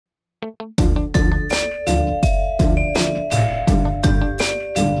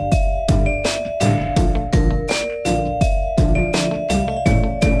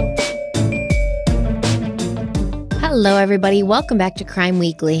Hello, everybody. Welcome back to Crime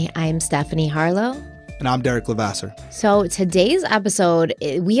Weekly. I'm Stephanie Harlow. And I'm Derek Levasseur. So today's episode,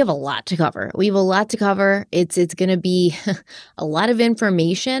 we have a lot to cover. It's going to be a lot of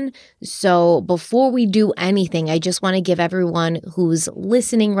information. So before we do anything, I just want to give everyone who's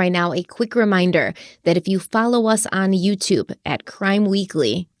listening right now a quick reminder that if you follow us on YouTube at Crime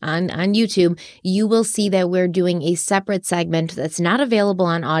Weekly, on YouTube, you will see that we're doing a separate segment that's not available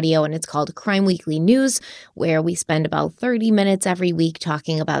on audio, and it's called Crime Weekly News, where we spend about 30 minutes every week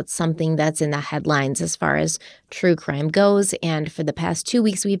talking about something that's in the headlines as far as true crime goes. And for the past 2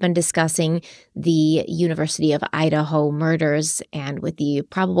 weeks, we've been discussing the University of Idaho murders, and with the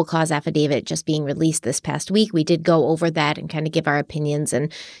probable cause affidavit just being released this past week, we did go over that and kind of give our opinions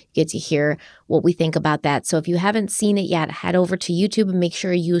and get to hear what we think about that. So if you haven't seen it yet, head over to YouTube and make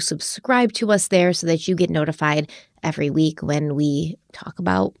sure you subscribe to us there so that you get notified every week when we talk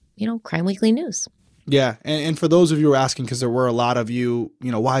about, Crime Weekly News. Yeah. And for those of you who are asking, because there were a lot of you,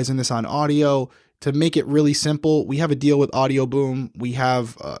 why isn't this on audio? To make it really simple, we have a deal with Audio Boom. We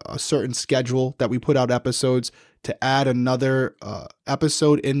have a certain schedule that we put out episodes. To add another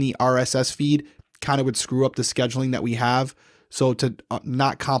episode in the RSS feed kind of would screw up the scheduling that we have. So to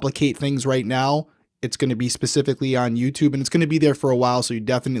not complicate things right now, it's going to be specifically on YouTube, and it's going to be there for a while. So you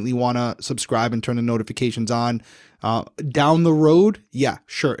definitely want to subscribe and turn the notifications on. Down the road, yeah,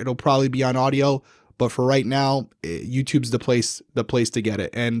 sure, it'll probably be on audio, but for right now, YouTube's the place to get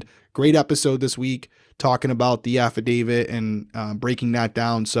it. And great episode this week talking about the affidavit and breaking that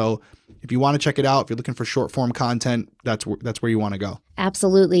down. So if you want to check it out, if you're looking for short form content, that's where you want to go.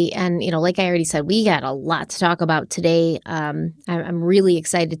 Absolutely. And, like I already said, we got a lot to talk about today. I'm really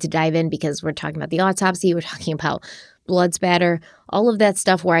excited to dive in because we're talking about the autopsy. We're talking about blood spatter, all of that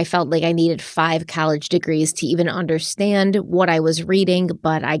stuff where I felt like I needed 5 college degrees to even understand what I was reading,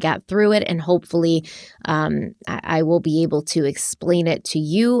 but I got through it, and hopefully I will be able to explain it to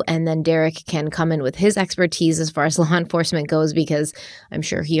you, and then Derek can come in with his expertise as far as law enforcement goes, because I'm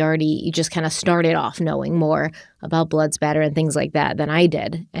sure he just kind of started off knowing more about blood spatter and things like that than I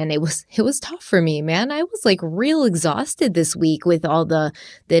did. And it was tough for me, man. I was like real exhausted this week with all the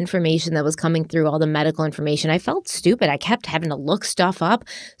information that was coming through, all the medical information. I felt stupid. I kept having to look stuff up.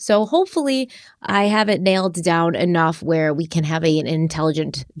 So hopefully I have it nailed down enough where we can have an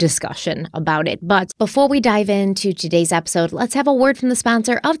intelligent discussion about it. But before we dive into today's episode, let's have a word from the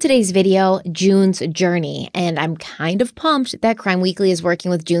sponsor of today's video, June's Journey. And I'm kind of pumped that Crime Weekly is working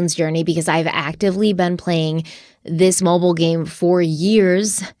with June's Journey because I've actively been playing this mobile game for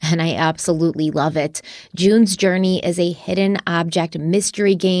years, and I absolutely love it. June's Journey is a hidden object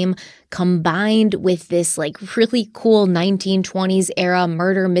mystery game combined with this really cool 1920s era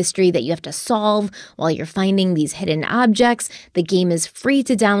murder mystery that you have to solve while you're finding these hidden objects. The game is free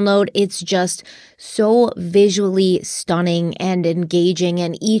to download. It's just so visually stunning and engaging,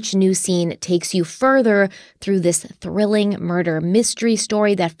 and each new scene takes you further through this thrilling murder mystery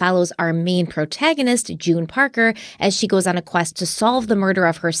story that follows our main protagonist, June Parker, as she goes on a quest to solve the murder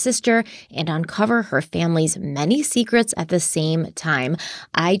of her sister and uncover her family's many secrets at the same time.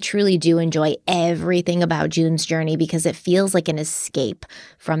 I truly do enjoy everything about June's Journey because it feels like an escape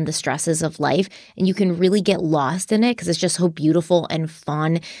from the stresses of life, and you can really get lost in it because it's just so beautiful and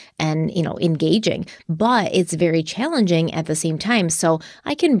fun and, engaging, but it's very challenging at the same time. So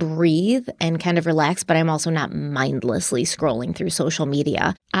I can breathe and kind of relax, but I'm also not mindlessly scrolling through social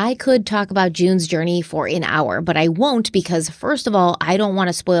media. I could talk about June's Journey for an hour, but I won't because, first of all, I don't want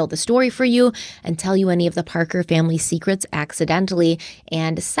to spoil the story for you and tell you any of the Parker family secrets accidentally.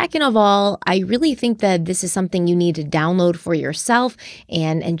 And second of all, I really think that this is something you need to download for yourself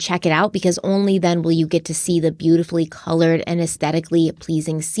and check it out, because only then will you get to see the beautifully colored and aesthetically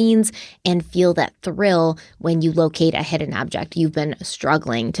pleasing scenes and feel that thrill when you locate a hidden object you've been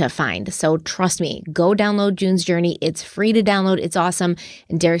struggling to find. So trust me, go download June's Journey. It's free to download. It's awesome.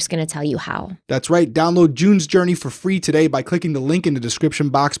 And Derek's going to tell you how. That's right. Download June's Journey for free today by clicking the link in the description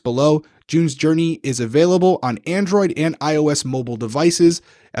box below. June's Journey is available on Android and iOS mobile devices,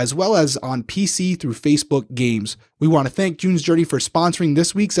 as well as on PC through Facebook Games. We want to thank June's Journey for sponsoring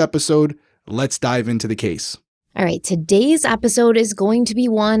this week's episode. Let's dive into the case. All right, today's episode is going to be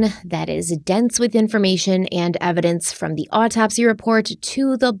one that is dense with information and evidence, from the autopsy report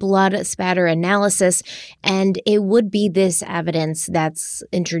to the blood spatter analysis, and it would be this evidence that's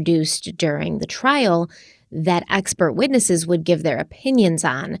introduced during the trial that expert witnesses would give their opinions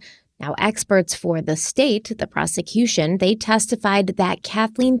on. Now, experts for the state, the prosecution, they testified that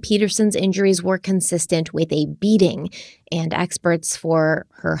Kathleen Peterson's injuries were consistent with a beating, and experts for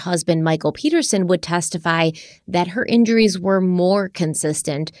her husband, Michael Peterson, would testify that her injuries were more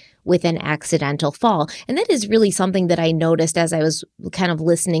consistent with an accidental fall. And that is really something that I noticed as I was kind of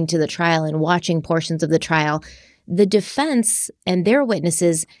listening to the trial and watching portions of the trial. The defense and their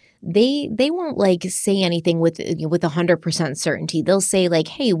witnesses, they won't like say anything with 100% certainty. They'll say like,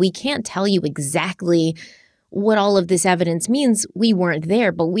 hey, we can't tell you exactly what all of this evidence means. We weren't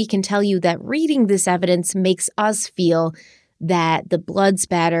there, but we can tell you that reading this evidence makes us feel that the blood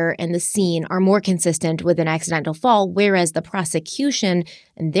spatter and the scene are more consistent with an accidental fall, whereas the prosecution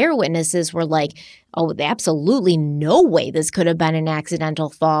and their witnesses were like, oh, absolutely no way this could have been an accidental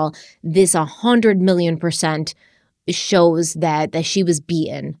fall. This 100,000,000% shows that she was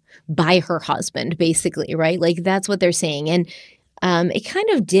beaten by her husband, basically, right? Like that's what they're saying. And it kind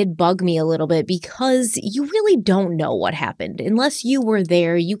of did bug me a little bit because you really don't know what happened. Unless you were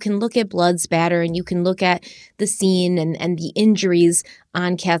there, you can look at blood spatter and you can look at the scene and the injuries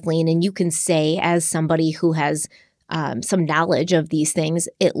on Kathleen, and you can say, as somebody who has some knowledge of these things,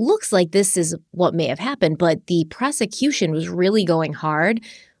 it looks like this is what may have happened. But the prosecution was really going hard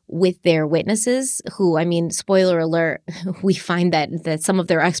with their witnesses who, I mean, spoiler alert, we find that some of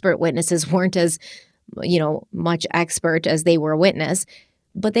their expert witnesses weren't as much expert as they were a witness,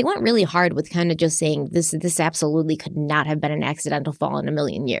 but they went really hard with kind of just saying this absolutely could not have been an accidental fall in a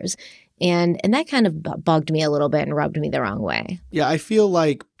million years. And that kind of bugged me a little bit and rubbed me the wrong way. Yeah, I feel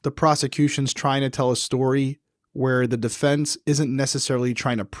like the prosecution's trying to tell a story where the defense isn't necessarily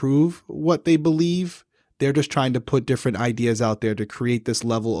trying to prove what they believe. They're just trying to put different ideas out there to create this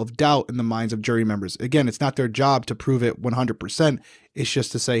level of doubt in the minds of jury members. Again, it's not their job to prove it 100%. It's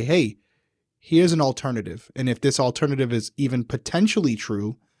just to say, hey, here's an alternative. And if this alternative is even potentially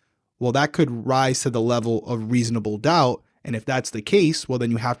true, well, that could rise to the level of reasonable doubt. And if that's the case, well, then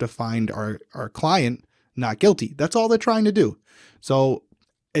you have to find our client not guilty. That's all they're trying to do. So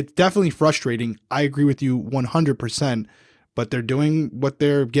it's definitely frustrating. I agree with you 100%, but they're doing what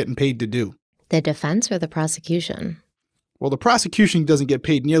they're getting paid to do. The defense or the prosecution? Well, the prosecution doesn't get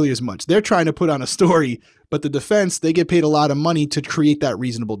paid nearly as much. They're trying to put on a story, but the defense, they get paid a lot of money to create that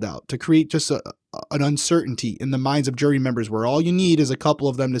reasonable doubt, to create just an uncertainty in the minds of jury members where all you need is a couple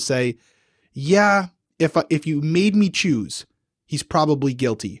of them to say, yeah, if you made me choose, he's probably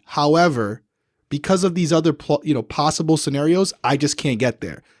guilty. However, because of these other possible scenarios, I just can't get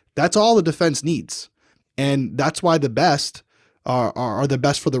there. That's all the defense needs. And that's why the best are the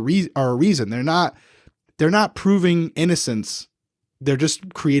best for a reason. They're not proving innocence. They're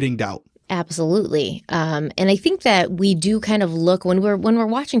just creating doubt. Absolutely. And I think that we do kind of look when we're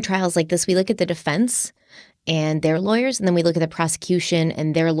watching trials like this, we look at the defense and their lawyers, and then we look at the prosecution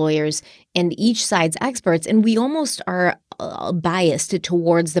and their lawyers and each side's experts, and we almost are biased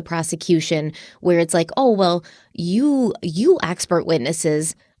towards the prosecution, where it's like, oh, well, you expert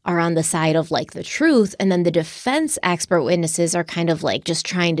witnesses are on the side of like the truth, and then the defense expert witnesses are kind of like just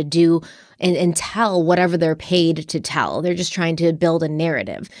trying to do and tell whatever they're paid to tell. They're just trying to build a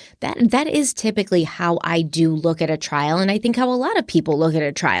narrative. That is typically how I do look at a trial, and I think how a lot of people look at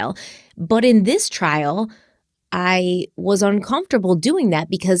a trial. But in this trial, I was uncomfortable doing that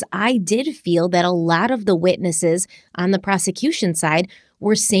because I did feel that a lot of the witnesses on the prosecution side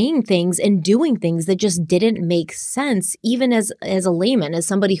were saying things and doing things that just didn't make sense, even as a layman, as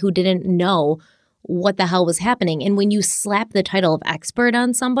somebody who didn't know what the hell was happening. And when you slap the title of expert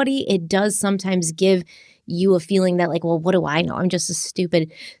on somebody, it does sometimes give you a feeling that like, well, what do I know? I'm just a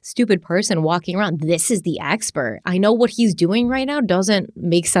stupid person walking around. This is the expert. I know what he's doing right now doesn't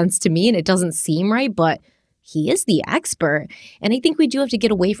make sense to me and it doesn't seem right, but he is the expert. And I think we do have to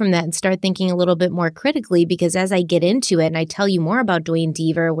get away from that and start thinking a little bit more critically, because as I get into it and I tell you more about Duane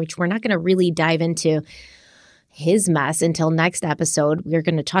Deaver, which we're not going to really dive into his mess until next episode. We're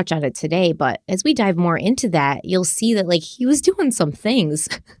going to touch on it today. But as we dive more into that, you'll see that like he was doing some things,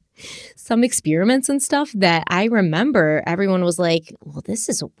 some experiments and stuff that I remember everyone was like, well, this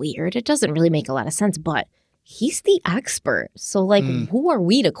is weird. It doesn't really make a lot of sense, but he's the expert. So like, who are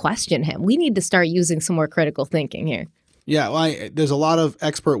we to question him? We need to start using some more critical thinking here. Yeah, well, there's a lot of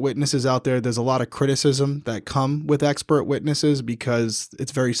expert witnesses out there. There's a lot of criticism that come with expert witnesses because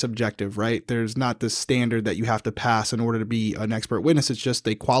it's very subjective, right? There's not this standard that you have to pass in order to be an expert witness. It's just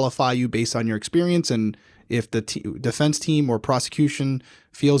they qualify you based on your experience. And if the defense team or prosecution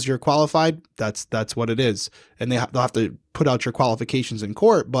feels you're qualified, that's what it is. And they'll have to put out your qualifications in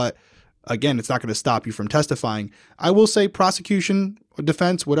court. But again, it's not going to stop you from testifying. I will say prosecution or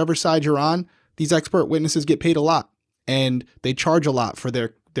defense, whatever side you're on, these expert witnesses get paid a lot. And they charge a lot for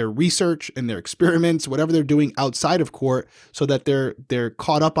their research and their experiments, whatever they're doing outside of court, so that they're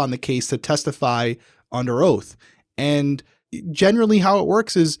caught up on the case to testify under oath. And generally how it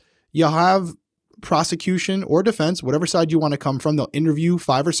works is you'll have prosecution or defense, whatever side you want to come from, they'll interview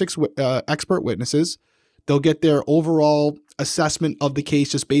 5 or 6 expert witnesses. They'll get their overall assessment of the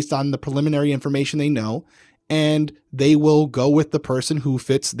case just based on the preliminary information they know, and they will go with the person who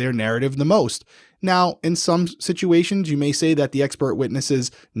fits their narrative the most. Now, in some situations, you may say that the expert witnesses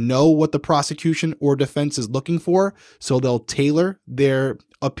know what the prosecution or defense is looking for, so they'll tailor their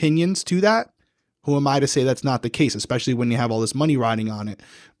opinions to that. Who am I to say that's not the case, especially when you have all this money riding on it?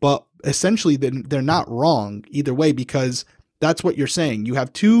 But essentially, they're not wrong either way, because that's what you're saying. You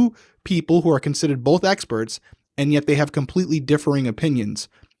have 2 people who are considered both experts, and yet they have completely differing opinions.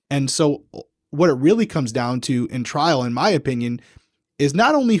 And so what it really comes down to in trial, in my opinion, is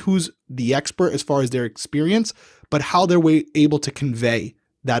not only who's the expert as far as their experience, but how they're able to convey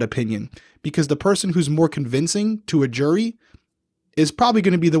that opinion. Because the person who's more convincing to a jury is probably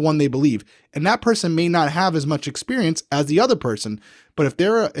going to be the one they believe. And that person may not have as much experience as the other person. But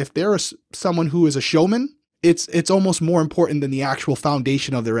if they're someone who is a showman, it's almost more important than the actual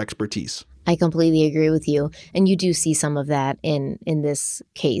foundation of their expertise. I completely agree with you. And you do see some of that in this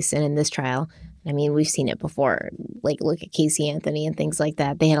case and in this trial. I mean, we've seen it before, like look at Casey Anthony and things like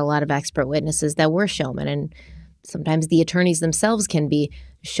that. They had a lot of expert witnesses that were showmen, and sometimes the attorneys themselves can be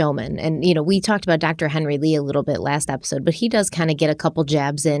showmen. And, we talked about Dr. Henry Lee a little bit last episode, but he does kind of get a couple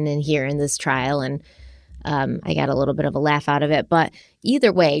jabs in here in this trial, and I got a little bit of a laugh out of it. But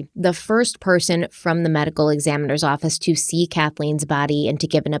either way, the first person from the medical examiner's office to see Kathleen's body and to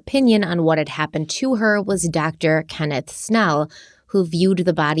give an opinion on what had happened to her was Dr. Kenneth Snell, who viewed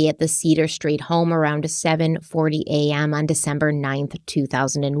the body at the Cedar Street home around 7:40 a.m. on December 9th,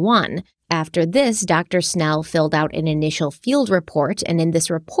 2001. After this, Dr. Snell filled out an initial field report, and in this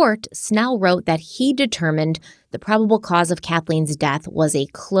report, Snell wrote that he determined the probable cause of Kathleen's death was a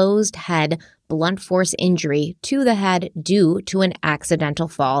closed head blunt force injury to the head due to an accidental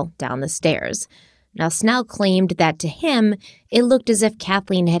fall down the stairs. Now, Snell claimed that to him, it looked as if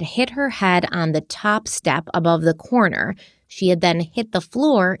Kathleen had hit her head on the top step above the corner. She had then hit the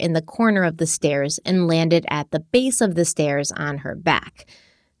floor in the corner of the stairs and landed at the base of the stairs on her back.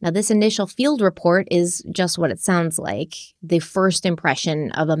 Now, this initial field report is just what it sounds like, the first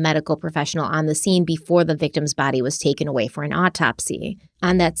impression of a medical professional on the scene before the victim's body was taken away for an autopsy.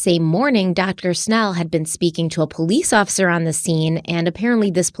 On that same morning, Dr. Snell had been speaking to a police officer on the scene, and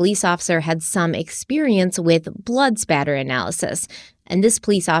apparently this police officer had some experience with blood spatter analysis. And this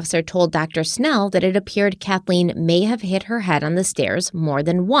police officer told Dr. Snell that it appeared Kathleen may have hit her head on the stairs more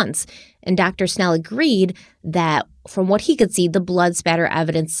than once. And Dr. Snell agreed that from what he could see, the blood spatter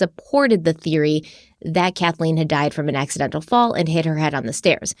evidence supported the theory that Kathleen had died from an accidental fall and hit her head on the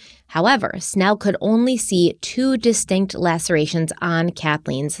stairs. However, Snell could only see 2 distinct lacerations on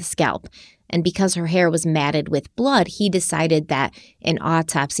Kathleen's scalp. And because her hair was matted with blood, he decided that an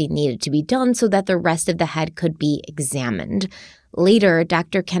autopsy needed to be done so that the rest of the head could be examined. Later,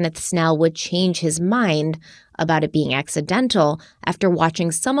 Dr. Kenneth Snell would change his mind about it being accidental after watching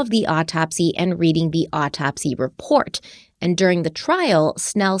some of the autopsy and reading the autopsy report. And during the trial,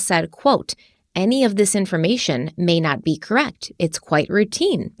 Snell said, quote, "Any of this information may not be correct. It's quite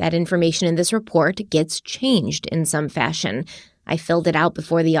routine. That information in this report gets changed in some fashion. I filled it out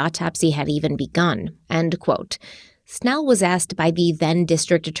before the autopsy had even begun." End quote. Snell was asked by the then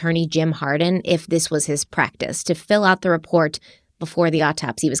district attorney Jim Hardin if this was his practice, to fill out the report before the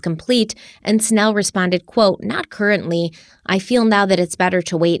autopsy was complete, and Snell responded, quote, "Not currently. I feel now that it's better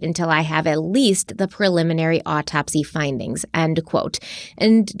to wait until I have at least the preliminary autopsy findings," end quote.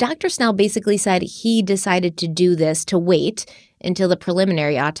 And Dr. Snell basically said he decided to do this, to wait until the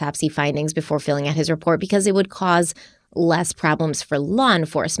preliminary autopsy findings before filling out his report, because it would cause less problems for law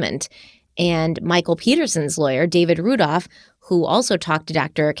enforcement. And Michael Peterson's lawyer, David Rudolph, who also talked to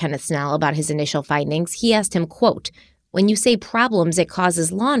Dr. Kenneth Snell about his initial findings, he asked him, quote, "When you say problems it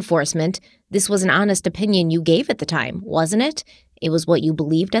causes law enforcement, this was an honest opinion you gave at the time, wasn't it? It was what you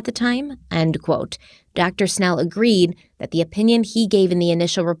believed at the time?" End quote. Dr. Snell agreed that the opinion he gave in the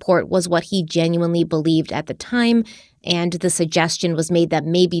initial report was what he genuinely believed at the time, and the suggestion was made that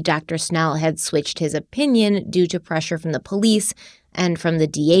maybe Dr. Snell had switched his opinion due to pressure from the police and from the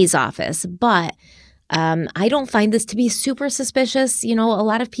DA's office. But I don't find this to be super suspicious. A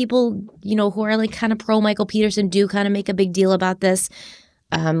lot of people, who are like kind of pro Michael Peterson do kind of make a big deal about this.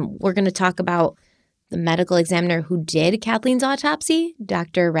 We're going to talk about the medical examiner who did Kathleen's autopsy,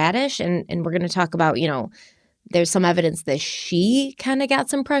 Dr. Radish, and we're going to talk about, there's some evidence that she kind of got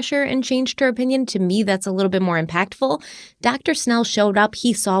some pressure and changed her opinion. To me, that's a little bit more impactful. Dr. Snell showed up.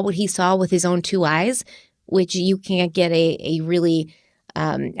 He saw what he saw with his own 2 eyes, which you can't get a really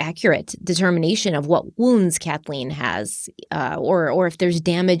accurate determination of what wounds Kathleen has, or if there's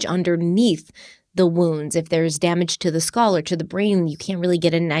damage underneath the wounds. If there's damage to the skull or to the brain, you can't really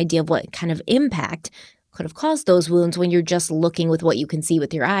get an idea of what kind of impact could have caused those wounds when you're just looking with what you can see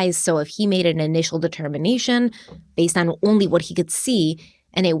with your eyes. So if he made an initial determination based on only what he could see,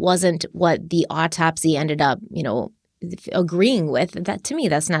 and it wasn't what the autopsy ended up, agreeing with, that to me,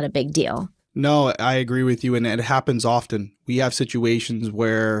 that's not a big deal. No, I agree with you. And it happens often. We have situations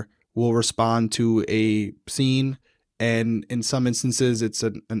where we'll respond to a scene, and in some instances, it's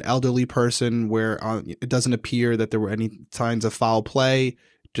an elderly person where it doesn't appear that there were any signs of foul play.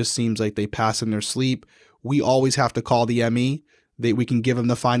 It just seems like they pass in their sleep. We always have to call the ME. We can give them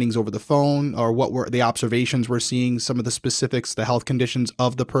the findings over the phone, or what were the observations we're seeing, some of the specifics, the health conditions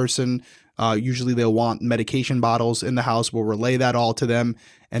of the person. Usually they'll want medication bottles in the house. We'll relay that all to them,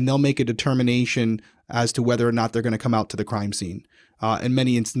 and they'll make a determination as to whether or not they're going to come out to the crime scene. In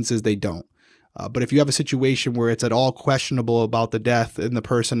many instances, they don't. But if you have a situation where it's at all questionable about the death in the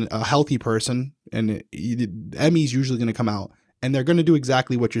person, a healthy person, and the ME is usually going to come out, and they're going to do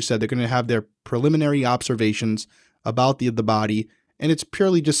exactly what you said. They're going to have their preliminary observations about the body, and it's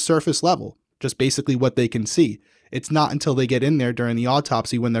purely just surface level, just basically what they can see. It's not until they get in there during the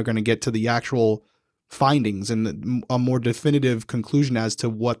autopsy when they're going to get to the actual findings and a more definitive conclusion as to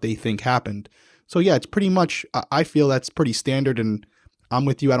what they think happened. So yeah, it's pretty much, I feel that's pretty standard, and I'm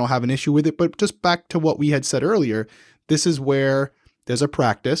with you. I don't have an issue with it. But just back to what we had said earlier, this is where there's a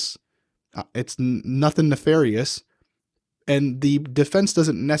practice. It's nothing nefarious. And the defense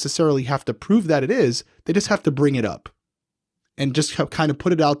doesn't necessarily have to prove that it is. They just have to bring it up and just kind of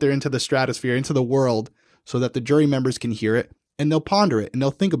put it out there into the stratosphere, into the world, so that the jury members can hear it, and they'll ponder it and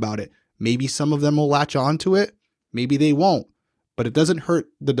they'll think about it. Maybe some of them will latch on to it. Maybe they won't. But it doesn't hurt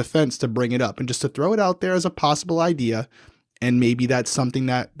the defense to bring it up and just to throw it out there as a possible idea. And maybe that's something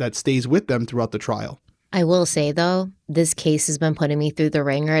that stays with them throughout the trial. I will say, though, this case has been putting me through the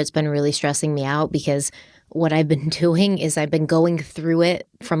ringer. It's been really stressing me out because what I've been doing is I've been going through it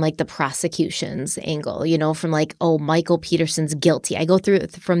from like the prosecution's angle, from like, oh, Michael Peterson's guilty. I go through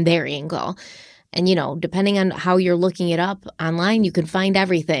it from their angle. And, depending on how you're looking it up online, you can find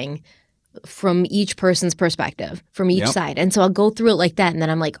everything from each person's perspective, from each side. And so I'll go through it like that. And then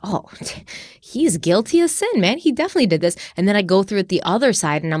I'm like, oh, he's guilty of sin, man. He definitely did this. And then I go through it the other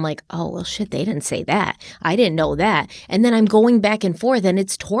side and I'm like, oh, well, shit, they didn't say that. I didn't know that. And then I'm going back and forth, and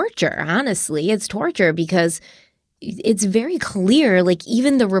it's torture. Honestly, it's torture because it's very clear, like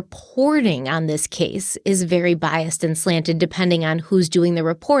even the reporting on this case is very biased and slanted depending on who's doing the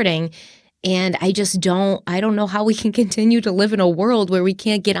reporting. And I don't know how we can continue to live in a world where we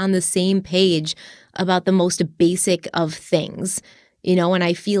can't get on the same page about the most basic of things, and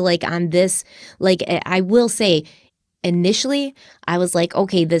I feel like on this, like I will say initially I was like,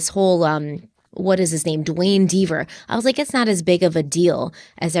 okay, this whole, what is his name? Dwayne Deaver. I was like, it's not as big of a deal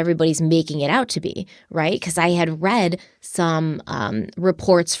as everybody's making it out to be, right? Because I had read some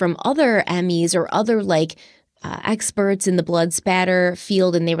reports from other MEs or other experts in the blood spatter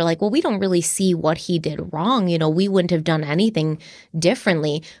field, and they were like, well, we don't really see what he did wrong. We wouldn't have done anything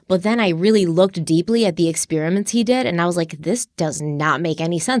differently. But then I really looked deeply at the experiments he did, and I was like, this does not make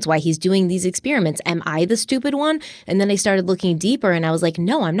any sense why he's doing these experiments. Am I the stupid one? And then I started looking deeper, and I was like,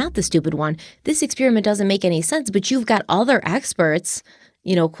 no, I'm not the stupid one. This experiment doesn't make any sense, but you've got other experts,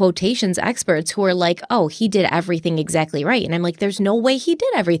 quotations experts who are like, oh, he did everything exactly right. And I'm like, there's no way he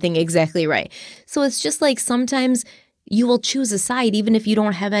did everything exactly right. So it's just like sometimes you will choose a side even if you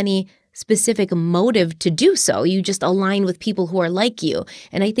don't have any specific motive to do so. You just align with people who are like you.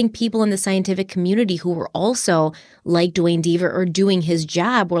 And I think people in the scientific community who were also like Dwayne Deaver or doing his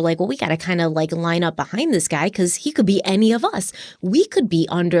job were like, well, we got to kind of like line up behind this guy because he could be any of us. We could be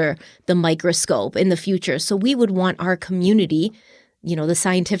under the microscope in the future. So we would want our community, the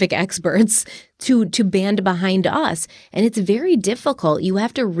scientific experts to band behind us. And it's very difficult. You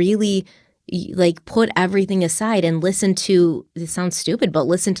have to really put everything aside and listen to, it sounds stupid, but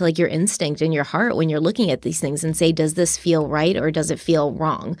listen to your instinct and your heart when you're looking at these things and say, does this feel right or does it feel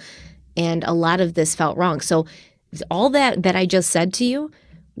wrong? And a lot of this felt wrong. So all that I just said to you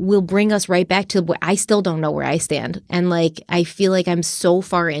will bring us right back to where I still don't know where I stand. And I feel like I'm so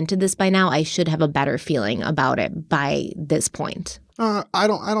far into this by now, I should have a better feeling about it by this point. I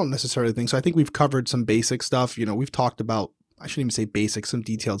don't necessarily think so. I think we've covered some basic stuff. We've talked about, I shouldn't even say basic, some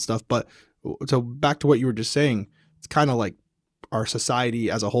detailed stuff. But so back to what you were just saying, it's kind of like our society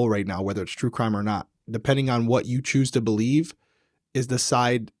as a whole right now, whether it's true crime or not, depending on what you choose to believe is the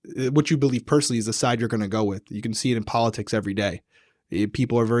side, what you believe personally is the side you're going to go with. You can see it in politics every day.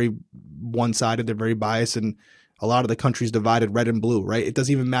 People are very one-sided. They're very biased. And a lot of the country's divided red and blue, right? It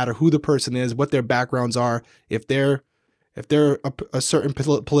doesn't even matter who the person is, what their backgrounds are. If they're If they're a certain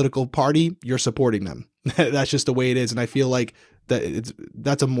political party, you're supporting them. That's just the way it is. And I feel like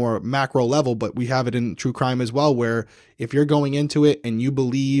that's a more macro level, but we have it in true crime as well, where if you're going into it and you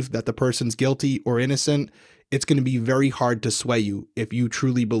believe that the person's guilty or innocent, it's going to be very hard to sway you if you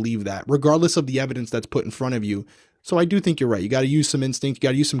truly believe that, regardless of the evidence that's put in front of you. So I do think you're right. You got to use some instinct. You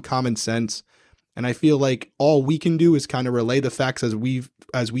got to use some common sense. And I feel like all we can do is kind of relay the facts as we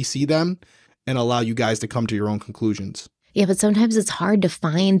see them and allow you guys to come to your own conclusions. Yeah, but sometimes it's hard to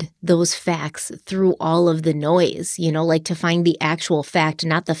find those facts through all of the noise, like to find the actual fact,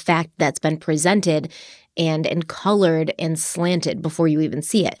 not the fact that's been presented and colored and slanted before you even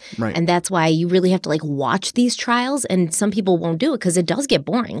see it. Right. And that's why you really have to watch these trials. And some people won't do it because it does get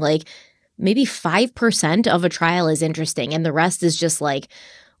boring. Maybe 5% of a trial is interesting and the rest is just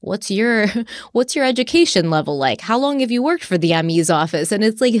what's your education level like? How long have you worked for the ME's office? And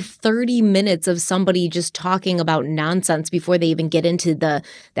it's 30 minutes of somebody just talking about nonsense before they even get into the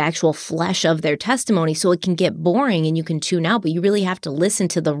actual flesh of their testimony. So it can get boring and you can tune out, but you really have to listen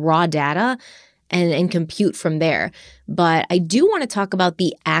to the raw data and compute from there. But I do want to talk about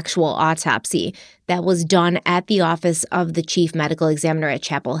the actual autopsy that was done at the office of the chief medical examiner at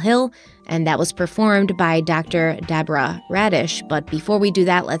Chapel Hill, and that was performed by Dr. Deborah Radish. But before we do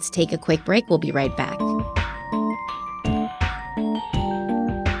that, let's take a quick break. We'll be right back.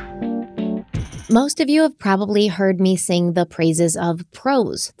 Most of you have probably heard me sing the praises of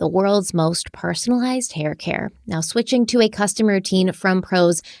Prose, the world's most personalized hair care. Now, switching to a custom routine from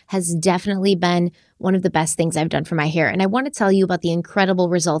Prose has definitely been one of the best things I've done for my hair. And I want to tell you about the incredible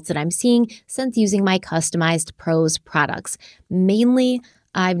results that I'm seeing since using my customized Prose products. Mainly,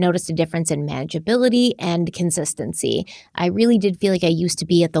 I've noticed a difference in manageability and consistency. I really did feel like I used to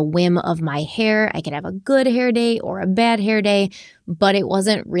be at the whim of my hair. I could have a good hair day or a bad hair day, but it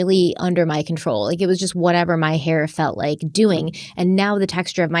wasn't really under my control. It was just whatever my hair felt like doing. And now the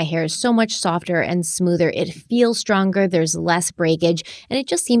texture of my hair is so much softer and smoother. It feels stronger, there's less breakage, and it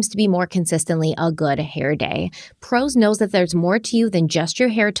just seems to be more consistently a good hair day. Prose knows that there's more to you than just your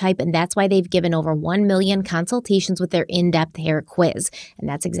hair type, and that's why they've given over 1 million consultations with their in-depth hair quiz. And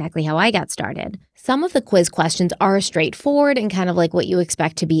that's exactly how I got started. Some of the quiz questions are straightforward and kind of like what you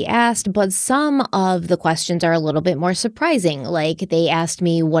expect to be asked, but some of the questions are a little bit more surprising. They asked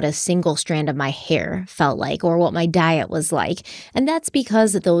me what a single strand of my hair felt like or what my diet was like. And that's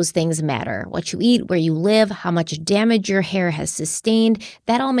because those things matter. What you eat, where you live, how much damage your hair has sustained,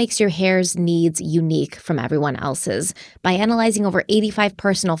 that all makes your hair's needs unique from everyone else's. By analyzing over 85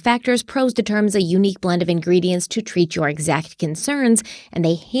 personal factors, Prose determines a unique blend of ingredients to treat your exact concerns, and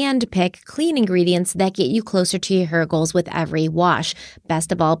they hand-pick clean ingredients that get you closer to your hair goals with every wash.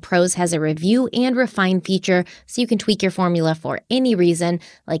 Best of all, Prose has a review and refine feature so you can tweak your formula for any reason,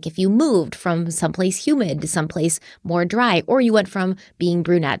 like if you moved from someplace humid to someplace more dry, or you went from being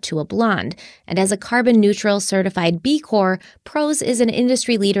brunette to a blonde. And as a carbon neutral certified B Corp, Prose is an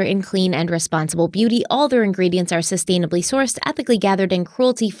industry leader in clean and responsible beauty. All their ingredients are sustainably sourced, ethically gathered, and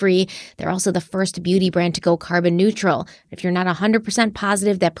cruelty-free. They're also the first beauty brand to go carbon neutral. If you're not 100%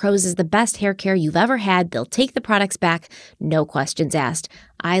 positive that Prose is the best hair care you've ever had, they'll take the products back, no questions asked.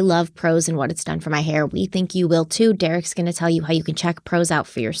 I love Prose and what it's done for my hair. We think you will too. Derek's going to tell you how you can check Prose out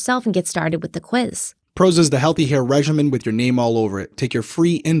for yourself and get started with the quiz. Prose is the healthy hair regimen with your name all over it. Take your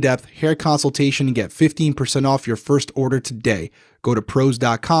free in-depth hair consultation and get 15% off your first order today. Go to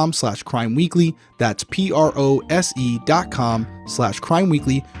prose.com/crimeweekly. That's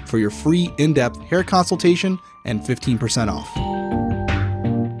prose.com/crimeweekly for your free in-depth hair consultation and 15% off.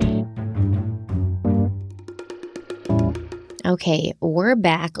 Okay, we're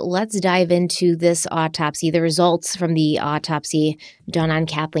back. Let's dive into this autopsy, the results from the autopsy done on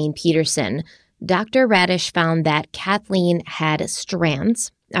Kathleen Peterson. Dr. Radish found that Kathleen had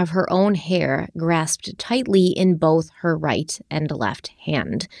strands of her own hair grasped tightly in both her right and left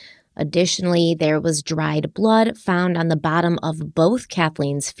hand. Additionally, there was dried blood found on the bottom of both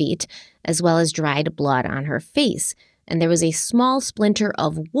Kathleen's feet, as well as dried blood on her face. And there was a small splinter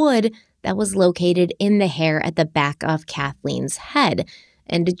of wood that was located in the hair at the back of Kathleen's head.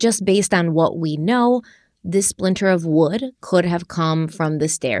 And just based on what we know, this splinter of wood could have come from the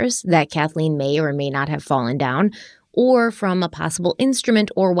stairs that Kathleen may or may not have fallen down, or from a possible instrument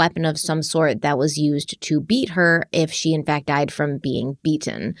or weapon of some sort that was used to beat her if she in fact died from being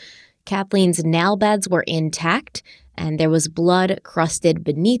beaten. Kathleen's nail beds were intact, and there was blood crusted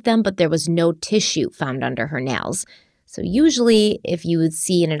beneath them, but there was no tissue found under her nails. So usually, if you would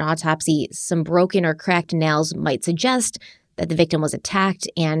see in an autopsy, some broken or cracked nails might suggest that the victim was attacked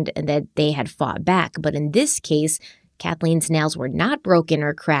and that they had fought back. But in this case, Kathleen's nails were not broken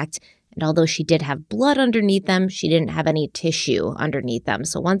or cracked, And although she did have blood underneath them, she didn't have any tissue underneath them.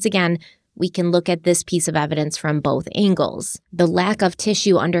 So once again, we can look at this piece of evidence from both angles. The lack of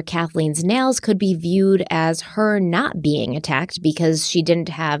tissue under Kathleen's nails could be viewed as her not being attacked because she didn't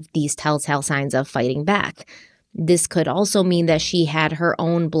have these telltale signs of fighting back. This could also mean that she had her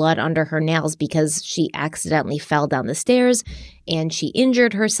own blood under her nails because she accidentally fell down the stairs and she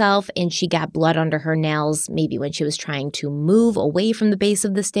injured herself and she got blood under her nails maybe when she was trying to move away from the base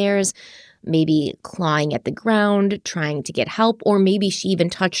of the stairs, maybe clawing at the ground, trying to get help, or maybe she even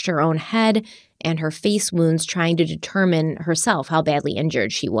touched her own head and her face wounds trying to determine herself how badly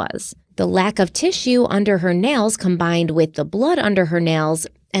injured she was. The lack of tissue under her nails combined with the blood under her nails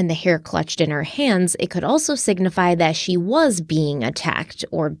and the hair clutched in her hands, it could also signify that she was being attacked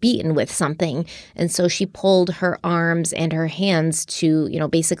or beaten with something. And so she pulled her arms and her hands to,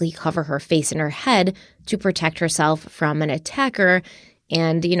 basically cover her face and her head to protect herself from an attacker.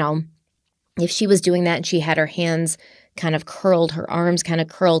 And, if she was doing that and she had her hands kind of curled, her arms kind of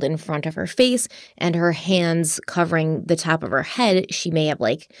curled in front of her face and her hands covering the top of her head, she may have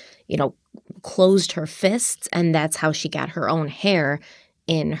closed her fists, and that's how she got her own hair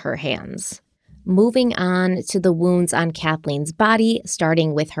in her hands. Moving on to the wounds on Kathleen's body,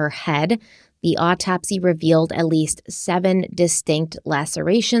 starting with her head, the autopsy revealed at least 7 distinct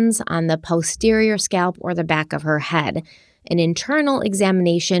lacerations on the posterior scalp or the back of her head. An internal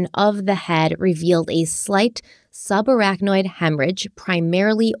examination of the head revealed a slight subarachnoid hemorrhage,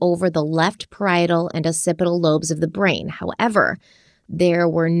 primarily over the left parietal and occipital lobes of the brain. However, there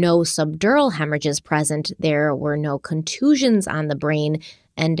were no subdural hemorrhages present, there were no contusions on the brain,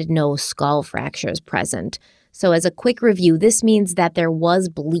 and no skull fractures present. So as a quick review, this means that there was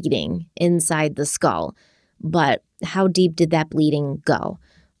bleeding inside the skull. But how deep did that bleeding go?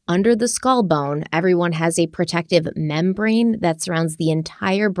 Under the skull bone, everyone has a protective membrane that surrounds the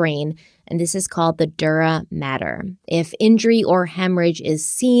entire brain, and this is called the dura mater. If injury or hemorrhage is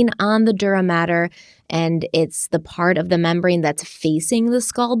seen on the dura mater and it's the part of the membrane that's facing the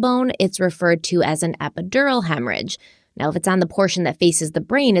skull bone, it's referred to as an epidural hemorrhage. Now, if it's on the portion that faces the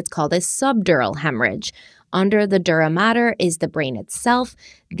brain, it's called a subdural hemorrhage. Under the dura mater is the brain itself.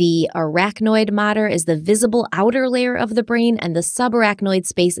 The arachnoid mater is the visible outer layer of the brain, and the subarachnoid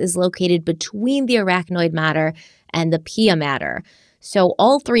space is located between the arachnoid mater and the pia mater. So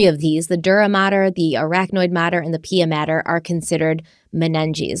all 3 of these, the dura mater, the arachnoid mater, and the pia mater, are considered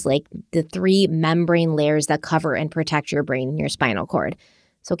meninges, like the 3 membrane layers that cover and protect your brain and your spinal cord.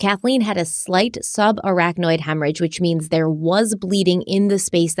 So Kathleen had a slight subarachnoid hemorrhage, which means there was bleeding in the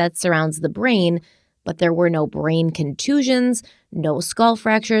space that surrounds the brain, but there were no brain contusions, no skull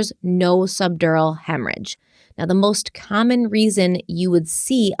fractures, no subdural hemorrhage. Now, the most common reason you would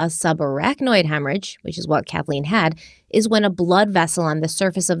see a subarachnoid hemorrhage, which is what Kathleen had, is when a blood vessel on the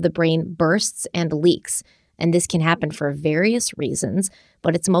surface of the brain bursts and leaks. And this can happen for various reasons,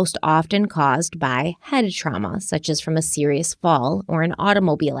 but it's most often caused by head trauma, such as from a serious fall or an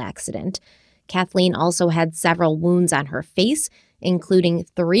automobile accident. Kathleen also had several wounds on her face, including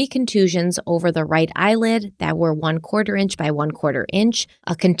 3 contusions over the right eyelid that were 1/4 inch by 1/4 inch,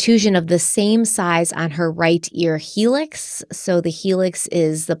 a contusion of the same size on her right ear helix. So the helix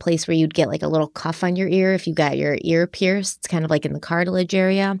is the place where you'd get like a little cuff on your ear if you got your ear pierced. It's kind of like in the cartilage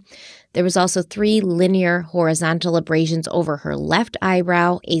area. There was also 3 linear horizontal abrasions over her left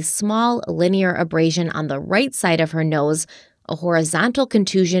eyebrow, a small linear abrasion on the right side of her nose, a horizontal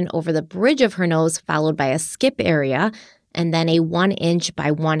contusion over the bridge of her nose, followed by a skip area, and then a 1 inch by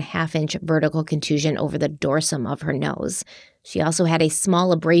 1/2 inch vertical contusion over the dorsum of her nose. She also had a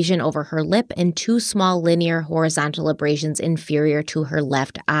small abrasion over her lip and 2 small linear horizontal abrasions inferior to her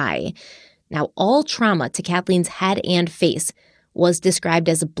left eye. Now, all trauma to Kathleen's head and face was described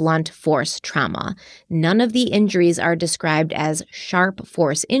as blunt force trauma. None of the injuries are described as sharp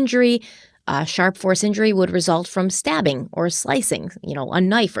force injury. Sharp force injury would result from stabbing or slicing, a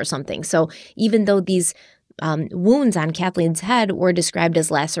knife or something. So even though these wounds on Kathleen's head were described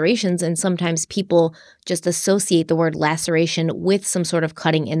as lacerations, and sometimes people just associate the word laceration with some sort of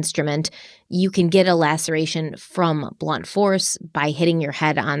cutting instrument, you can get a laceration from blunt force by hitting your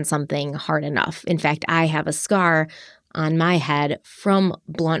head on something hard enough. In fact, I have a scar on my head from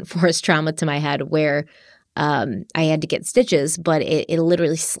blunt force trauma to my head where I had to get stitches, but it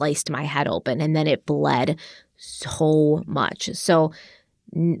literally sliced my head open and then it bled so much. So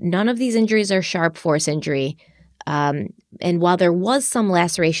none of these injuries are sharp force injury. And while there was some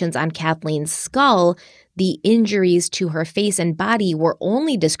lacerations on Kathleen's skull, the injuries to her face and body were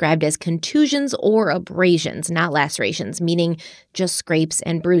only described as contusions or abrasions, not lacerations, meaning just scrapes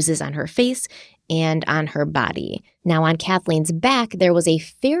and bruises on her face. and on her body. Now, on Kathleen's back, there was a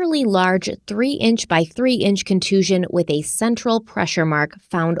fairly large 3-inch by 3-inch contusion with a central pressure mark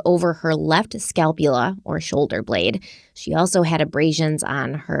found over her left scapula or shoulder blade. She also had abrasions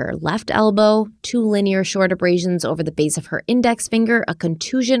on her left elbow, 2 linear short abrasions over the base of her index finger, a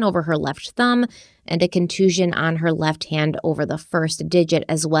contusion over her left thumb, and a contusion on her left hand over the first digit,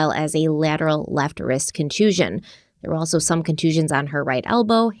 as well as a lateral left wrist contusion. There were also some contusions on her right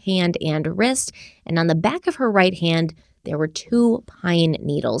elbow, hand, and wrist, and on the back of her right hand, there were 2 pine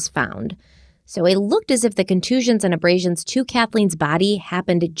needles found. So it looked as if the contusions and abrasions to Kathleen's body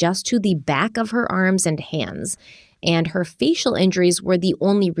happened just to the back of her arms and hands, and her facial injuries were the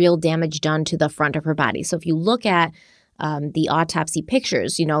only real damage done to the front of her body. So if you look at the autopsy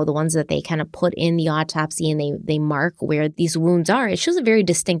pictures, the ones that they kind of put in the autopsy and they mark where these wounds are, it shows a very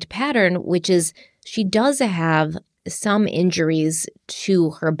distinct pattern, which is she does have some injuries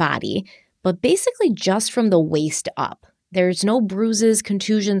to her body, but basically just from the waist up. There's no bruises,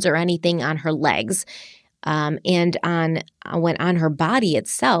 contusions, or anything on her legs. And on her body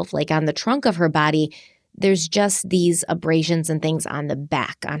itself, like on the trunk of her body, there's just these abrasions and things on the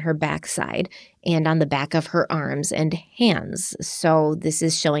back, on her backside, and on the back of her arms and hands. So this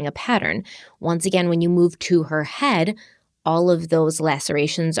is showing a pattern. Once again, when you move to her head, all of those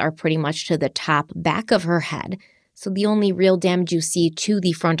lacerations are pretty much to the top back of her head. So the only real damage you see to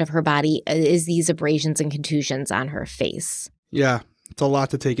the front of her body is these abrasions and contusions on her face. Yeah, it's a lot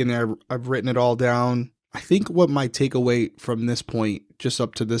to take in there. I've written it all down. I think what my takeaway from this point, just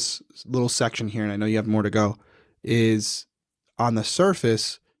up to this little section here, and I know you have more to go, is on the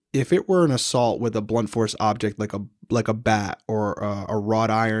surface, if it were an assault with a blunt force object like a bat or a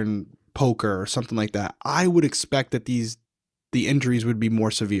wrought iron poker or something like that, I would expect that the injuries would be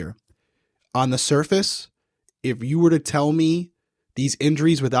more severe. On the surface, if you were to tell me these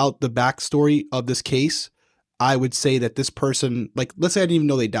injuries without the backstory of this case, I would say that this person, like, let's say I didn't even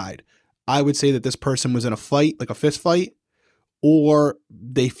know they died. I would say that this person was in a fight, like a fist fight, or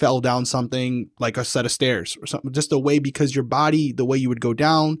they fell down something like a set of stairs or something, just a way, because your body, the way you would go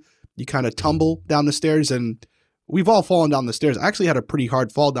down, you kind of tumble down the stairs, and we've all fallen down the stairs. I actually had a pretty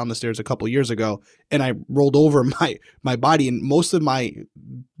hard fall down the stairs a couple years ago, and I rolled over my body, and most of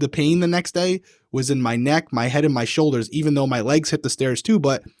the pain the next day was in my neck, my head, and my shoulders, even though my legs hit the stairs too,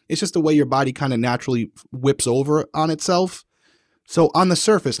 but it's just the way your body kind of naturally whips over on itself. So on the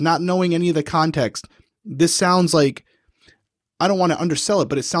surface, not knowing any of the context, this sounds like, I don't want to undersell it,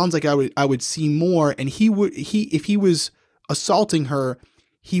 but it sounds like I would see more, and if he was assaulting her,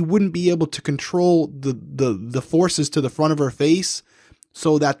 he wouldn't be able to control the forces to the front of her face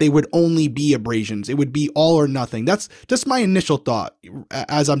so that they would only be abrasions. It would be all or nothing. That's just my initial thought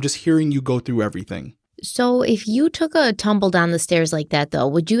as I'm just hearing you go through everything. So if you took a tumble down the stairs like that, though,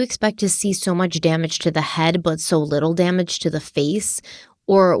 would you expect to see so much damage to the head but so little damage to the face?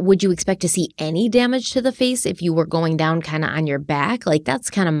 Or would you expect to see any damage to the face if you were going down kind of on your back? Like, that's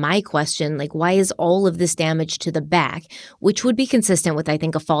kind of my question. Like, why is all of this damage to the back, which would be consistent with, I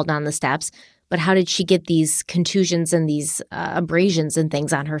think, a fall down the steps? But how did she get these contusions and these abrasions and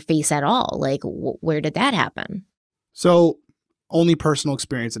things on her face at all? Like, where did that happen? So, only personal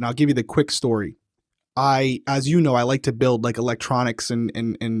experience, and I'll give you the quick story. As you know, I like to build like electronics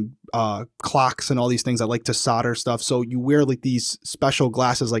and clocks and all these things. I like to solder stuff. So you wear like these special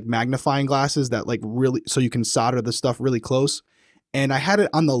glasses, like magnifying glasses that like really, so you can solder the stuff really close. And I had it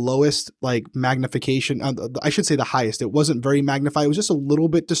on the lowest like magnification. I should say the highest. It wasn't very magnified. It was just a little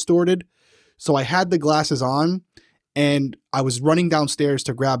bit distorted. So I had the glasses on and I was running downstairs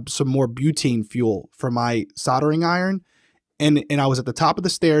to grab some more butane fuel for my soldering iron. And I was at the top of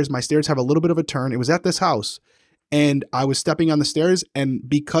the stairs. My stairs have a little bit of a turn. It was at this house. And I was stepping on the stairs. And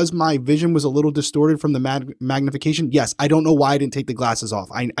because my vision was a little distorted from the magnification, yes, I don't know why I didn't take the glasses off.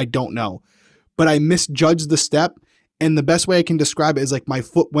 I don't know. But I misjudged the step. And the best way I can describe it is like my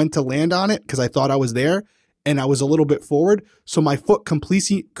foot went to land on it because I thought I was there. And I was a little bit forward. So my foot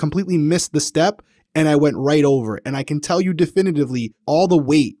completely missed the step. And I went right over. And I can tell you definitively, all the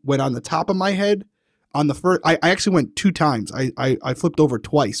weight went on the top of my head. On the first, I actually went 2 times. I flipped over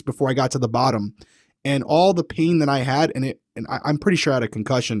twice before I got to the bottom, and all the pain that I had, and I'm pretty sure I had a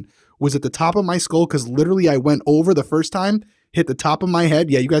concussion, was at the top of my skull because literally I went over the first time, hit the top of my head.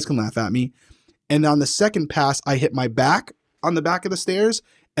 Yeah, you guys can laugh at me. And on the second pass, I hit my back on the back of the stairs,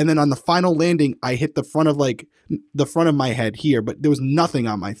 and then on the final landing, I hit the front of my head here, but there was nothing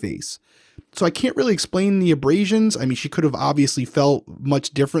on my face. So I can't really explain the abrasions. I mean, she could have obviously felt much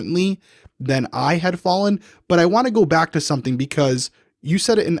differently than I had fallen, but I want to go back to something because you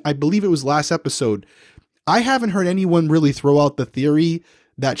said it in, I believe it was last episode. I haven't heard anyone really throw out the theory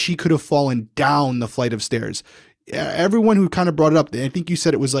that she could have fallen down the flight of stairs. Everyone who kind of brought it up, I think you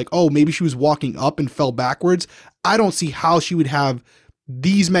said it was like, oh, maybe she was walking up and fell backwards. I don't see how she would have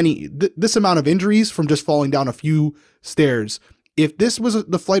this amount of injuries from just falling down a few stairs. If this was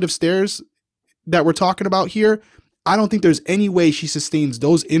the flight of stairs that we're talking about here, I don't think there's any way she sustains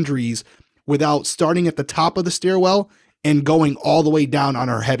those injuries without starting at the top of the stairwell and going all the way down on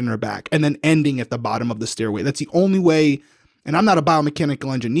her head and her back and then ending at the bottom of the stairway. That's the only way. And I'm not a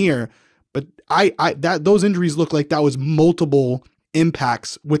biomechanical engineer, but those injuries look like that was multiple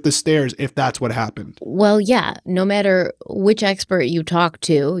impacts with the stairs if that's what happened. Well, yeah, no matter which expert you talk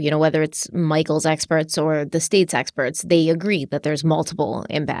to, whether it's Michael's experts or the state's experts, they agree that there's multiple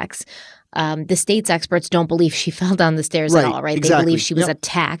impacts. The state's experts don't believe she fell down the stairs at all, right? Exactly. They believe she was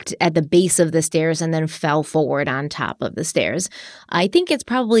attacked at the base of the stairs and then fell forward on top of the stairs. I think it's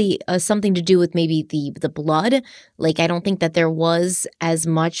probably something to do with maybe the blood. Like, I don't think that there was as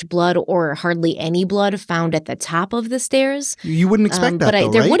much blood or hardly any blood found at the top of the stairs. You wouldn't expect that,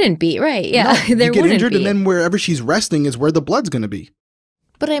 though, there right? wouldn't be, right? Yeah, No, there you get wouldn't injured, be. and then wherever she's resting is where the blood's going to be.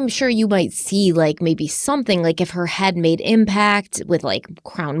 But I'm sure you might see like maybe something like if her head made impact with like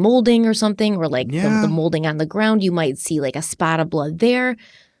crown molding or something, or like the molding on the ground, you might see like a spot of blood there.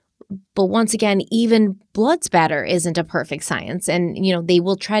 But once again, even blood spatter isn't a perfect science. And, they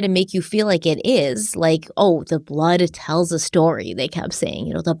will try to make you feel like it is. Like, oh, the blood tells a story, they kept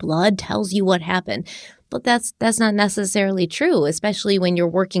saying. The blood tells you what happened. But that's not necessarily true, especially when you're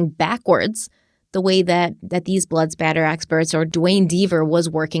working backwards the way that these blood spatter experts or Dwayne Deaver was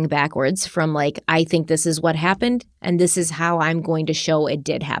working backwards from like, I think this is what happened and this is how I'm going to show it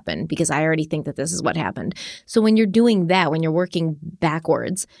did happen because I already think that this is what happened. So when you're doing that, when you're working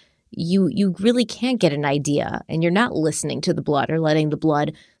backwards, you really can't get an idea and you're not listening to the blood or letting the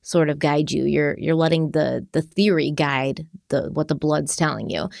blood sort of guide you. You're letting the theory guide what the blood's telling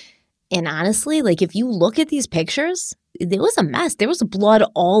you. And honestly, like if you look at these pictures, there was a mess. There was blood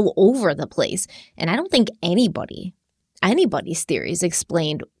all over the place. And I don't think anybody's theories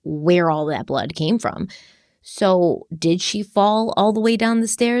explained where all that blood came from. So did she fall all the way down the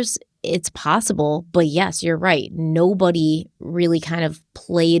stairs? It's possible. But yes, you're right. Nobody really kind of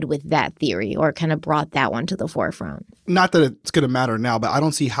played with that theory or kind of brought that one to the forefront. Not that it's going to matter now, but I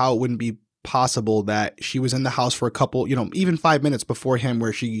don't see how it wouldn't be possible that she was in the house for a couple, even 5 minutes before him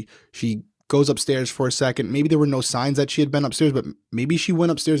where she goes upstairs for a second. Maybe there were no signs that she had been upstairs, but maybe she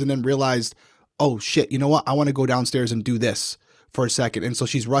went upstairs and then realized, oh shit, you know what? I want to go downstairs and do this for a second. And so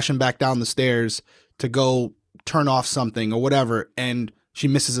she's rushing back down the stairs to go turn off something or whatever. And she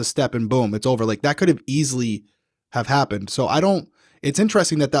misses a step and boom, it's over. Like that could have easily have happened. So it's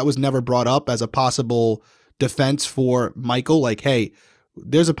interesting that was never brought up as a possible defense for Michael. Like, hey,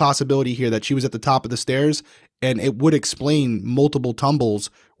 there's a possibility here that she was at the top of the stairs and it would explain multiple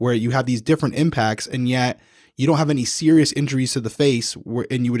tumbles where you have these different impacts and yet you don't have any serious injuries to the face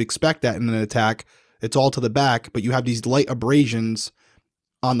and you would expect that in an attack. It's all to the back, but you have these light abrasions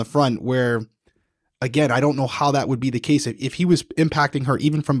on the front where, again, I don't know how that would be the case. If he was impacting her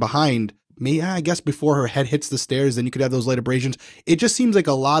even from behind, maybe, I guess before her head hits the stairs, then you could have those light abrasions. It just seems like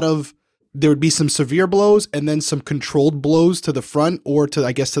there would be some severe blows and then some controlled blows to the front or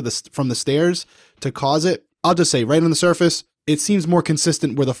from the stairs to cause it. I'll just say right on the surface, it seems more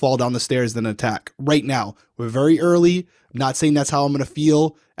consistent with a fall down the stairs than an attack. Right now, we're very early. I'm not saying that's how I'm going to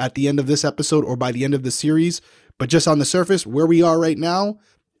feel at the end of this episode or by the end of the series, but just on the surface, where we are right now,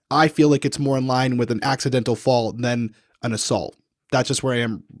 I feel like it's more in line with an accidental fall than an assault. That's just where I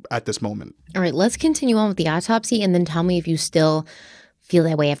am at this moment. All right, let's continue on with the autopsy and then tell me if you still feel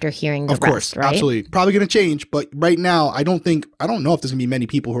that way after hearing the rest, right? Of course, absolutely. Probably going to change, but right now, I don't know if there's going to be many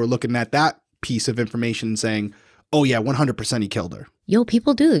people who are looking at that piece of information and saying, oh yeah, 100% he killed her. Yo,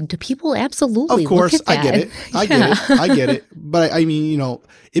 people do. Do people absolutely? Of course, look at that. I get it. But I mean,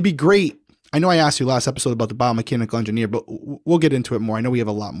 it'd be great. I know I asked you last episode about the biomechanical engineer, but we'll get into it more. I know we have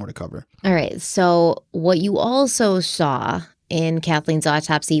a lot more to cover. All right. So what you also saw in Kathleen's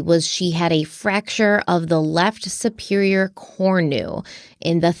autopsy was she had a fracture of the left superior cornu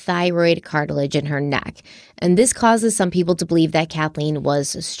in the thyroid cartilage in her neck. And this causes some people to believe that Kathleen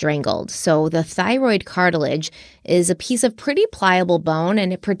was strangled. So the thyroid cartilage is a piece of pretty pliable bone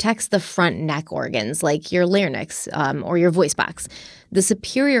and it protects the front neck organs like your larynx or your voice box. The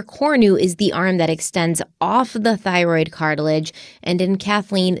superior cornu is the arm that extends off the thyroid cartilage, and in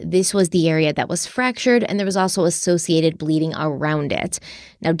Kathleen, this was the area that was fractured, and there was also associated bleeding around it.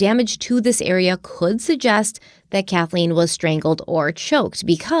 Now, damage to this area could suggest that Kathleen was strangled or choked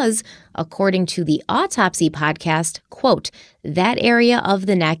because, according to the autopsy podcast, quote, that area of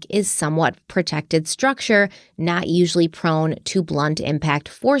the neck is somewhat protected structure, not usually prone to blunt impact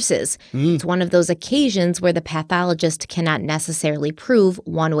forces. It's one of those occasions where the pathologist cannot necessarily prove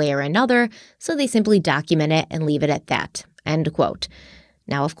one way or another, so they simply document it and leave it at that, end quote.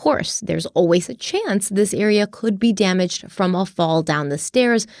 Now, of course, there's always a chance this area could be damaged from a fall down the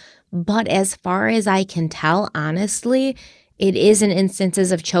stairs, but as far as I can tell, honestly, it is in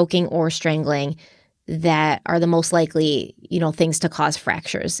instances of choking or strangling that are the most likely, things to cause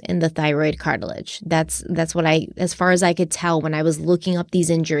fractures in the thyroid cartilage. That's what as far as I could tell when I was looking up these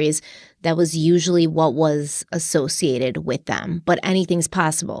injuries, that was usually what was associated with them. But anything's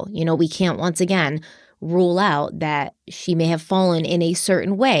possible. We can't, once again, rule out that she may have fallen in a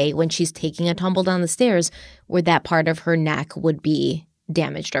certain way when she's taking a tumble down the stairs where that part of her neck would be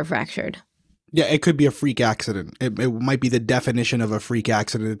damaged or fractured. Yeah, it could be a freak accident. It might be the definition of a freak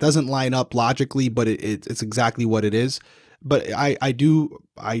accident. It doesn't line up logically, but it's exactly what it is. But I do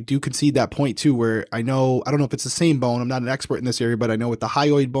concede that point too, where I don't know if it's the same bone. I'm not an expert in this area, but I know with the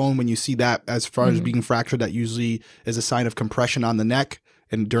hyoid bone, when you see that as far as being fractured, that usually is a sign of compression on the neck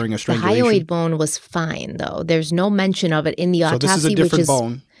and during a strangulation. The hyoid bone was fine, though. There's no mention of it in the autopsy. So this is a different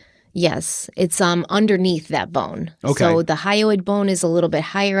bone. Yes, it's underneath that bone. Okay. So the hyoid bone is a little bit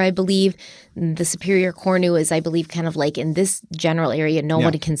higher, I believe. The superior cornu is, I believe, kind of like in this general area.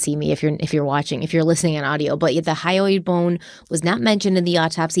 Nobody can see me if you're watching, if you're listening on audio. But the hyoid bone was not mentioned in the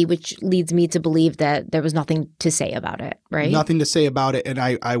autopsy, which leads me to believe that there was nothing to say about it, right? Nothing to say about it. And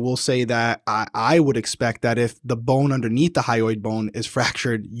I will say that I would expect that if the bone underneath the hyoid bone is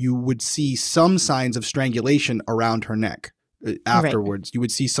fractured, you would see some signs of strangulation around her neck. Afterwards, you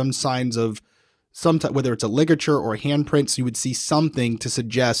would see some signs of whether it's a ligature or handprints, you would see something to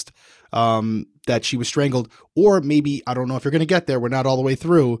suggest that she was strangled. Or maybe, I don't know if you're going to get there, we're not all the way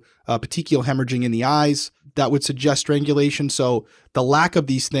through, petechial hemorrhaging in the eyes, that would suggest strangulation. So the lack of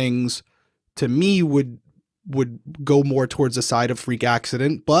these things, to me, would go more towards the side of freak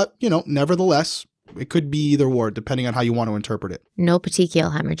accident. But, nevertheless, it could be either or, depending on how you want to interpret it. No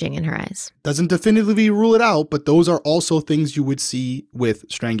petechial hemorrhaging in her eyes. Doesn't definitively rule it out, but those are also things you would see with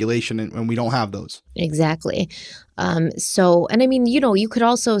strangulation, and we don't have those. Exactly. You could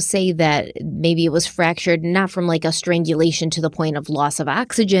also say that maybe it was fractured, not from like a strangulation to the point of loss of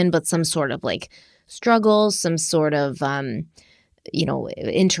oxygen, but some sort of like struggle, some sort of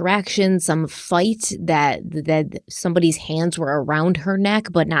interaction, some fight that somebody's hands were around her neck,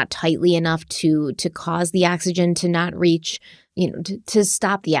 but not tightly enough to cause the oxygen to not reach, to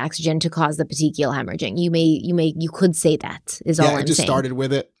stop the oxygen to cause the petechial hemorrhaging. You could say that is all I'm saying. Yeah, it just started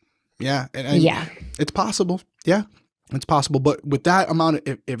with it. Yeah. And it's possible. Yeah, it's possible. But with that amount,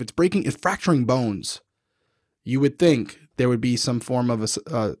 if it's fracturing bones, you would think there would be some form of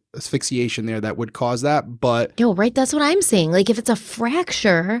asphyxiation there that would cause that, but... right, that's what I'm saying. Like, if it's a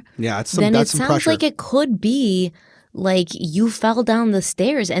fracture, then it sounds pressure. Like it could be like you fell down the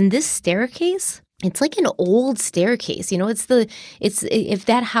stairs. And this staircase, it's like an old staircase. If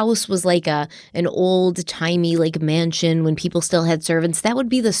that house was like an old-timey like mansion when people still had servants, that would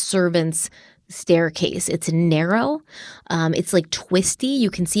be the servants' staircase. It's narrow. It's like twisty.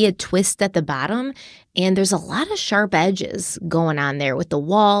 You can see a twist at the bottom. And there's a lot of sharp edges going on there with the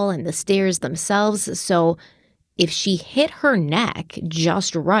wall and the stairs themselves. So if she hit her neck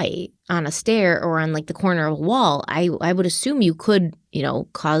just right on a stair or on like the corner of a wall, I would assume you could,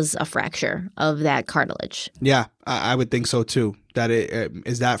 cause a fracture of that cartilage. Yeah, I would think so too. That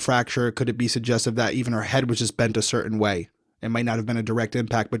is that fracture. Could it be suggestive that even her head was just bent a certain way? It might not have been a direct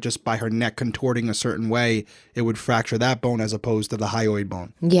impact, but just by her neck contorting a certain way, it would fracture that bone as opposed to the hyoid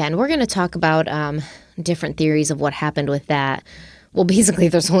bone. Yeah, and we're going to talk about different theories of what happened with that. Well, basically,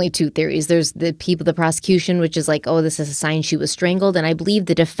 there's only two theories. There's the prosecution, which is like, this is a sign she was strangled. And I believe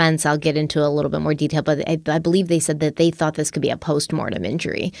the defense, I'll get into a little bit more detail, but I believe they said that they thought this could be a post-mortem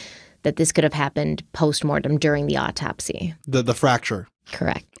injury, that this could have happened post-mortem during the autopsy. The fracture.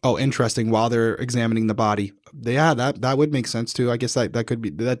 Correct. Oh, interesting. While they're examining the body. Yeah, that would make sense too. I guess that could be,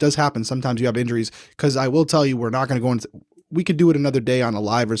 that does happen. Sometimes you have injuries, because I will tell you, we're not going to go into, we could do it another day on a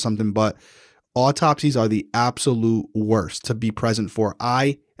live or something, but autopsies are the absolute worst to be present for.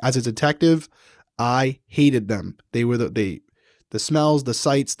 As a detective, I hated them. They were the smells, the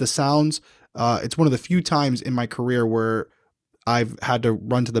sights, the sounds. It's one of the few times in my career where I've had to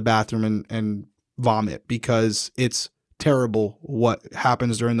run to the bathroom and vomit, because it's terrible what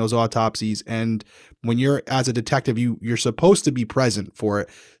happens during those autopsies. And when you're, as a detective, you're supposed to be present for it.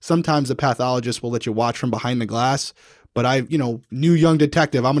 Sometimes the pathologist will let you watch from behind the glass, but new young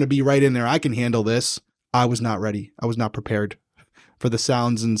detective, I'm going to be right in there. I can handle this. I was not ready. I was not prepared for the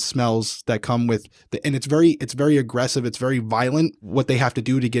sounds and smells that come with and it's very aggressive. It's very violent what they have to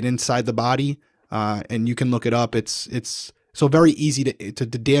do to get inside the body. And you can look it up. It's so very easy to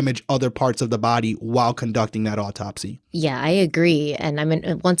damage other parts of the body while conducting that autopsy. Yeah, I agree. And I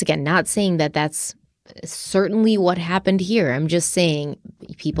mean, once again, not saying that that's certainly what happened here. I'm just saying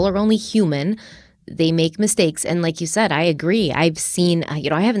people are only human. They make mistakes. And like you said, I agree. I've seen,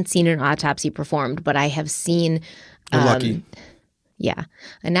 I haven't seen an autopsy performed, but I have seen. You're lucky. Yeah.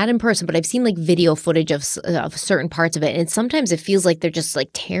 And not in person, but I've seen like video footage of certain parts of it. And sometimes it feels like they're just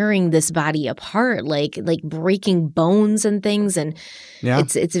like tearing this body apart, like breaking bones and things. And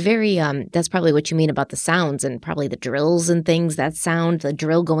it's very, that's probably what you mean about the sounds and probably the drills and things, that sound, the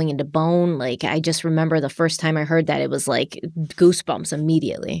drill going into bone. Like I just remember the first time I heard that, it was like goosebumps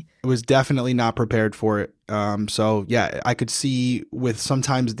immediately. It was definitely not prepared for it. So yeah, I could see with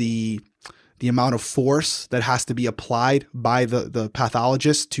sometimes the amount of force that has to be applied by the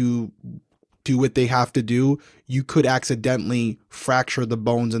pathologist to do what they have to do, you could accidentally fracture the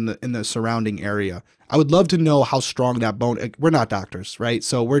bones in the surrounding area. I would love to know how strong that bone, we're not doctors, right?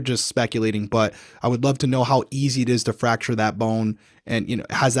 So we're just speculating, but I would love to know how easy it is to fracture that bone. And,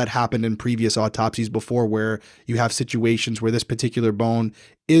 has that happened in previous autopsies before where you have situations where this particular bone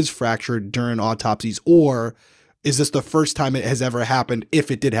is fractured during autopsies, or is this the first time it has ever happened if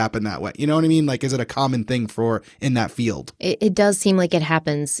it did happen that way? You know what I mean? Like, is it a common thing in that field? It does seem like it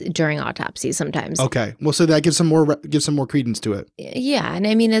happens during autopsies sometimes. Okay. Well, so that gives some more credence to it. Yeah. And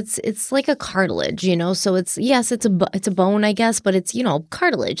I mean, it's like a cartilage, so it's a bone, I guess, but it's,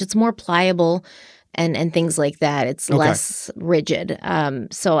 cartilage. It's more pliable and things like that. It's less rigid.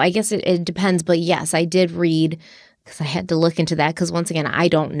 So I guess it depends. But yes, I did read, because I had to look into that, because once again, I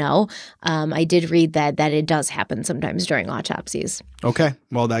don't know. I did read that it does happen sometimes during autopsies. Okay.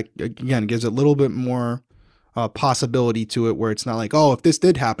 Well, that, again, gives a little bit more possibility to it, where it's not like, oh, if this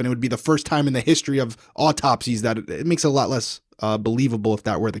did happen, it would be the first time in the history of autopsies. That it makes it a lot less believable if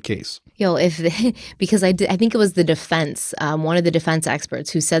that were the case. Because I think it was the defense, one of the defense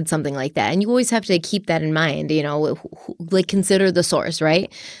experts who said something like that. And you always have to keep that in mind, like consider the source,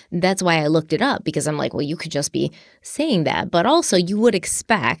 right? That's why I looked it up, because I'm like, well, you could just be saying that. But also you would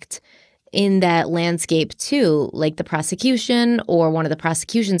expect in that landscape too, like the prosecution or one of the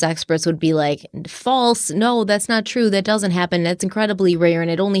prosecution's experts would be like, false, no, that's not true, that doesn't happen, that's incredibly rare, and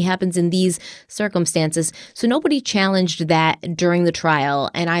it only happens in these circumstances. So nobody challenged that during the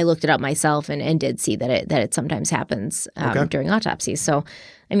trial, and I looked it up myself and did see that it sometimes happens during autopsies. So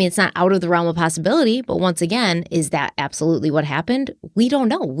I mean, it's not out of the realm of possibility, but once again, is that absolutely what happened? We don't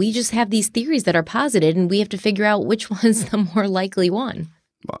know. We just have these theories that are posited, and we have to figure out which one's the more likely one.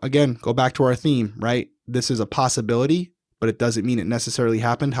 Again, go back to our theme, right? This is a possibility, but it doesn't mean it necessarily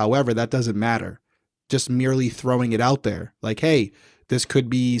happened. However, that doesn't matter. Just merely throwing it out there, like, hey, this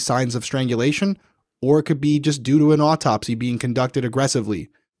could be signs of strangulation, or it could be just due to an autopsy being conducted aggressively.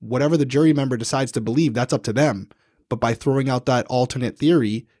 Whatever the jury member decides to believe, that's up to them. But by throwing out that alternate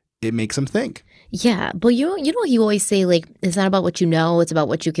theory, it makes them think. Yeah, but you know you always say, like, it's not about what you know, it's about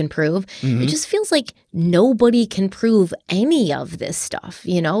what you can prove. Mm-hmm. It just feels like nobody can prove any of this stuff,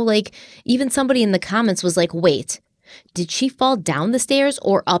 Like, even somebody in the comments was like, wait, did she fall down the stairs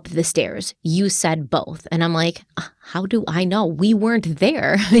or up the stairs? You said both. And I'm like, how do I know? We weren't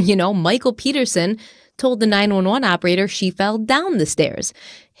there. Michael Peterson told the 911 operator she fell down the stairs.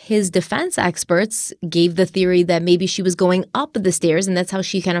 His defense experts gave the theory that maybe she was going up the stairs, and that's how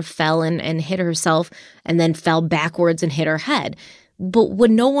she kind of fell and hit herself and then fell backwards and hit her head. But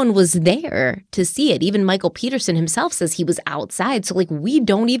when no one was there to see it, even Michael Peterson himself says he was outside. So, like, we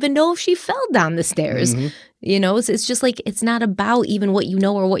don't even know if she fell down the stairs. Mm-hmm. So it's just like, it's not about even what you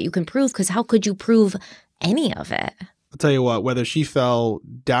know or what you can prove, because how could you prove any of it? I'll tell you what, whether she fell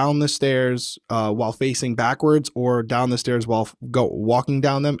down the stairs while facing backwards or down the stairs while walking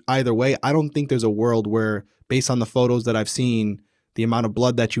down them, either way, I don't think there's a world where, based on the photos that I've seen, the amount of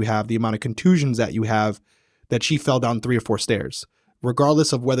blood that you have, the amount of contusions that you have, that she fell down 3 or 4 stairs.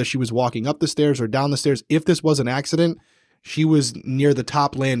 Regardless of whether she was walking up the stairs or down the stairs, if this was an accident, she was near the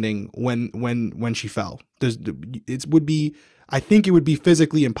top landing when she fell. I think it would be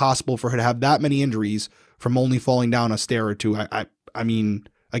physically impossible for her to have that many injuries from only falling down a stair or two. I mean,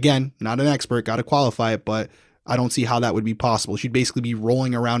 again, not an expert, got to qualify it, but I don't see how that would be possible. She'd basically be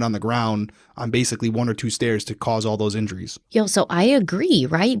rolling around on the ground on basically 1 or 2 stairs to cause all those injuries. So I agree,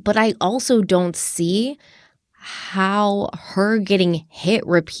 right? But I also don't see how her getting hit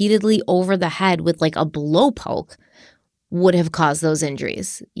repeatedly over the head with like a blow poke would have caused those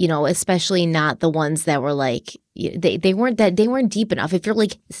injuries, especially not the ones that were like, they weren't deep enough. If you're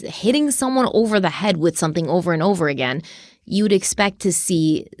like hitting someone over the head with something over and over again, you'd expect to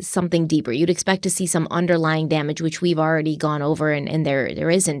see something deeper. You'd expect to see some underlying damage, which we've already gone over, and there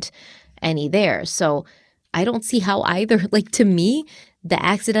isn't any there. So I don't see how either, like, to me, the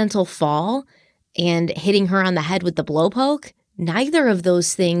accidental fall and hitting her on the head with the blowpoke, neither of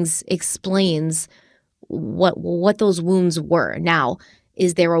those things explains what those wounds were. Now,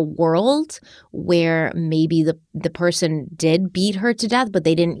 is there a world where maybe the person did beat her to death, but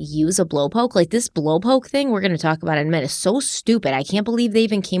they didn't use a blowpoke? Like, this blowpoke thing we're going to talk about in a minute is so stupid. I can't believe they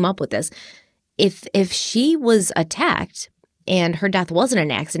even came up with this. If she was attacked and her death wasn't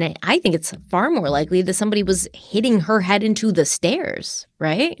an accident, I think it's far more likely that somebody was hitting her head into the stairs,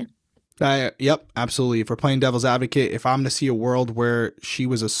 right? Yep, absolutely. If we're playing devil's advocate, if I'm to see a world where she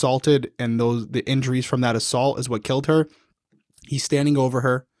was assaulted and the injuries from that assault is what killed her, he's standing over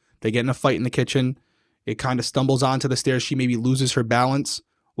her. They get in a fight in the kitchen. It kind of stumbles onto the stairs. She maybe loses her balance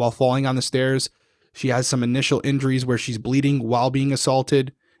while falling on the stairs. She has some initial injuries where she's bleeding while being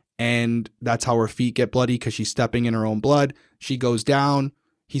assaulted, and that's how her feet get bloody because she's stepping in her own blood. She goes down.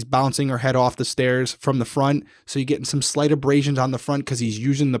 He's bouncing her head off the stairs from the front. So you're getting some slight abrasions on the front because he's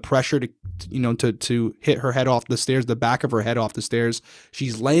using the pressure to hit her head off the stairs, the back of her head off the stairs.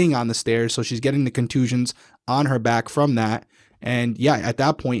 She's laying on the stairs, so she's getting the contusions on her back from that. And yeah, at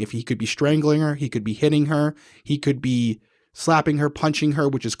that point, if he could be strangling her, he could be hitting her, he could be slapping her, punching her,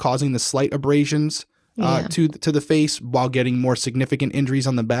 which is causing the slight abrasions to the face while getting more significant injuries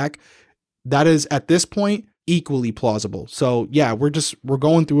on the back. That is, at this point, equally plausible. So yeah, we're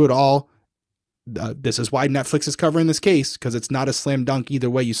going through it all. This is why Netflix is covering this case, because it's not a slam dunk either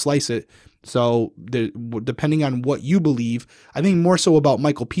way you slice it. So depending on what you believe, I think more so about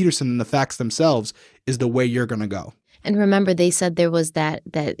Michael Peterson than the facts themselves is the way you're going to go. And remember, they said there was that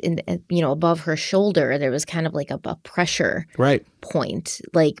in, above her shoulder, there was kind of like a pressure point.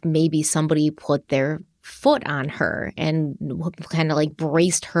 Like maybe somebody put their foot on her and kind of like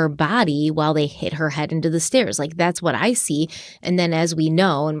braced her body while they hit her head into the stairs. Like, that's what I see. And then, as we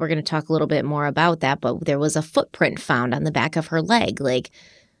know, and we're going to talk a little bit more about that, but there was a footprint found on the back of her leg. Like,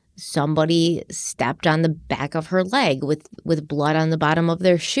 somebody stepped on the back of her leg with blood on the bottom of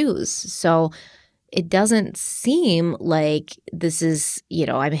their shoes. So it doesn't seem like this is,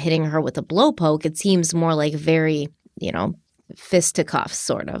 I'm hitting her with a blowpoke. It seems more like very, fisticuffs,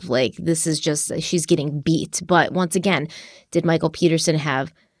 sort of. Like, this is just, she's getting beat. But once again, did Michael Peterson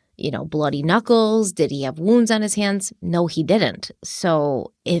have, bloody knuckles? Did he have wounds on his hands? No, he didn't.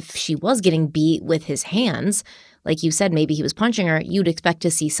 So if she was getting beat with his hands, like you said, maybe he was punching her, you'd expect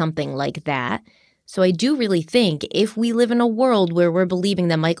to see something like that. So I do really think if we live in a world where we're believing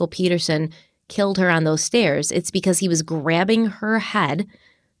that Michael Peterson killed her on those stairs, it's because he was grabbing her head,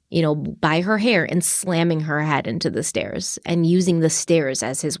 by her hair and slamming her head into the stairs and using the stairs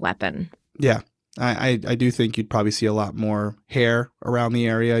as his weapon. Yeah, I do think you'd probably see a lot more hair around the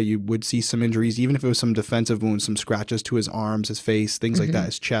area. You would see some injuries, even if it was some defensive wounds, some scratches to his arms, his face, things like that,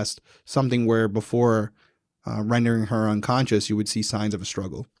 his chest, something where before rendering her unconscious, you would see signs of a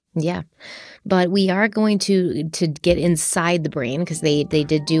struggle. Yeah. But we are going to get inside the brain because they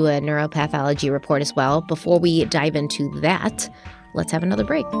did do a neuropathology report as well. Before we dive into that, let's have another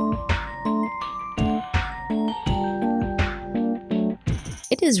break.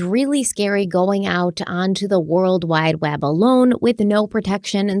 It is really scary going out onto the World Wide Web alone with no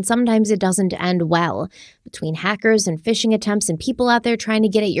protection, and sometimes it doesn't end well. Between hackers and phishing attempts and people out there trying to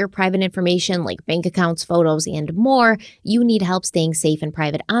get at your private information like bank accounts, photos, and more, you need help staying safe and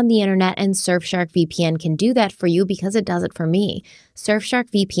private on the internet, and Surfshark VPN can do that for you because it does it for me.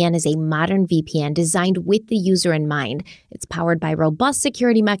 Surfshark VPN is a modern VPN designed with the user in mind. It's powered by robust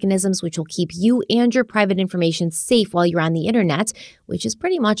security mechanisms which will keep you and your private information safe while you're on the internet, which is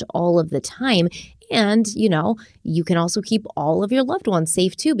pretty much all of the time. And, you can also keep all of your loved ones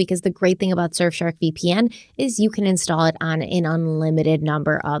safe too, because the great thing about Surfshark VPN is you can install it on an unlimited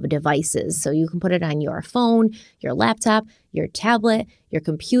number of devices. So you can put it on your phone, your laptop, your tablet, your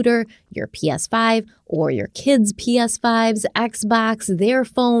computer, your PS5, or your kids' PS5s, Xbox, their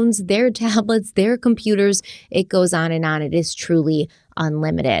phones, their tablets, their computers. It goes on and on. It is truly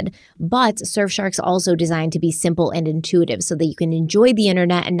unlimited. But Surfshark's also designed to be simple and intuitive so that you can enjoy the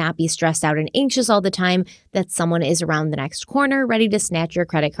internet and not be stressed out and anxious all the time that someone is around the next corner ready to snatch your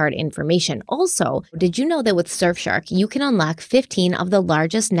credit card information. Also, did you know that with Surfshark, you can unlock 15 of the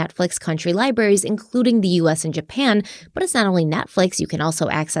largest Netflix country libraries, including the US and Japan? But it's not only Netflix, you can also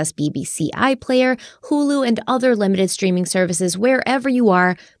access BBC iPlayer, Hulu, and other limited streaming services wherever you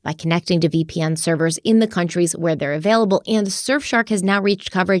are by connecting to VPN servers in the countries where they're available. And Surfshark has now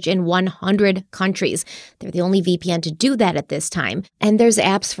reached coverage in 100 countries. They're the only VPN to do that at this time. And there's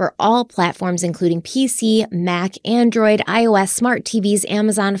apps for all platforms, including PC, Mac, Android, iOS, smart TVs,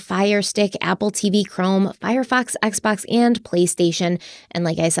 Amazon, Fire Stick, Apple TV, Chrome, Firefox, Xbox, and PlayStation. And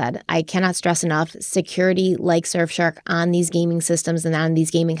like I said, I cannot stress enough, security like Surfshark on these gaming systems and on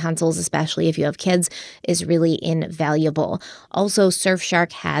these gaming consoles, especially if you have kids, is really invaluable. Also,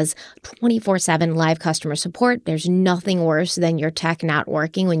 Surfshark has 24/7 live customer support. There's nothing worse than your tech not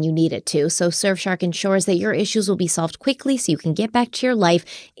working when you need it to. So Surfshark ensures that your issues will be solved quickly so you can get back to your life.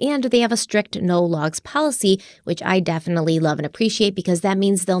 And they have a strict no logs policy, which I definitely love and appreciate because that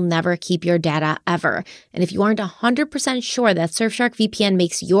means they'll never keep your data ever. And if you aren't 100% sure that Surfshark VPN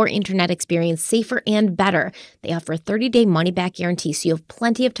makes your internet experience safer and better, they offer a 30-day money-back guarantee, so you have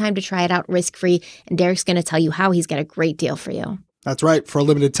plenty of time to try it out risk-free. And Derek's going to tell you how he's got a great deal for you. That's right. For a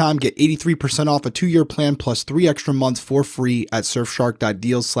limited time, get 83% off a 2-year plan plus 3 extra months for free at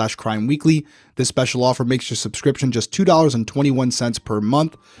surfshark.deals/crimeweekly. This special offer makes your subscription just $2.21 per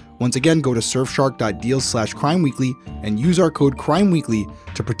month. Once again, go to surfshark.deals/crimeweekly and use our code crimeweekly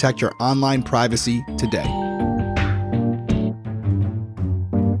to protect your online privacy today.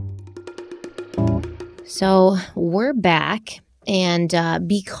 So we're back. And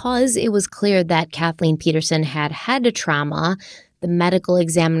because it was clear that Kathleen Peterson had had a trauma, the medical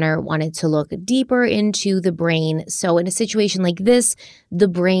examiner wanted to look deeper into the brain. So in a situation like this, the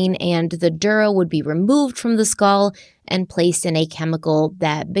brain and the dura would be removed from the skull and placed in a chemical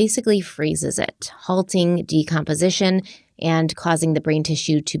that basically freezes it, halting decomposition and causing the brain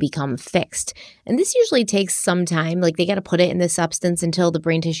tissue to become fixed. And this usually takes some time, like they got to put it in this substance until the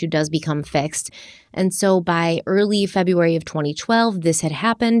brain tissue does become fixed. And so by early February of 2012, this had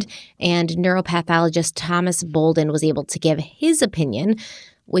happened, and neuropathologist Thomas Bolden was able to give his opinion,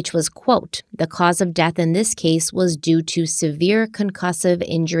 which was, quote, "The cause of death in this case was due to severe concussive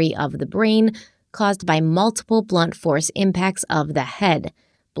injury of the brain caused by multiple blunt force impacts of the head.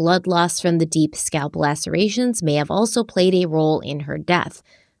 Blood loss from the deep scalp lacerations may have also played a role in her death.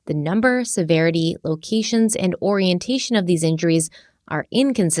 The number, severity, locations, and orientation of these injuries are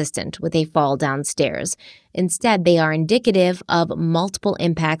inconsistent with a fall downstairs. Instead, they are indicative of multiple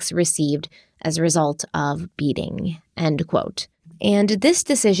impacts received as a result of beating," end quote. And this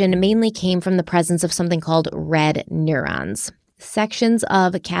decision mainly came from the presence of something called red neurons. Sections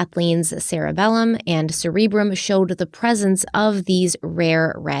of Kathleen's cerebellum and cerebrum showed the presence of these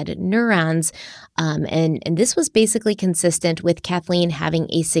rare red neurons. And this was basically consistent with Kathleen having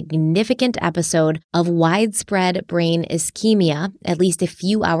a significant episode of widespread brain ischemia at least a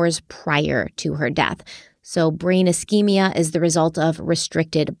few hours prior to her death. So brain ischemia is the result of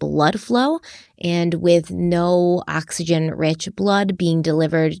restricted blood flow, and with no oxygen-rich blood being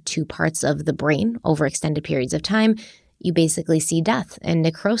delivered to parts of the brain over extended periods of time, you basically see death and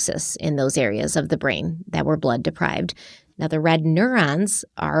necrosis in those areas of the brain that were blood deprived. Now, the red neurons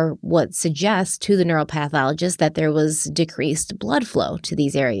are what suggests to the neuropathologist that there was decreased blood flow to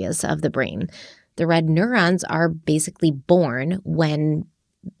these areas of the brain. The red neurons are basically born when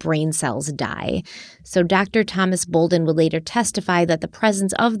brain cells die. So Dr. Thomas Bolden would later testify that the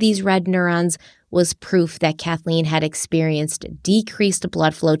presence of these red neurons was proof that Kathleen had experienced decreased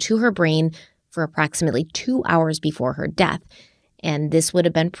blood flow to her brain for approximately 2 hours before her death. And this would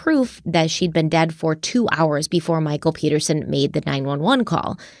have been proof that she'd been dead for 2 hours before Michael Peterson made the 911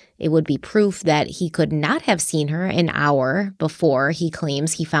 call. It would be proof that he could not have seen her an hour before he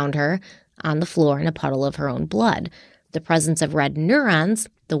claims he found her on the floor in a puddle of her own blood. The presence of red neurons,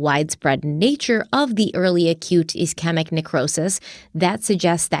 the widespread nature of the early acute ischemic necrosis, that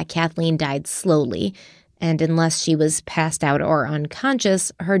suggests that Kathleen died slowly. And unless she was passed out or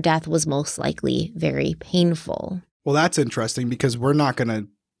unconscious, her death was most likely very painful. Well, that's interesting because we're not going to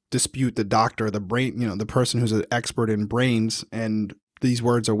dispute the doctor, the brain, the person who's an expert in brains. And these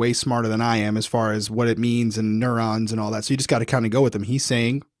words are way smarter than I am as far as what it means and neurons and all that. So you just got to kind of go with him. He's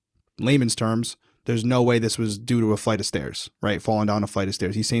saying, layman's terms, there's no way this was due to a flight of stairs, right? Falling down a flight of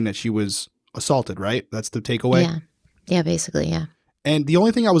stairs. He's saying that she was assaulted, right? That's the takeaway? Yeah. Yeah, basically, yeah. And the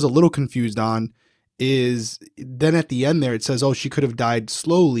only thing I was a little confused on is then at the end there, it says, oh, she could have died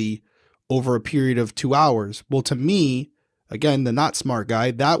slowly over a period of 2 hours. Well, to me, again, the not smart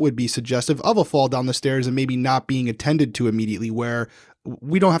guy, that would be suggestive of a fall down the stairs and maybe not being attended to immediately, where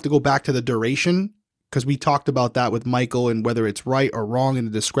we don't have to go back to the duration because we talked about that with Michael and whether it's right or wrong and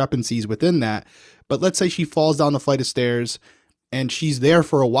the discrepancies within that. But let's say she falls down the flight of stairs and she's there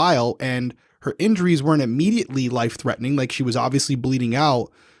for a while and her injuries weren't immediately life-threatening, like she was obviously bleeding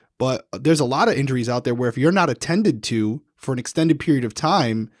out. But there's a lot of injuries out there where if you're not attended to for an extended period of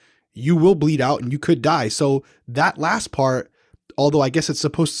time, you will bleed out and you could die. So that last part, although I guess it's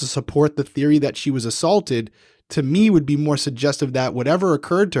supposed to support the theory that she was assaulted, to me would be more suggestive that whatever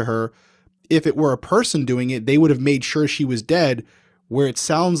occurred to her, if it were a person doing it, they would have made sure she was dead, where it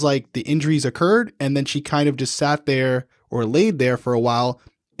sounds like the injuries occurred and then she kind of just sat there or laid there for a while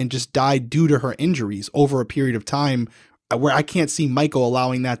and just died due to her injuries over a period of time, where I can't see Michael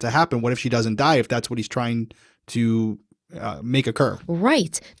allowing that to happen. What if she doesn't die, if that's what he's trying to make occur?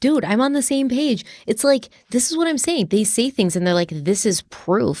 Right. Dude, I'm on the same page. It's like, this is what I'm saying. They say things and they're like, this is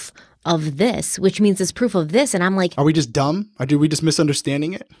proof of this, which means it's proof of this. And I'm like, are we just dumb? Or did we just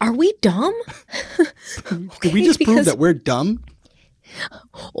misunderstanding it? Are we dumb? Did we just prove that we're dumb?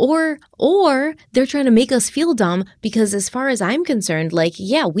 Or they're trying to make us feel dumb, because as far as I'm concerned, like,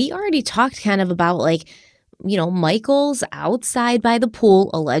 yeah, we already talked kind of about, like, you know, Michael's outside by the pool,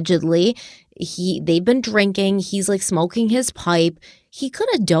 allegedly. They've been drinking. He's like smoking his pipe. He could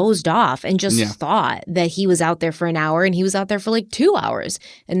have dozed off and just thought that he was out there for an hour, and he was out there for like 2 hours.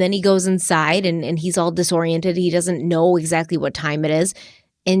 And then he goes inside and he's all disoriented. He doesn't know exactly what time it is.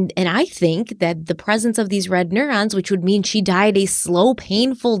 And I think that the presence of these red neurons, which would mean she died a slow,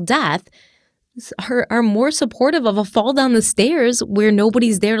 painful death, are more supportive of a fall down the stairs where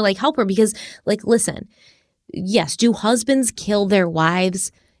nobody's there to like help her. Because, like, listen, yes, do husbands kill their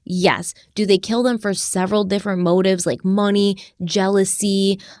wives? Yes. Do they kill them for several different motives, like money,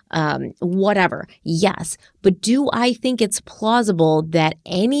 jealousy, whatever? Yes. But do I think it's plausible that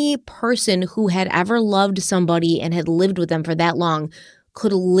any person who had ever loved somebody and had lived with them for that long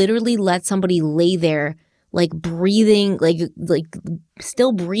could literally let somebody lay there, like breathing, like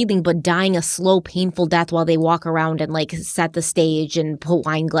still breathing, but dying a slow, painful death while they walk around and like set the stage and put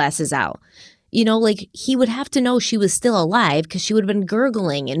wine glasses out? You know, like, he would have to know she was still alive because she would have been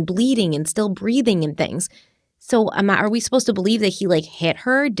gurgling and bleeding and still breathing and things. So are we supposed to believe that he like hit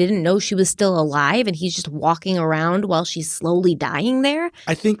her, didn't know she was still alive, and he's just walking around while she's slowly dying there?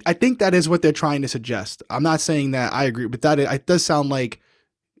 I think that is what they're trying to suggest. I'm not saying that I agree, but it does sound like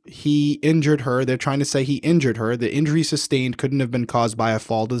he injured her. They're trying to say he injured her. The injury sustained couldn't have been caused by a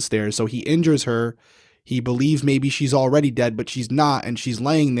fall to the stairs. So he injures her. He believes maybe she's already dead, but she's not, and she's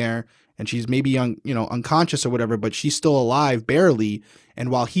laying there. And she's maybe unconscious or whatever, but she's still alive, barely. And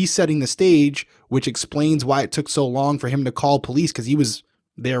while he's setting the stage, which explains why it took so long for him to call police, because he was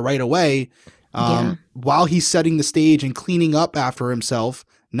there right away, while he's setting the stage and cleaning up after himself,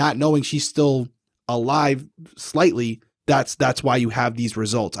 not knowing she's still alive slightly, that's why you have these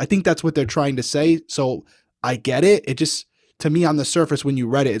results. I think that's what they're trying to say. So I get it. It just, to me, on the surface, when you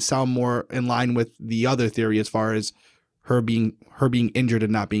read it, it sounded more in line with the other theory as far as her being injured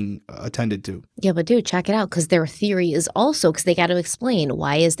and not being attended to. Yeah, but dude, check it out, because their theory is also, because they got to explain,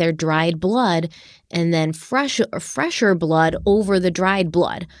 why is there dried blood and then fresher blood over the dried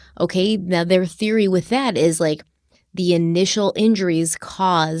blood? Okay, now their theory with that is like the initial injuries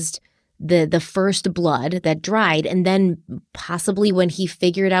caused the first blood that dried, and then possibly when he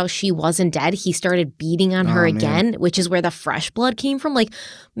figured out she wasn't dead, he started beating on her again, which is where the fresh blood came from. Like,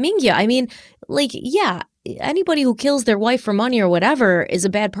 Mingya, I mean, like, yeah, anybody who kills their wife for money or whatever is a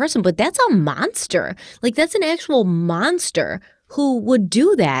bad person, but that's a monster. Like, that's an actual monster who would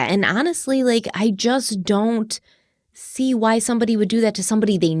do that. And honestly, like, I just don't see why somebody would do that to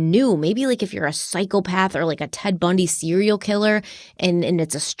somebody they knew. Maybe like if you're a psychopath or like a Ted Bundy serial killer and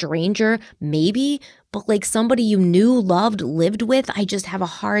it's a stranger, maybe, but like somebody you knew, loved, lived with, I just have a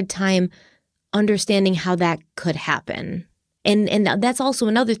hard time understanding how that could happen. And that's also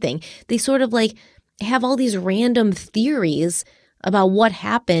another thing. They sort of like have all these random theories about what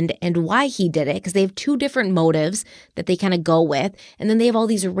happened and why he did it, because they have two different motives that they kind of go with, and then they have all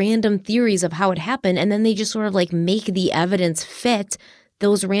these random theories of how it happened, and then they just sort of like make the evidence fit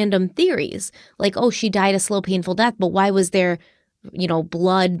those random theories. Like, oh, she died a slow, painful death, but why was there,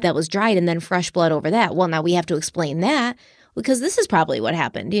 blood that was dried and then fresh blood over that? Well, now we have to explain that, because this is probably what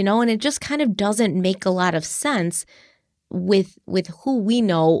happened, and it just kind of doesn't make a lot of sense with who we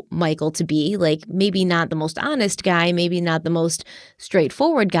know Michael to be. Like, maybe not the most honest guy, maybe not the most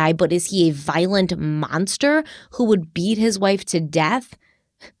straightforward guy, but is he a violent monster who would beat his wife to death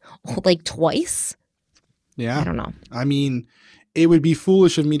like twice? Yeah. I don't know. I mean, it would be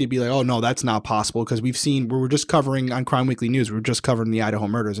foolish of me to be like, oh, no, that's not possible, because we were just covering on Crime Weekly News, we were just covering the Idaho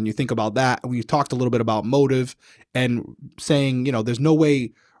murders. And you think about that, and we talked a little bit about motive and saying, there's no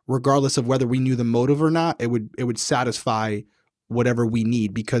way, regardless of whether we knew the motive or not, it would satisfy whatever we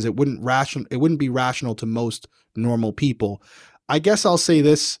need, because it wouldn't be rational to most normal people. I guess I'll say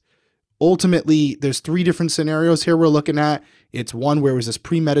this. Ultimately, there's 3 different scenarios here we're looking at. It's one where it was this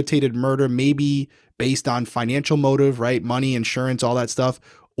premeditated murder, maybe based on financial motive, right? Money, insurance, all that stuff.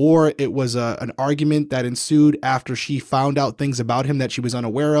 Or it was an argument that ensued after she found out things about him that she was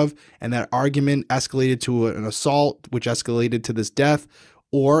unaware of. And that argument escalated to an assault, which escalated to this death.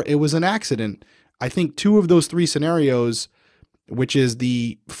 Or it was an accident. I think 2 of those 3 scenarios, which is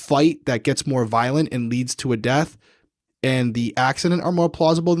the fight that gets more violent and leads to a death, and the accident, are more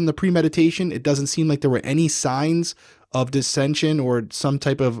plausible than the premeditation. It doesn't seem like there were any signs of dissension or some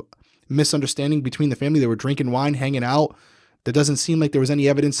type of misunderstanding between the family. They were drinking wine, hanging out. There doesn't seem like there was any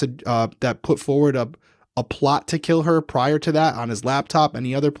evidence that put forward a plot to kill her prior to that on his laptop,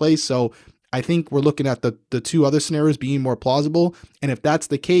 any other place. So I think we're looking at the 2 other scenarios being more plausible. And if that's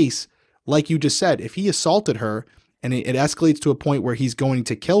the case, like you just said, if he assaulted her and it escalates to a point where he's going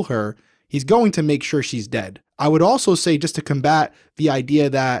to kill her, he's going to make sure she's dead. I would also say, just to combat the idea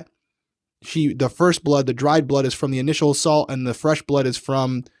that the first blood, the dried blood, is from the initial assault and the fresh blood is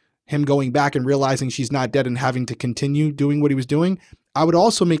from him going back and realizing she's not dead and having to continue doing what he was doing. I would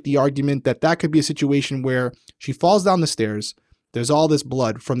also make the argument that that could be a situation where she falls down the stairs. There's all this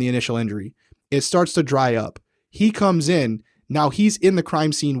blood from the initial injury. It starts to dry up. He comes in. Now he's in the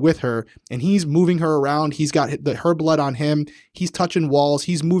crime scene with her and he's moving her around. He's got her blood on him. He's touching walls.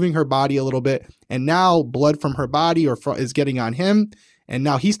 He's moving her body a little bit. And now blood from her body is getting on him. And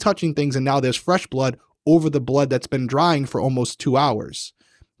now he's touching things. And now there's fresh blood over the blood that's been drying for almost 2 hours.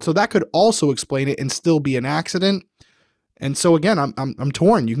 So that could also explain it and still be an accident. And so again, I'm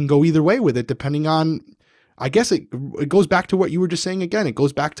torn. You can go either way with it, depending on, I guess it goes back to what you were just saying again. It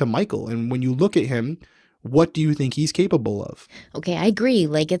goes back to Michael. And when you look at him, what do you think he's capable of? Okay, I agree.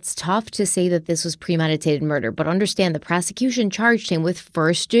 It's tough to say that this was premeditated murder, but understand the prosecution charged him with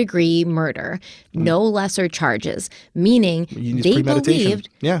first-degree murder, no lesser charges, meaning they believed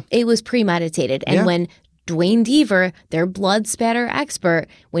it was premeditated. And when Dwayne Deaver, their blood spatter expert,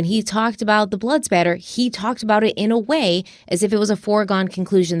 when he talked about the blood spatter, he talked about it in a way as if it was a foregone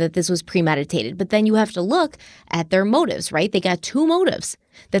conclusion that this was premeditated. But then you have to look at their motives, right? They got 2 motives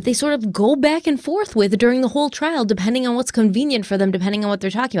that they sort of go back and forth with during the whole trial, depending on what's convenient for them, depending on what they're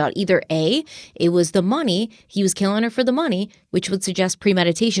talking about. Either A, it was the money, he was killing her for the money, which would suggest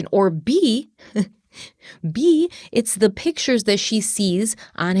premeditation, or B, it's the pictures that she sees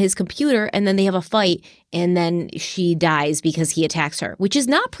on his computer, and then they have a fight, and then she dies because he attacks her, which is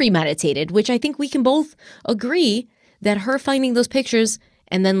not premeditated, which I think we can both agree that her finding those pictures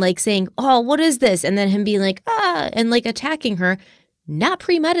and then saying, oh, what is this? And then him being and attacking her, not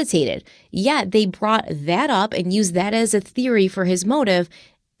premeditated. Yet they brought that up and used that as a theory for his motive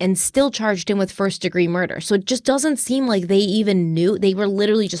and still charged him with first-degree murder. So it just doesn't seem like they even knew. They were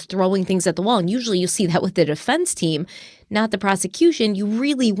literally just throwing things at the wall. And usually you see that with the defense team, not the prosecution. You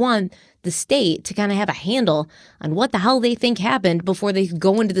really want the state to kind of have a handle on what the hell they think happened before they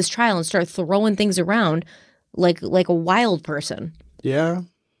go into this trial and start throwing things around like a wild person. Yeah.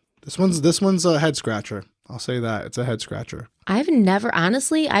 This one's a head scratcher. I'll say that. It's a head scratcher. I've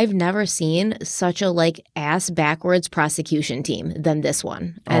never seen such a ass backwards prosecution team than this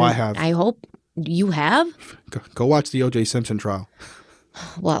one. And I have. I hope you have. Go watch the O.J. Simpson trial.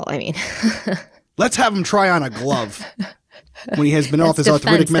 Well, I mean. Let's have him try on a glove when he has been off his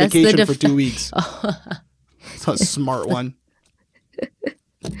arthritic medication for 2 weeks. It's a smart one.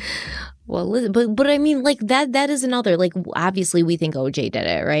 Well, but I mean, that is another, obviously we think OJ did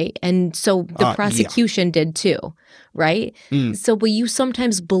it, right? And so the prosecution did too, right? So, but you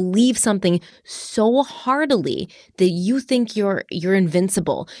sometimes believe something so heartily that you think you're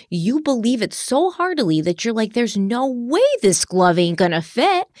invincible. You believe it so heartily that you're like, there's no way this glove ain't gonna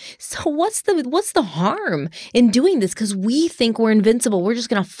fit. So what's the harm in doing this? Because we think we're invincible. We're just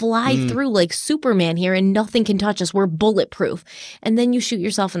gonna fly through like Superman here and nothing can touch us. We're bulletproof. And then you shoot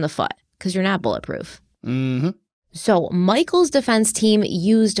yourself in the foot. Because you're not bulletproof. Mm-hmm. So Michael's defense team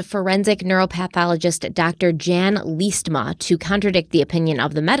used forensic neuropathologist Dr. Jan Liestma to contradict the opinion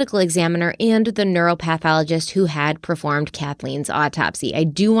of the medical examiner and the neuropathologist who had performed Kathleen's autopsy. I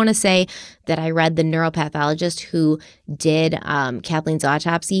do want to say that I read the neuropathologist who did Kathleen's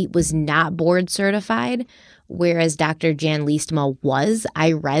autopsy was not board certified, whereas Dr. Jan Liestma was.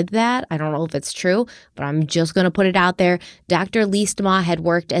 I read that. I don't know if it's true, but I'm just going to put it out there. Dr. Liestma had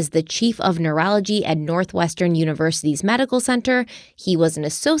worked as the chief of neurology at Northwestern University's Medical Center. He was an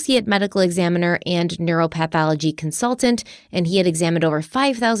associate medical examiner and neuropathology consultant, and he had examined over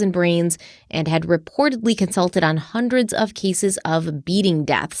 5,000 brains and had reportedly consulted on hundreds of cases of beating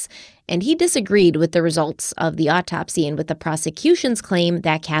deaths. And he disagreed with the results of the autopsy and with the prosecution's claim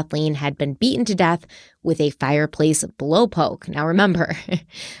that Kathleen had been beaten to death with a fireplace blowpoke. Now remember,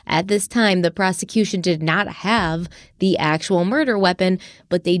 at this time, the prosecution did not have the actual murder weapon,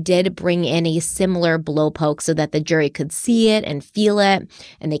 but they did bring in a similar blowpoke so that the jury could see it and feel it.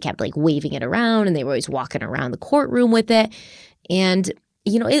 And they kept waving it around, and they were always walking around the courtroom with it. And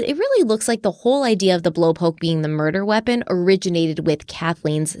it really looks like the whole idea of the blowpoke being the murder weapon originated with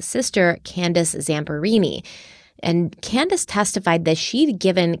Kathleen's sister, Candace Zamperini. And Candace testified that she'd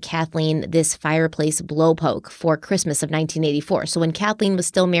given Kathleen this fireplace blowpoke for Christmas of 1984. So when Kathleen was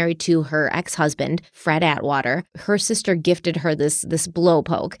still married to her ex-husband, Fred Atwater, her sister gifted her this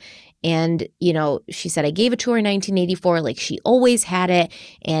blowpoke. And, she said, I gave it to her in 1984, like she always had it.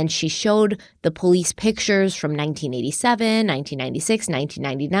 And she showed the police pictures from 1987, 1996,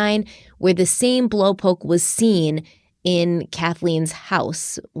 1999, where the same blowpoke was seen in Kathleen's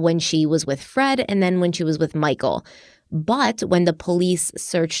house when she was with Fred and then when she was with Michael. But when the police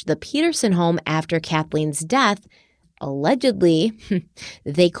searched the Peterson home after Kathleen's death, allegedly,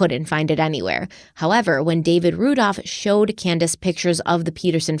 they couldn't find it anywhere. However, when David Rudolph showed Candace pictures of the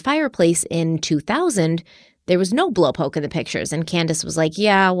Peterson fireplace in 2000, there was no blowpoke in the pictures. And Candace was like,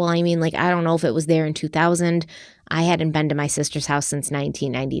 yeah, well, I don't know if it was there in 2000. I hadn't been to my sister's house since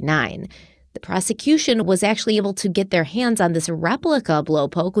 1999. The prosecution was actually able to get their hands on this replica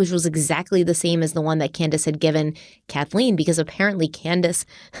blowpoke, which was exactly the same as the one that Candace had given Kathleen, because apparently Candace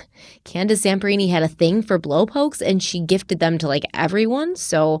Zamperini had a thing for blowpokes, and she gifted them to everyone.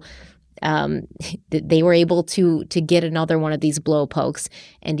 So they were able to get another one of these blowpokes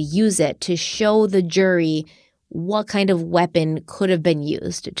and use it to show the jury what kind of weapon could have been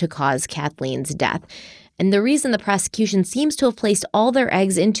used to cause Kathleen's death. And the reason the prosecution seems to have placed all their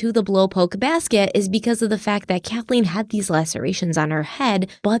eggs into the blowpoke basket is because of the fact that Kathleen had these lacerations on her head,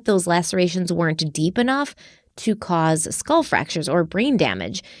 but those lacerations weren't deep enough to cause skull fractures or brain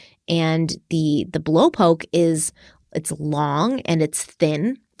damage. And the blowpoke it's long and it's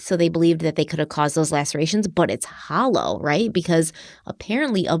thin. So they believed that they could have caused those lacerations, but it's hollow, right? Because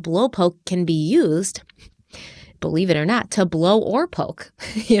apparently a blowpoke can be used, believe it or not, to blow or poke.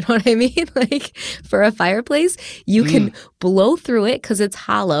 You know what I mean? For a fireplace, you can blow through it because it's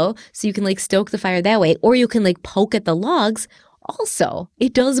hollow. So you can stoke the fire that way, or you can poke at the logs. Also,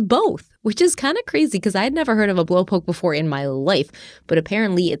 it does both, which is kind of crazy because I'd never heard of a blowpoke before in my life. But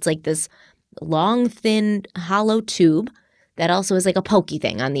apparently it's this long, thin, hollow tube that also is a pokey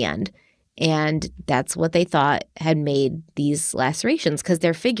thing on the end. And that's what they thought had made these lacerations, because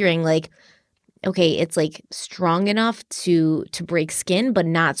they're figuring okay, it's strong enough to break skin, but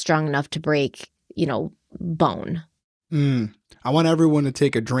not strong enough to break, bone. I want everyone to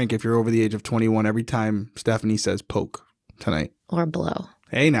take a drink if you're over the age of 21 every time Stephanie says poke tonight. Or blow.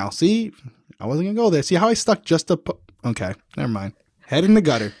 Hey, now, see, I wasn't going to go there. See how I stuck just a okay, never mind. Head in the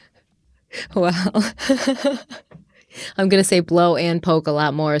gutter. Well, I'm going to say blow and poke a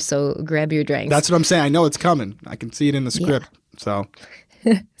lot more, so grab your drinks. That's what I'm saying. I know it's coming. I can see it in the script, so...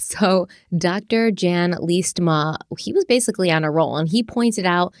 So Dr. Jan Liestma, he was basically on a roll, and he pointed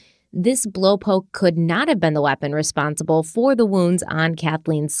out this blowpoke could not have been the weapon responsible for the wounds on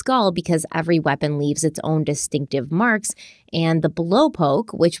Kathleen's skull, because every weapon leaves its own distinctive marks, and the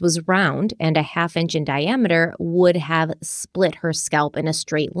blowpoke, which was round and a half-inch in diameter, would have split her scalp in a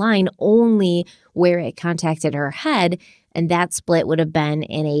straight line only where it contacted her head, and that split would have been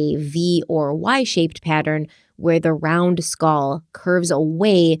in a V or Y-shaped pattern where the round skull curves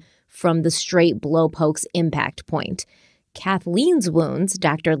away from the straight blowpoke's impact point. Kathleen's wounds,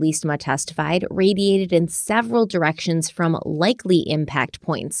 Dr. Liestma testified, radiated in several directions from likely impact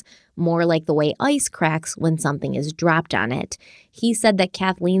points, more like the way ice cracks when something is dropped on it. He said that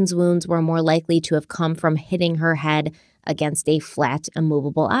Kathleen's wounds were more likely to have come from hitting her head against a flat,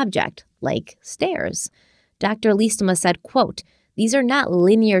 immovable object, like stairs. Dr. Liestma said, quote, "These are not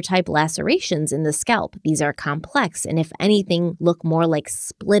linear type lacerations in the scalp. These are complex and, if anything, look more like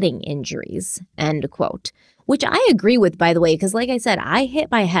splitting injuries," end quote. Which I agree with, by the way, because like I said, I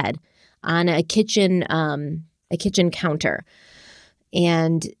hit my head on a kitchen counter.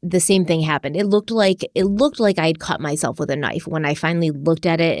 And the same thing happened. It looked like I'd cut myself with a knife. When I finally looked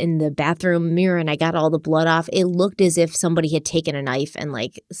at it in the bathroom mirror and I got all the blood off, it looked as if somebody had taken a knife and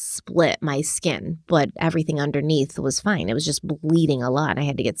like split my skin, but everything underneath was fine. It was just bleeding a lot. I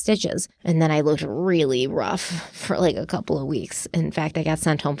had to get stitches. And then I looked really rough for like a couple of weeks. In fact, I got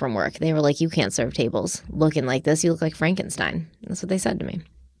sent home from work. They were like, "You can't serve tables looking like this. You look like Frankenstein." That's what they said to me.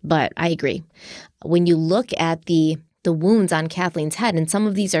 But I agree. When you look at the wounds on Kathleen's head, and some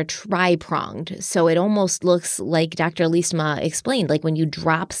of these are tri-pronged. So it almost looks like Dr. Liestma explained, like when you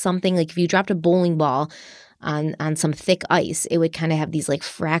drop something, like if you dropped a bowling ball on some thick ice, it would kind of have these like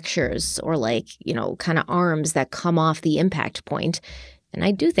fractures or like, kind of arms that come off the impact point. And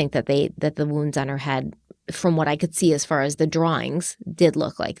I do think that the wounds on her head, from what I could see as far as the drawings, did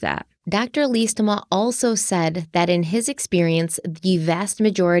look like that. Dr. Liestma also said that in his experience, the vast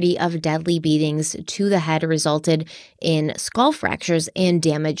majority of deadly beatings to the head resulted in skull fractures and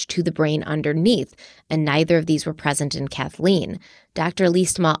damage to the brain underneath, and neither of these were present in Kathleen. Dr.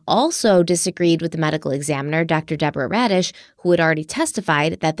 Liestma also disagreed with the medical examiner, Dr. Deborah Radish, who had already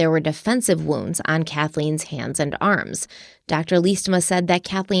testified that there were defensive wounds on Kathleen's hands and arms. Dr. Liestma said that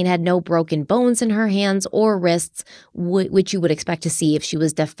Kathleen had no broken bones in her hands or wrists, which you would expect to see if she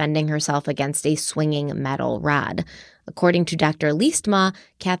was defending herself against a swinging metal rod. According to Dr. Liestma,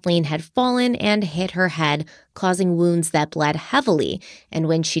 Kathleen had fallen and hit her head, causing wounds that bled heavily, and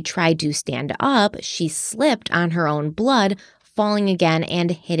when she tried to stand up, she slipped on her own blood, falling again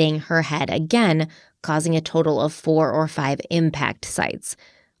and hitting her head again, causing a total of 4 or 5 impact sites.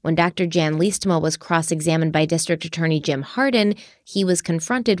 When Dr. Jan Liestma was cross-examined by District Attorney Jim Hardin, he was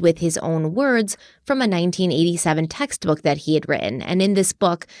confronted with his own words from a 1987 textbook that he had written. And in this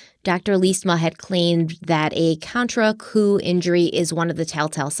book, Dr. Liestma had claimed that a contra coup injury is one of the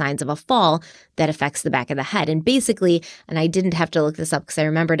telltale signs of a fall that affects the back of the head. And basically, and I didn't have to look this up because I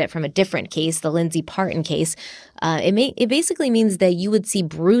remembered it from a different case, the Lindsay Parton case, it basically means that you would see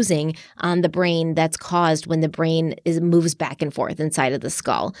bruising on the brain that's caused when the brain moves back and forth inside of the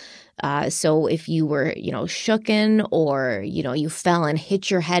skull. So if you were, shooken or, you fell and hit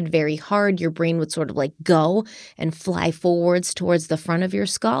your head very hard, your brain would sort of like go and fly forwards towards the front of your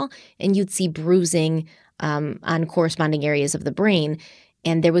skull, and you'd see bruising on corresponding areas of the brain.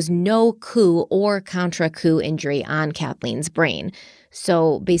 And there was no coup or contra coup injury on Kathleen's brain.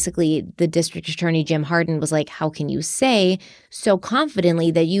 So basically, the district attorney, Jim Hardin, was like, how can you say so confidently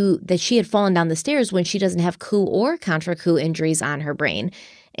that she had fallen down the stairs when she doesn't have coup or contra coup injuries on her brain?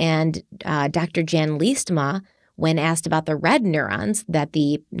 And Dr. Jan Liestma, when asked about the red neurons that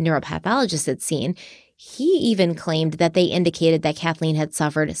the neuropathologist had seen, he even claimed that they indicated that Kathleen had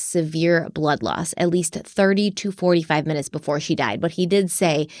suffered severe blood loss at least 30 to 45 minutes before she died. But he did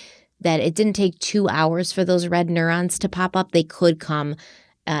say that it didn't take 2 hours for those red neurons to pop up. They could come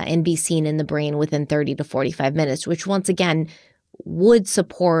and be seen in the brain within 30 to 45 minutes, which once again would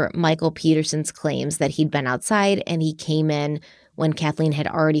support Michael Peterson's claims that he'd been outside and he came in when Kathleen had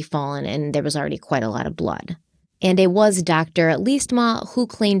already fallen and there was already quite a lot of blood. And it was Dr. Liestma who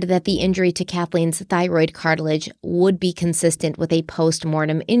claimed that the injury to Kathleen's thyroid cartilage would be consistent with a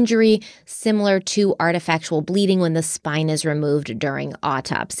post-mortem injury, similar to artifactual bleeding when the spine is removed during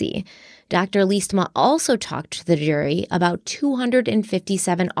autopsy. Dr. Liestma also talked to the jury about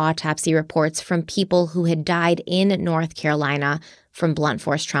 257 autopsy reports from people who had died in North Carolina from blunt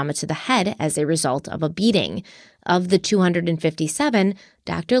force trauma to the head as a result of a beating. Of the 257,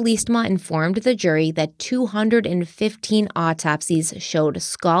 Dr. Liestma informed the jury that 215 autopsies showed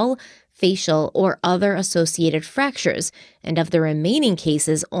skull, facial, or other associated fractures, and of the remaining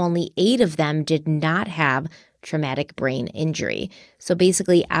cases, only 8 of them did not have traumatic brain injury. So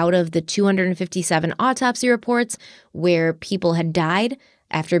basically, out of the 257 autopsy reports where people had died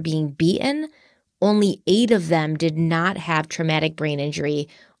after being beaten, only 8 of them did not have traumatic brain injury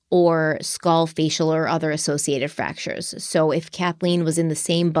or skull, facial, or other associated fractures. So if Kathleen was in the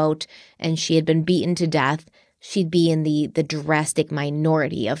same boat and she had been beaten to death, she'd be in the drastic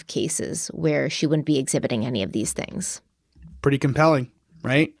minority of cases where she wouldn't be exhibiting any of these things. Pretty compelling,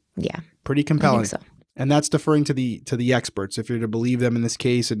 right? Yeah. Pretty compelling. I think so. And that's deferring to the experts. If you're to believe them in this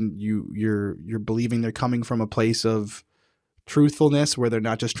case and you're believing they're coming from a place of truthfulness where they're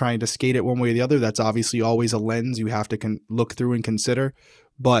not just trying to skate it one way or the other, that's obviously always a lens you have to look through and consider.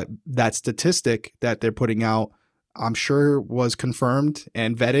 But that statistic that they're putting out, I'm sure was confirmed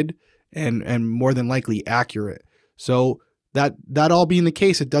and vetted and more than likely accurate. So that all being the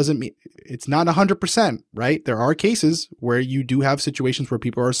case, it doesn't mean it's not 100%, right? There are cases where you do have situations where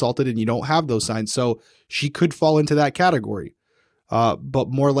people are assaulted and you don't have those signs. So she could fall into that category. but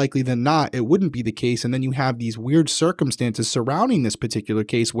more likely than not, it wouldn't be the case. And then you have these weird circumstances surrounding this particular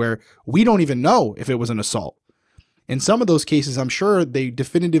case where we don't even know if it was an assault. In some of those cases, I'm sure they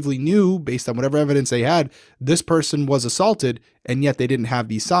definitively knew, based on whatever evidence they had, this person was assaulted, and yet they didn't have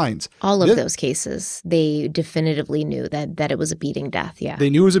these signs. All of those cases, they definitively knew that it was a beating death, yeah. They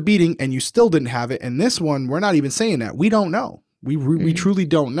knew it was a beating, and you still didn't have it. And this one, we're not even saying that. We don't know. We truly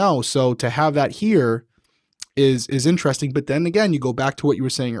don't know. So to have that here is interesting. But then again, you go back to what you were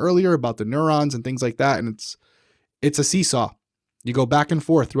saying earlier about the neurons and things like that, and it's a seesaw. You go back and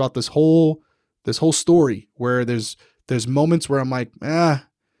forth throughout this whole story where there's moments where I'm like,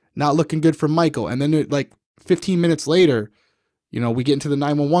 not looking good for Michael. And then like 15 minutes later, we get into the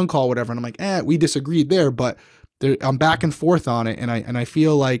 911 call, whatever. And I'm like, we disagreed there, but I'm back and forth on it. And I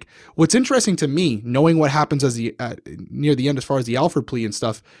feel like what's interesting to me, knowing what happens as near the end, as far as the Alford plea and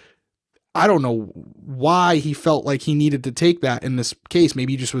stuff, I don't know why he felt like he needed to take that in this case.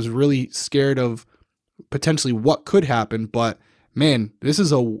 Maybe he just was really scared of potentially what could happen. But man, this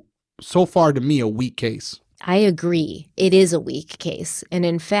is so far to me, a weak case. I agree. It is a weak case. And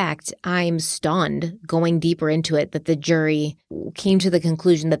in fact, I'm stunned going deeper into it that the jury came to the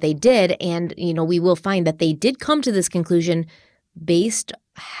conclusion that they did. And, we will find that they did come to this conclusion based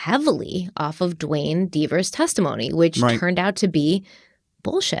heavily off of Dwayne Deaver's testimony, which turned out to be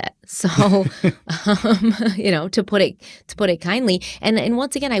bullshit. So, to put it kindly. And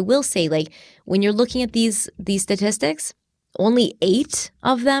once again, I will say, like, when you're looking at these statistics, only 8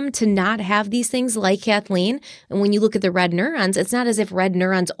 of them to not have these things like Kathleen. And when you look at the red neurons, it's not as if red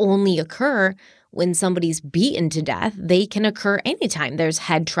neurons only occur when somebody's beaten to death. They can occur anytime there's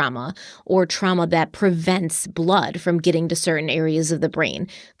head trauma or trauma that prevents blood from getting to certain areas of the brain.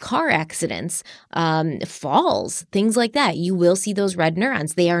 Car accidents, falls, things like that. You will see those red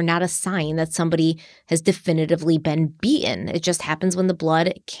neurons. They are not a sign that somebody has definitively been beaten. It just happens when the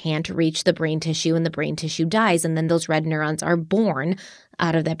blood can't reach the brain tissue and the brain tissue dies, and then those red neurons are born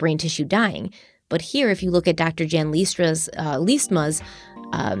out of that brain tissue dying. But here, if you look at Dr. Jan Liestma's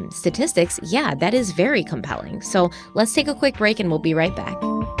statistics, that is very compelling. So let's take a quick break and we'll be right back.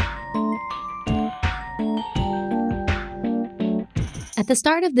 At the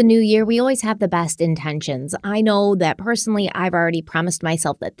start of the new year, we always have the best intentions. I know that personally, I've already promised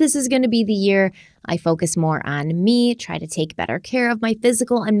myself that this is going to be the year I focus more on me, try to take better care of my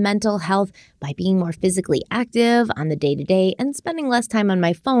physical and mental health by being more physically active on the day-to-day and spending less time on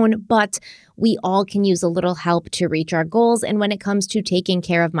my phone. But we all can use a little help to reach our goals. And when it comes to taking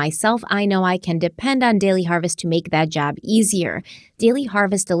care of myself, I know I can depend on Daily Harvest to make that job easier. Daily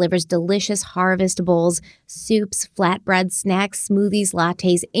Harvest delivers delicious harvest bowls, soups, flatbreads, snacks, smoothies,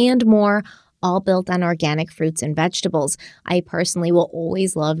 lattes, and more, all built on organic fruits and vegetables. I personally will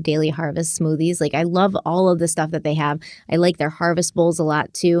always love Daily Harvest smoothies. Like, I love all of the stuff that they have. I like their harvest bowls a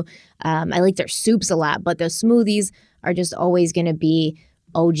lot too. I like their soups a lot, but the smoothies are just always going to be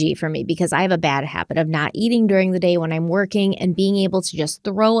OG for me because I have a bad habit of not eating during the day when I'm working, and being able to just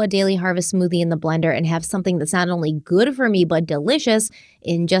throw a Daily Harvest smoothie in the blender and have something that's not only good for me but delicious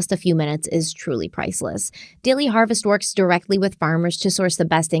in just a few minutes is truly priceless. Daily Harvest works directly with farmers to source the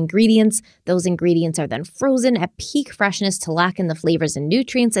best ingredients. Those ingredients are then frozen at peak freshness to lock in the flavors and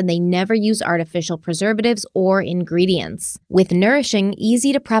nutrients, and they never use artificial preservatives or ingredients. With nourishing,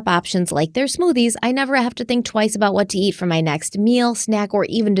 easy to prep options like their smoothies, I never have to think twice about what to eat for my next meal, snack, or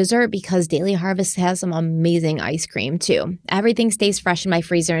even dessert because Daily Harvest has some amazing ice cream too. Everything stays fresh in my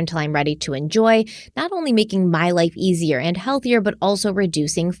freezer until I'm ready to enjoy, not only making my life easier and healthier, but also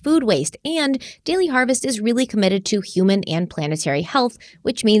reducing food waste. And Daily Harvest is really committed to human and planetary health,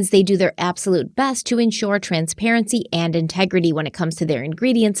 which means they do their absolute best to ensure transparency and integrity when it comes to their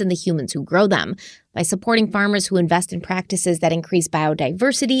ingredients and the humans who grow them. By supporting farmers who invest in practices that increase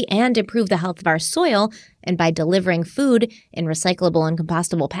biodiversity and improve the health of our soil, and by delivering food in recyclable and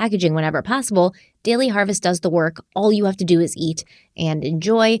compostable packaging whenever possible, Daily Harvest does the work. All you have to do is eat and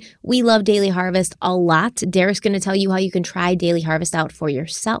enjoy. We love Daily Harvest a lot. Derek's going to tell you how you can try Daily Harvest out for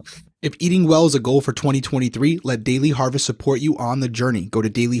yourself. If eating well is a goal for 2023, let Daily Harvest support you on the journey. Go to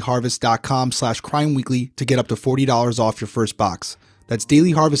dailyharvest.com/crimeweekly to get up to $40 off your first box. That's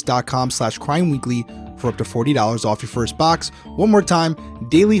dailyharvest.com/crimeweekly for up to $40 off your first box. One more time,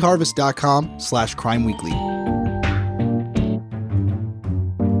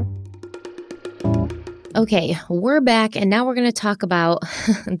 dailyharvest.com/crimeweekly. Okay, we're back, and now we're going to talk about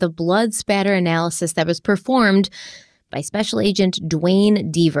the blood spatter analysis that was performed by Special Agent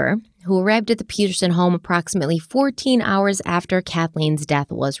Dwayne Deaver, who arrived at the Peterson home approximately 14 hours after Kathleen's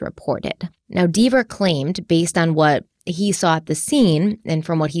death was reported. Now, Deaver claimed, based on what he saw at the scene and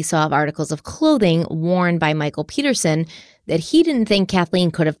from what he saw of articles of clothing worn by Michael Peterson, that he didn't think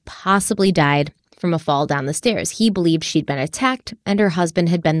Kathleen could have possibly died from a fall down the stairs. He believed she'd been attacked and her husband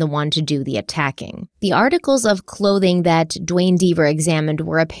had been the one to do the attacking. The articles of clothing that Dwayne Deaver examined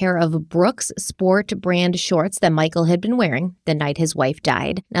were a pair of Brooks Sport brand shorts that Michael had been wearing the night his wife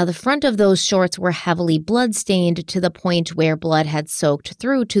died. Now, the front of those shorts were heavily blood-stained to the point where blood had soaked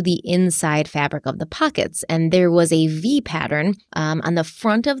through to the inside fabric of the pockets, and there was a V pattern on the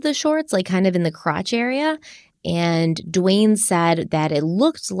front of the shorts, like kind of in the crotch area, and Dwayne said that it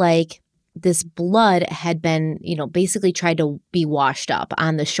looked like this blood had been, basically tried to be washed up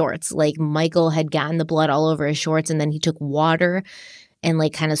on the shorts. Like Michael had gotten the blood all over his shorts and then he took water and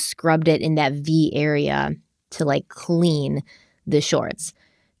like kind of scrubbed it in that V area to like clean the shorts.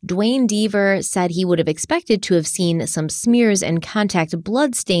 Dwayne Deaver said he would have expected to have seen some smears and contact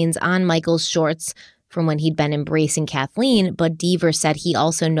blood stains on Michael's shorts from when he'd been embracing Kathleen, but Deaver said he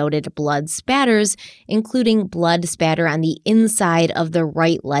also noted blood spatters, including blood spatter on the inside of the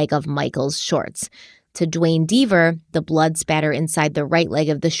right leg of Michael's shorts. To Dwayne Deaver, the blood spatter inside the right leg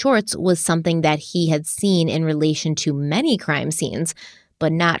of the shorts was something that he had seen in relation to many crime scenes,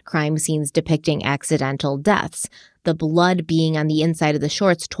 but not crime scenes depicting accidental deaths. The blood being on the inside of the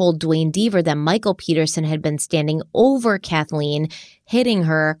shorts told Dwayne Deaver that Michael Peterson had been standing over Kathleen, hitting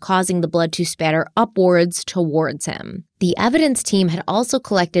her, causing the blood to spatter upwards towards him. The evidence team had also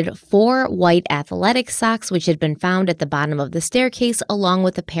collected 4 white athletic socks, which had been found at the bottom of the staircase, along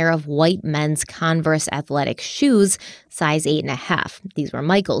with a pair of white men's Converse athletic shoes, size 8.5. These were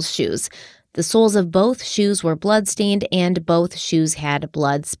Michael's shoes. The soles of both shoes were blood-stained, and both shoes had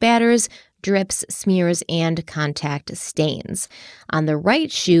blood spatters, drips, smears, and contact stains. On the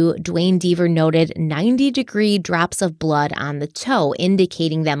right shoe, Dwayne Deaver noted 90-degree drops of blood on the toe,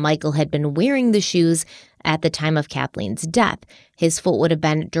 indicating that Michael had been wearing the shoes at the time of Kathleen's death. His foot would have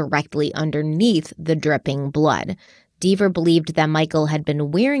been directly underneath the dripping blood. Deaver believed that Michael had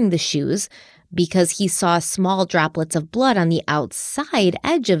been wearing the shoes because he saw small droplets of blood on the outside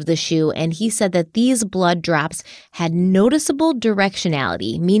edge of the shoe, and he said that these blood drops had noticeable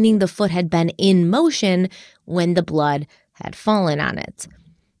directionality, meaning the foot had been in motion when the blood had fallen on it.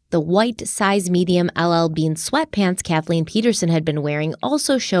 The white size medium LL Bean sweatpants Kathleen Peterson had been wearing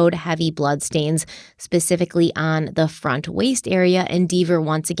also showed heavy blood stains, specifically on the front waist area, and Deaver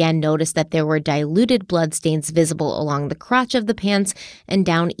once again noticed that there were diluted blood stains visible along the crotch of the pants and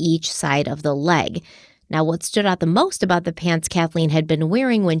down each side of the leg. Now, what stood out the most about the pants Kathleen had been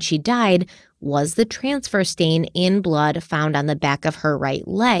wearing when she died was the transfer stain in blood found on the back of her right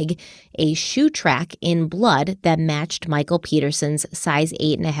leg, a shoe track in blood that matched Michael Peterson's size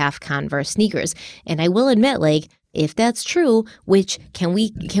 8.5 Converse sneakers. And I will admit, if that's true, which can we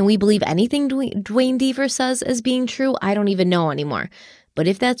believe anything Dwayne Deaver says as being true? I don't even know anymore. But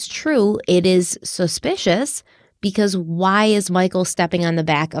if that's true, it is suspicious, because why is Michael stepping on the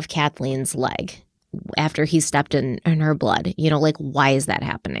back of Kathleen's leg after he stepped in her blood? Why is that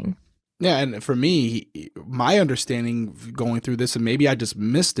happening? Yeah, and for me, my understanding going through this, and maybe I just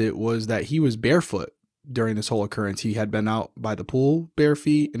missed it, was that he was barefoot during this whole occurrence. He had been out by the pool bare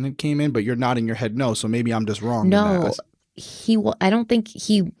feet and then came in, but you're nodding your head no, so maybe I'm just wrong. No, I don't think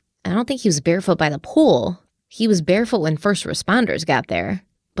he was barefoot by the pool. He was barefoot when first responders got there.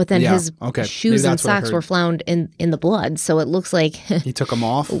 But then his shoes and socks were found in the blood, so it looks like he took them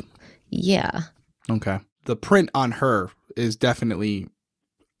off. Yeah. Okay. The print on her is definitely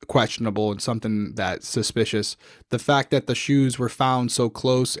questionable and something that's suspicious. The fact that the shoes were found so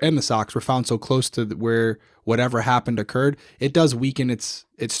close and the socks were found so close to where whatever happened occurred, it does weaken its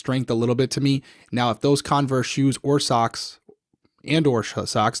strength a little bit to me. Now, if those Converse shoes or socks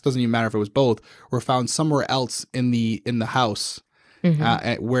doesn't even matter if it was both, were found somewhere else in the house,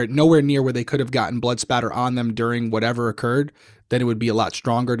 where nowhere near where they could have gotten blood spatter on them during whatever occurred, then it would be a lot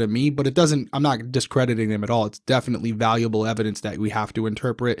stronger to me. But I'm not discrediting them at all. It's definitely valuable evidence that we have to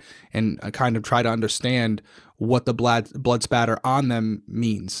interpret and kind of try to understand what the blood spatter on them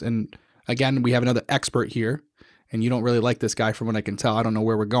means. And again, we have another expert here, and you don't really like this guy from what I can tell. I don't know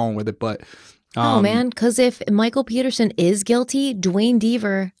where we're going with it, but oh man, because if Michael Peterson is guilty, Dwayne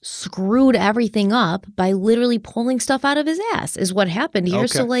Deaver screwed everything up by literally pulling stuff out of his ass is what happened here. Okay.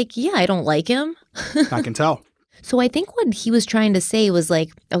 So I don't like him. I can tell. So I think what he was trying to say was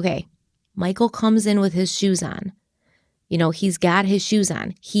okay, Michael comes in with his shoes on. He's got his shoes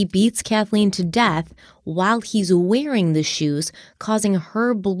on. He beats Kathleen to death while he's wearing the shoes, causing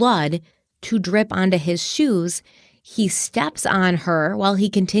her blood to drip onto his shoes. He steps on her while he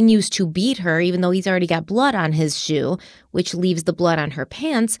continues to beat her, even though he's already got blood on his shoe, which leaves the blood on her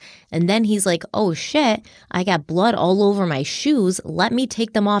pants. And then he's like, oh shit, I got blood all over my shoes. Let me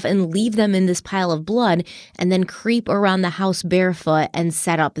take them off and leave them in this pile of blood, and then creep around the house barefoot and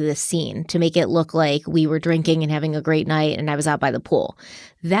set up this scene to make it look like we were drinking and having a great night and I was out by the pool.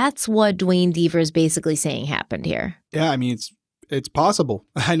 That's what Duane Deaver is basically saying happened here. Yeah, I mean, it's possible.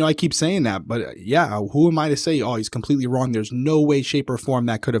 I know I keep saying that, but yeah, who am I to say, oh, he's completely wrong? There's no way, shape, or form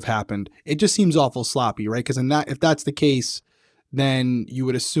that could have happened. It just seems awful sloppy, right? Because if that's the case, then you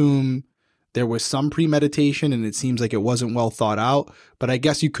would assume there was some premeditation and it seems like it wasn't well thought out. But I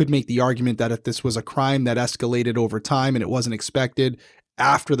guess you could make the argument that if this was a crime that escalated over time and it wasn't expected,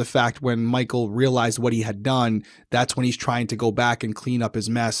 after the fact, when Michael realized what he had done, that's when he's trying to go back and clean up his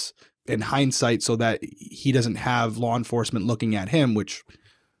mess in hindsight so that he doesn't have law enforcement looking at him, which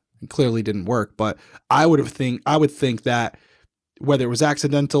clearly didn't work. But I would think that whether it was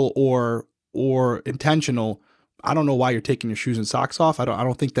accidental or intentional, I don't know why you're taking your shoes and socks off. I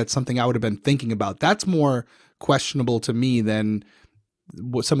don't think that's something I would have been thinking about. That's more questionable to me than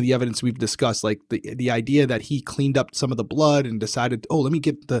what some of the evidence we've discussed, like the idea that he cleaned up some of the blood and decided, oh, let me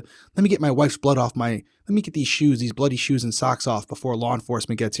get my wife's blood off let me get these bloody shoes and socks off before law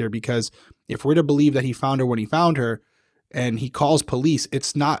enforcement gets here. Because if we're to believe that he found her when he found her and he calls police,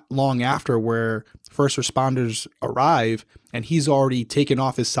 it's not long after where first responders arrive and he's already taken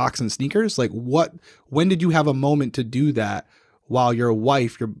off his socks and sneakers. Like when did you have a moment to do that while your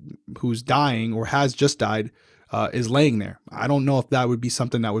wife, who's dying or has just died, is laying there? I don't know if that would be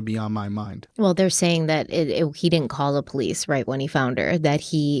something that would be on my mind. Well, they're saying that he didn't call the police right when he found her, that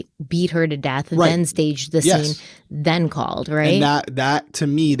he beat her to death, right, then staged the scene, then called, right? And that to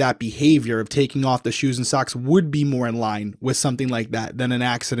me, that behavior of taking off the shoes and socks would be more in line with something like that than an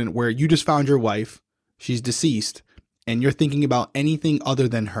accident where you just found your wife, she's deceased, and you're thinking about anything other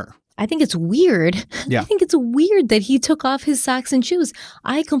than her. I think it's weird. Yeah. I think it's weird that he took off his socks and shoes.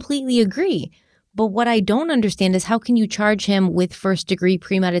 I completely agree. But what I don't understand is how can you charge him with first-degree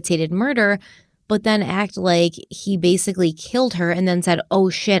premeditated murder, but then act like he basically killed her and then said, oh,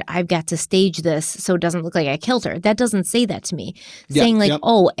 shit, I've got to stage this so it doesn't look like I killed her. That doesn't say that to me. Saying like,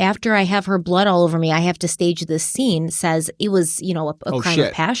 oh, after I have her blood all over me, I have to stage this scene says it was, a crime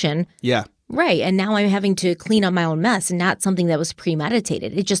of passion. Yeah. Right. And now I'm having to clean up my own mess and not something that was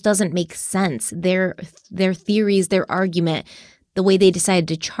premeditated. It just doesn't make sense. Their theories, their argument, the way they decided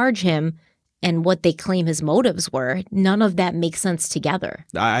to charge him and what they claim his motives were, none of that makes sense together.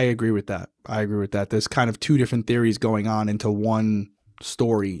 I agree with that. There's kind of two different theories going on into one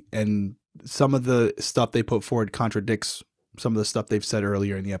story, and some of the stuff they put forward contradicts some of the stuff they've said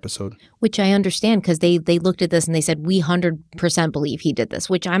earlier in the episode. Which I understand, because they looked at this and they said, we 100% believe he did this,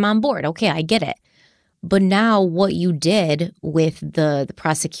 which I'm on board. Okay, I get it. But now what you did with the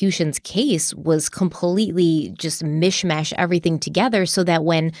prosecution's case was completely just mishmash everything together so that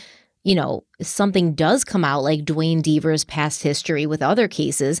when something does come out like Duane Deaver's past history with other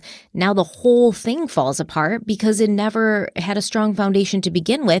cases, now the whole thing falls apart because it never had a strong foundation to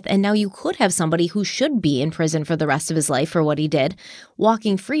begin with. And now you could have somebody who should be in prison for the rest of his life for what he did,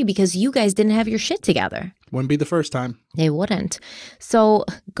 walking free because you guys didn't have your shit together. Wouldn't be the first time. It wouldn't. So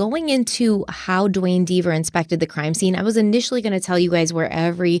going into how Duane Deaver inspected the crime scene, I was initially going to tell you guys where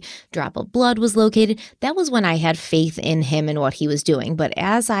every drop of blood was located. That was when I had faith in him and what he was doing. But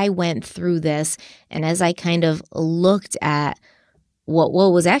as I went through this and as I kind of looked at what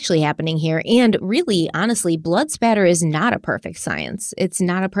was actually happening here, and really, honestly, blood spatter is not a perfect science. It's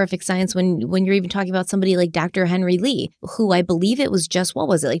not a perfect science when you're even talking about somebody like Dr. Henry Lee, who I believe it was just,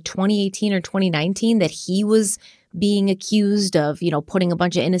 2018 or 2019 that he was being accused of, putting a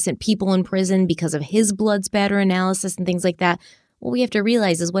bunch of innocent people in prison because of his blood spatter analysis and things like that. What we have to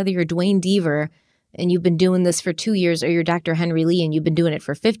realize is whether you're Duane Deaver and you've been doing this for 2 years or you're Dr. Henry Lee and you've been doing it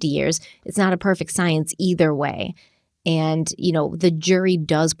for 50 years, it's not a perfect science either way. And, the jury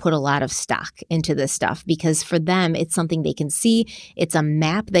does put a lot of stock into this stuff because for them, it's something they can see. It's a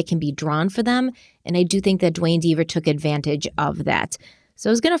map that can be drawn for them. And I do think that Duane Deaver took advantage of that. So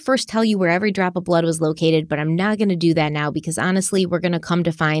I was going to first tell you where every drop of blood was located, but I'm not going to do that now because honestly, we're going to come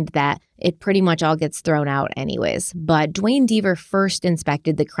to find that it pretty much all gets thrown out anyways. But Duane Deaver first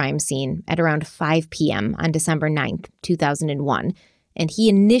inspected the crime scene at around 5 p.m. on December 9th, 2001. And he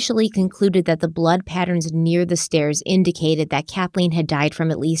initially concluded that the blood patterns near the stairs indicated that Kathleen had died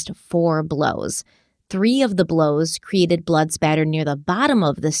from at least 4 blows. 3 of the blows created blood spatter near the bottom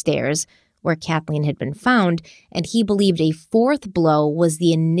of the stairs where Kathleen had been found, and he believed a 4th blow was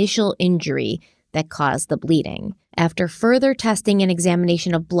the initial injury that caused the bleeding. After further testing and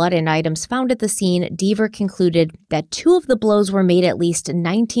examination of blood and items found at the scene, Deaver concluded that 2 of the blows were made at least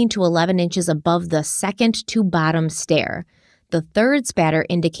 19 to 11 inches above the second to bottom stair. The third spatter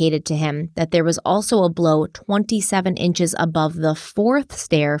indicated to him that there was also a blow 27 inches above the fourth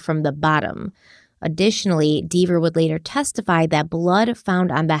stair from the bottom. Additionally, Deaver would later testify that blood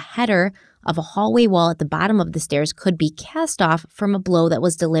found on the header of a hallway wall at the bottom of the stairs could be cast off from a blow that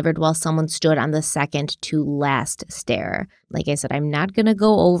was delivered while someone stood on the second to last stair. Like I said, I'm not going to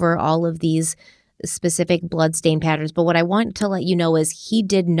go over all of these specific blood stain patterns, but what I want to let you know is he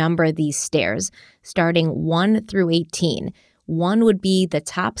did number these stairs, starting 1 through 18. 1 would be the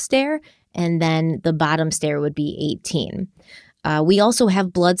top stair, and then the bottom stair would be 18. We also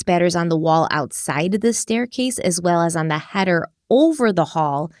have blood spatters on the wall outside the staircase, as well as on the header over the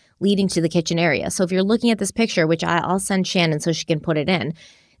hall leading to the kitchen area. So if you're looking at this picture, which I'll send Shannon so she can put it in,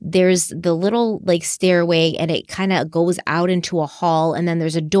 there's the little stairway, and it kind of goes out into a hall, and then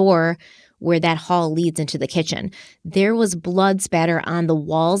there's a door where that hall leads into the kitchen. There was blood spatter on the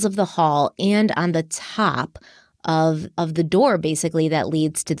walls of the hall and on the top of the door, basically, that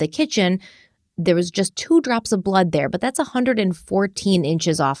leads to the kitchen. There was just 2 drops of blood there, but that's 114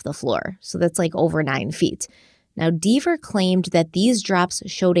 inches off the floor. So that's over 9 feet. Now, Deaver claimed that these drops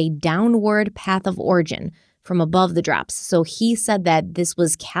showed a downward path of origin from above the drops. So he said that this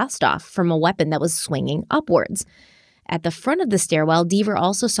was cast off from a weapon that was swinging upwards. At the front of the stairwell, Deaver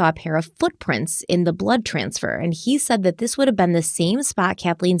also saw a pair of footprints in the blood transfer, and he said that this would have been the same spot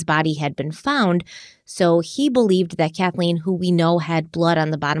Kathleen's body had been found. So he believed that Kathleen, who we know had blood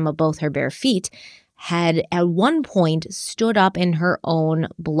on the bottom of both her bare feet, had at one point stood up in her own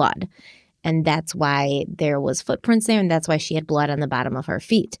blood. And that's why there was footprints there, and that's why she had blood on the bottom of her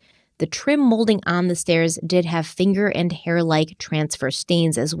feet. The trim molding on the stairs did have finger and hair-like transfer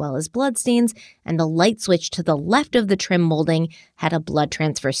stains as well as blood stains, and the light switch to the left of the trim molding had a blood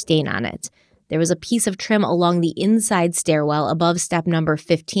transfer stain on it. There was a piece of trim along the inside stairwell above step number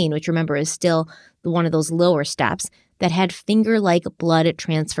 15, which remember is still one of those lower steps, that had finger-like blood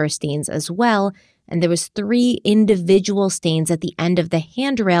transfer stains as well. And there was 3 individual stains at the end of the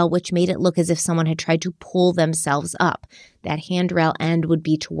handrail, which made it look as if someone had tried to pull themselves up. That handrail end would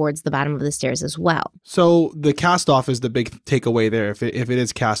be towards the bottom of the stairs as well. So the cast off is the big takeaway there. If it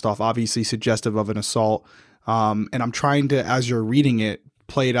is cast off, obviously suggestive of an assault. And I'm trying to, as you're reading it,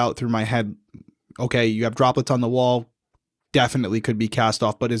 play it out through my head. Okay, you have droplets on the wall, definitely could be cast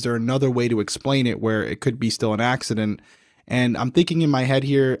off, but is there another way to explain it where it could be still an accident? And I'm thinking in my head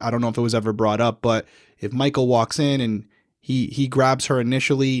here, I don't know if it was ever brought up, but if Michael walks in and he grabs her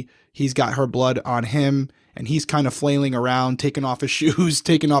initially, he's got her blood on him, and he's kind of flailing around, taking off his shoes,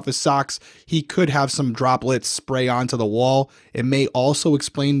 taking off his socks. He could have some droplets spray onto the wall. It may also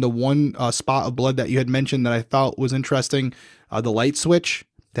explain the one spot of blood that you had mentioned that I thought was interesting, the light switch,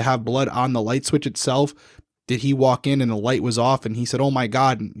 to have blood on the light switch itself. Did he walk in and the light was off and he said, oh my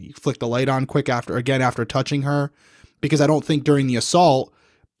God, and he flicked the light on quick after touching her? Because I don't think during the assault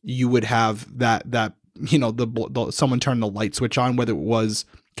you would have that someone turned the light switch on, whether it was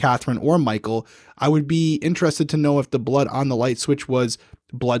Catherine or Michael. I would be interested to know if the blood on the light switch was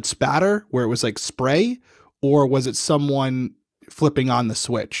blood spatter, where it was like spray, or was it someone flipping on the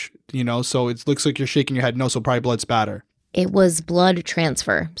switch? So it looks like you're shaking your head. No, so probably blood spatter. It was blood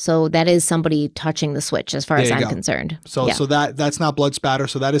transfer. So that is somebody touching the switch as far as I'm concerned. So that's not blood spatter.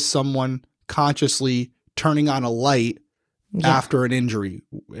 So that is someone consciously turning on a light after an injury.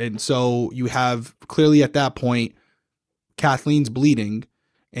 And so you have clearly at that point, Kathleen's bleeding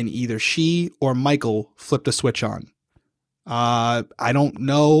and either she or Michael flipped a switch on. I don't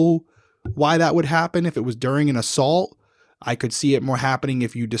know why that would happen. If it was during an assault, I could see it more happening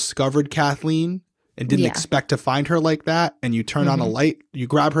if you discovered Kathleen and didn't expect to find her like that, and you turn on a light, you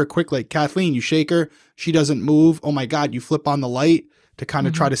grab her quick, like Kathleen, you shake her, she doesn't move. Oh my God, you flip on the light to kind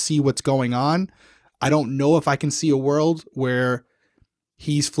of try to see what's going on. I don't know if I can see a world where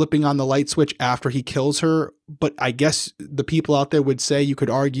he's flipping on the light switch after he kills her, but I guess the people out there would say, you could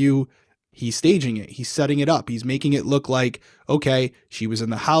argue, he's staging it. He's setting it up. He's making it look like, okay, she was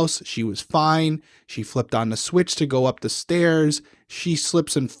in the house. She was fine. She flipped on the switch to go up the stairs. She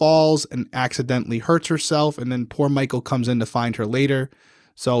slips and falls and accidentally hurts herself. And then poor Michael comes in to find her later.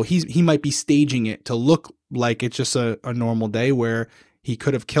 So he might be staging it to look like it's just a normal day where he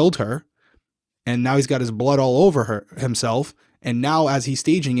could have killed her. And now he's got his blood all over himself. And now as he's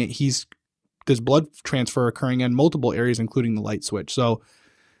staging it, there's blood transfer occurring in multiple areas, including the light switch. So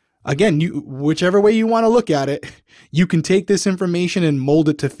again, whichever way you want to look at it, you can take this information and mold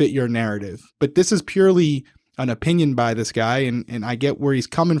it to fit your narrative. But this is purely an opinion by this guy, and I get where he's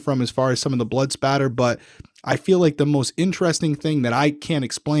coming from as far as some of the blood spatter, but I feel like the most interesting thing that I can't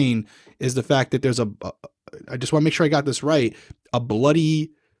explain is the fact that there's I just want to make sure I got this right, a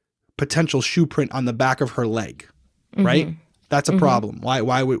bloody potential shoe print on the back of her leg, right? That's a problem. Why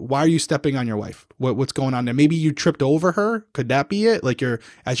are you stepping on your wife? What's going on there? Maybe you tripped over her. Could that be it? Like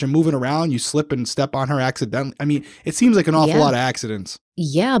as you're moving around, you slip and step on her accidentally. I mean, it seems like an awful lot of accidents.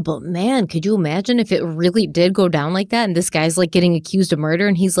 Yeah, but man, could you imagine if it really did go down like that and this guy's like getting accused of murder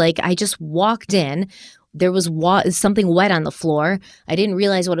and he's like, I just walked in. There was something wet on the floor. I didn't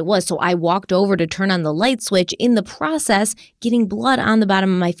realize what it was, so I walked over to turn on the light switch, in the process getting blood on the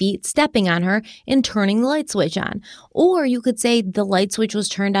bottom of my feet, stepping on her, and turning the light switch on. Or you could say the light switch was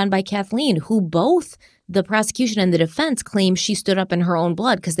turned on by Kathleen, who both the prosecution and the defense claim she stood up in her own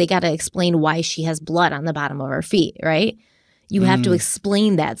blood because they got to explain why she has blood on the bottom of her feet, right? You have to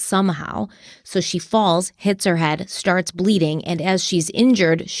explain that somehow. So she falls, hits her head, starts bleeding, and as she's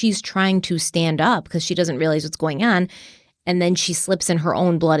injured, she's trying to stand up because she doesn't realize what's going on, and then she slips in her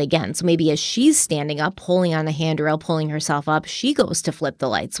own blood again. So maybe as she's standing up, pulling on the handrail, pulling herself up, she goes to flip the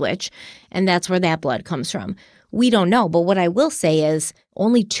light switch, and that's where that blood comes from. We don't know, but what I will say is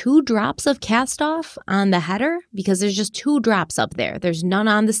only 2 drops of cast off on the header because there's just 2 drops up there. There's none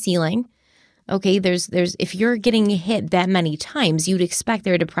on the ceiling. Okay, there's if you're getting hit that many times, you'd expect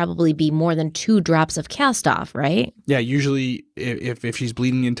there to probably be more than 2 drops of cast off, right? Yeah, usually if she's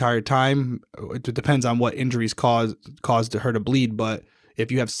bleeding the entire time, it depends on what injuries caused her to bleed. But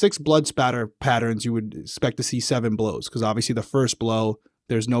if you have 6 blood spatter patterns, you would expect to see 7 blows because obviously the first blow,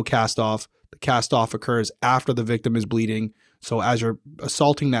 there's no cast off. The cast off occurs after the victim is bleeding. So as you're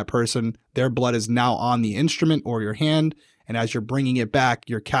assaulting that person, their blood is now on the instrument or your hand. And as you're bringing it back,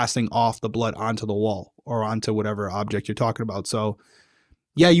 you're casting off the blood onto the wall or onto whatever object you're talking about. So,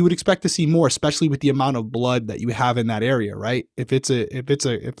 yeah, you would expect to see more, especially with the amount of blood that you have in that area, right? If it's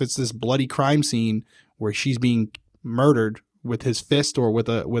this bloody crime scene where she's being murdered with his fist or with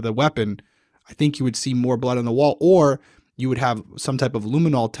a weapon, I think you would see more blood on the wall, or you would have some type of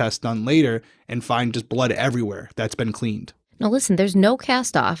luminol test done later and find just blood everywhere that's been cleaned. Now, listen, there's no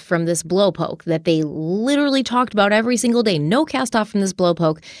cast off from this blow poke that they literally talked about every single day. No cast off from this blow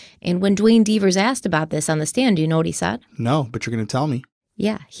poke. And when Dwayne Devers asked about this on the stand, do you know what he said? No, but you're going to tell me.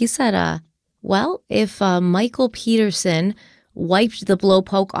 Yeah, he said, well, if Michael Peterson wiped the blow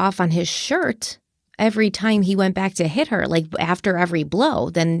poke off on his shirt every time he went back to hit her, like after every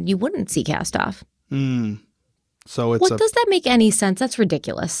blow, then you wouldn't see cast off. So it's does that make any sense? That's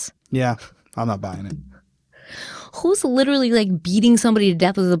ridiculous. Yeah, I'm not buying it. Who's literally like beating somebody to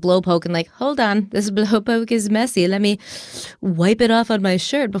death with a blow poke and like, hold on, this blow poke is messy. Let me wipe it off on my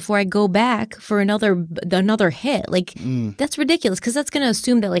shirt before I go back for another hit. Like, that's ridiculous because that's going to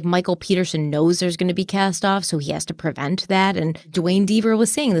assume that like Michael Peterson knows there's going to be cast off, so he has to prevent that. And Dwayne Devers was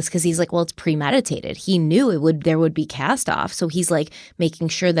saying this because he's like, well, it's premeditated. He knew there would be cast off, so he's like making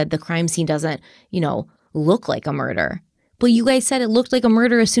sure that the crime scene doesn't, look like a murder. But you guys said it looked like a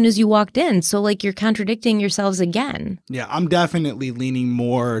murder as soon as you walked in. So, like, you're contradicting yourselves again. Yeah, I'm definitely leaning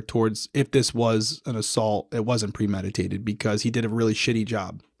more towards if this was an assault, it wasn't premeditated because he did a really shitty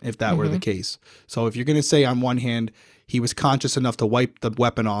job if that were the case. So if you're going to say on one hand, he was conscious enough to wipe the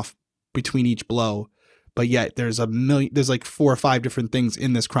weapon off between each blow, but yet there's like 4 or 5 different things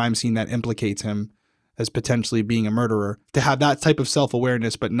in this crime scene that implicates him as potentially being a murderer. To have that type of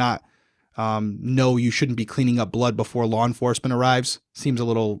self-awareness but not no, you shouldn't be cleaning up blood before law enforcement arrives seems a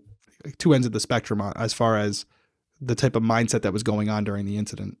little like 2 ends of the spectrum as far as the type of mindset that was going on during the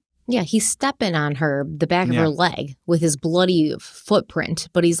incident. Yeah, he's stepping on the back of her leg with his bloody footprint,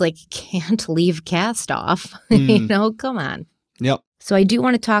 but he's like, can't leave cast off. Come on. Yep. So I do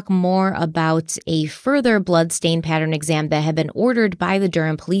want to talk more about a further blood stain pattern exam that had been ordered by the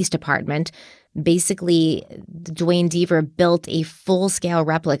Durham Police Department. Basically, Dwayne Devers built a full-scale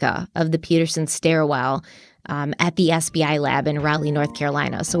replica of the Peterson stairwell at the SBI lab in Raleigh, North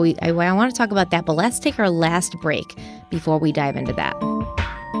Carolina. So I want to talk about that, but let's take our last break before we dive into that.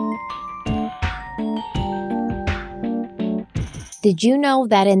 Did you know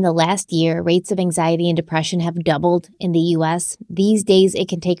that in the last year, rates of anxiety and depression have doubled in the U.S.? These days, it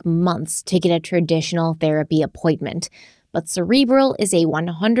can take months to get a traditional therapy appointment. But Cerebral is a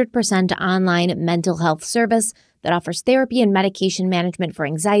 100% online mental health service that offers therapy and medication management for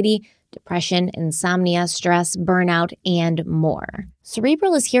anxiety, depression, insomnia, stress, burnout, and more.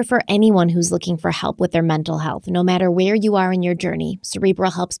 Cerebral is here for anyone who's looking for help with their mental health, no matter where you are in your journey.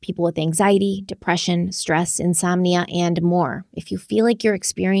 Cerebral helps people with anxiety, depression, stress, insomnia, and more. If you feel like you're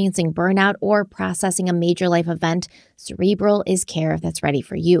experiencing burnout or processing a major life event, Cerebral is care that's ready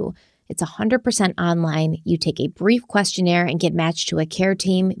for you. It's 100% online. You take a brief questionnaire and get matched to a care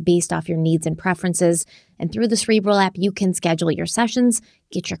team based off your needs and preferences. And through the Cerebral app, you can schedule your sessions,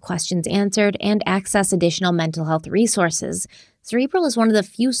 get your questions answered, and access additional mental health resources. Cerebral is one of the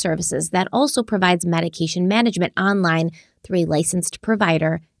few services that also provides medication management online through a licensed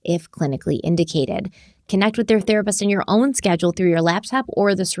provider if clinically indicated. Connect with your therapist in your own schedule through your laptop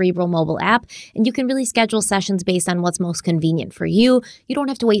or the Cerebral mobile app, and you can really schedule sessions based on what's most convenient for you. You don't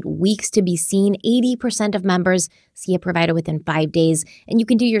have to wait weeks to be seen. 80% of members see a provider within 5 days, and you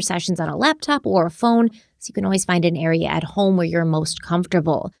can do your sessions on a laptop or a phone, so you can always find an area at home where you're most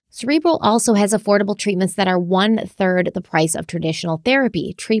comfortable. Cerebral also has affordable treatments that are 1/3 the price of traditional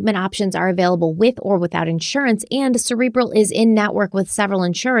therapy. Treatment options are available with or without insurance, and Cerebral is in network with several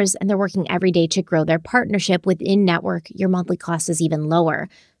insurers, and they're working every day to grow their partnership. Within network, your monthly cost is even lower.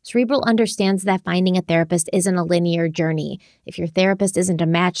 Cerebral understands that finding a therapist isn't a linear journey. If your therapist isn't a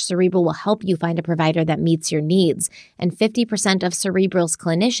match, Cerebral will help you find a provider that meets your needs. And 50% of Cerebral's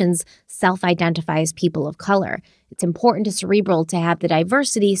clinicians self-identify as people of color. It's important to Cerebral to have the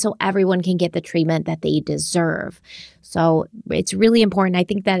diversity so everyone can get the treatment that they deserve. So it's really important. I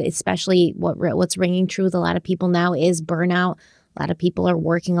think that especially what's ringing true with a lot of people now is burnout. A lot of people are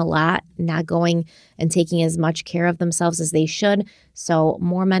working a lot, not going and taking as much care of themselves as they should. So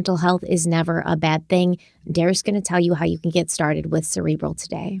more mental health is never a bad thing. Derek's going to tell you how you can get started with Cerebral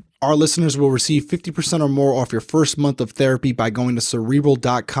today. Our listeners will receive 50% or more off your first month of therapy by going to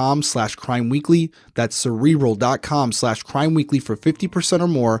Cerebral.com/crimeweekly. That's Cerebral.com/crimeweekly for 50% or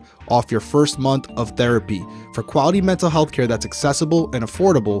more off your first month of therapy. For quality mental health care that's accessible and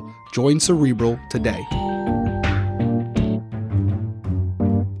affordable, join Cerebral today.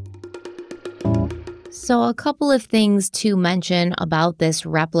 So a couple of things to mention about this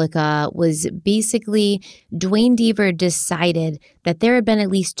replica was basically Duane Deaver decided that there had been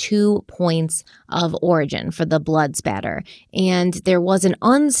at least 2 points of origin for the blood spatter, and there was an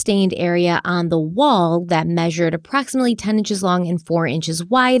unstained area on the wall that measured approximately 10 inches long and 4 inches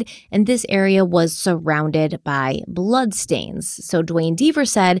wide, and this area was surrounded by blood stains. So Duane Deaver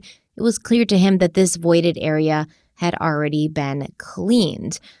said it was clear to him that this voided area had already been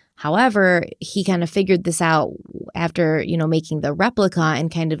cleaned. However, he kind of figured this out after, making the replica and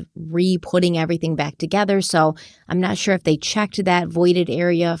kind of re-putting everything back together. So I'm not sure if they checked that voided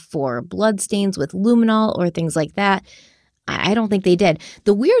area for blood stains with luminol or things like that. I don't think they did.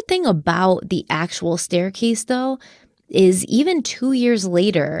 The weird thing about the actual staircase, though, is even 2 years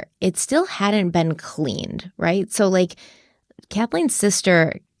later, it still hadn't been cleaned, right? So Kathleen's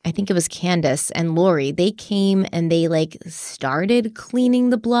sister, I think it was Candace and Lori, they came and they started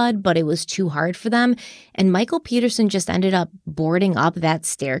cleaning the blood, but it was too hard for them. And Michael Peterson just ended up boarding up that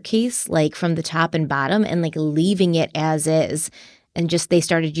staircase from the top and bottom and leaving it as is. And just they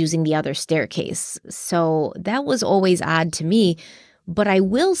started using the other staircase. So that was always odd to me. But I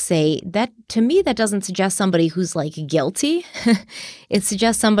will say that to me, that doesn't suggest somebody who's guilty. It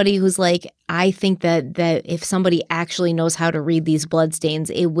suggests somebody who's I think that if somebody actually knows how to read these blood stains,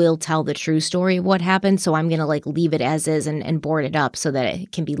 it will tell the true story of what happened. So I'm going to leave it as is and board it up so that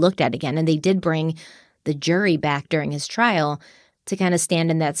it can be looked at again. And they did bring the jury back during his trial to kind of stand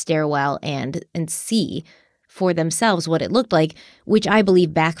in that stairwell and see for themselves what it looked like, which I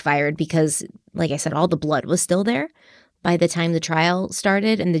believe backfired because, like I said, all the blood was still there by the time the trial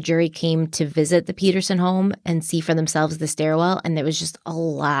started and the jury came to visit the Peterson home and see for themselves the stairwell. And there was just a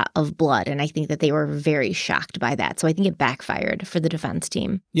lot of blood. And I think that they were very shocked by that. So I think it backfired for the defense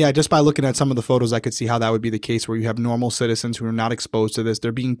team. Yeah, just by looking at some of the photos, I could see how that would be the case where you have normal citizens who are not exposed to this.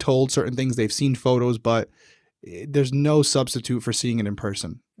 They're being told certain things. They've seen photos, but there's no substitute for seeing it in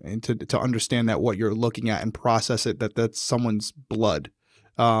person and to understand that what you're looking at and process it, that's someone's blood.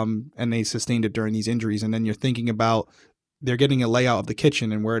 And they sustained it during these injuries. And then you're thinking about they're getting a layout of the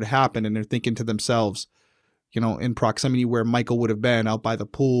kitchen and where it happened. And they're thinking to themselves, in proximity where Michael would have been out by the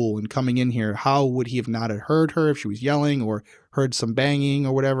pool and coming in here, how would he have not have heard her if she was yelling or heard some banging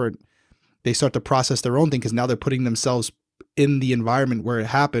or whatever? They start to process their own thing because now they're putting themselves in the environment where it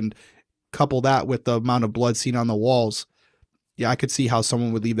happened. Couple that with the amount of blood seen on the walls. Yeah, I could see how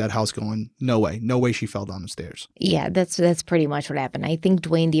someone would leave that house going, no way she fell down the stairs. Yeah, that's pretty much what happened. I think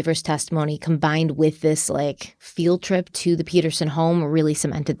Duane Deaver's testimony combined with this field trip to the Peterson home really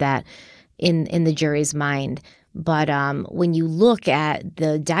cemented that in the jury's mind. But when you look at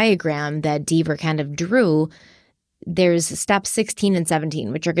the diagram that Deaver kind of drew, there's steps 16 and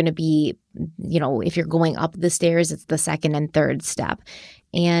 17, which are going to be, if you're going up the stairs, it's the second and third step.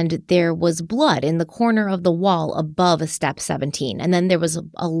 And there was blood in the corner of the wall above step 17. And then there was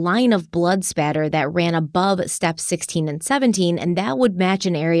a line of blood spatter that ran above steps 16 and 17, and that would match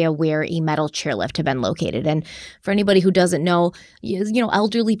an area where a metal chairlift had been located. And for anybody who doesn't know,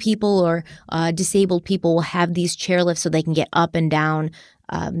 elderly people or disabled people will have these chairlifts so they can get up and down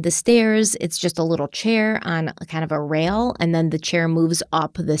the stairs. It's just a little chair on kind of a rail, and then the chair moves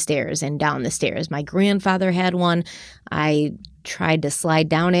up the stairs and down the stairs. My grandfather had one. I tried to slide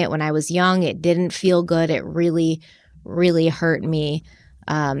down it when I was young. It didn't feel good. It really, really hurt me.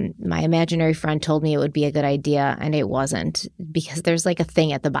 My imaginary friend told me it would be a good idea, and it wasn't, because there's like a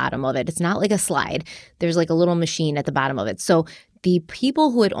thing at the bottom of it. It's not like a slide. There's like a little machine at the bottom of it. So the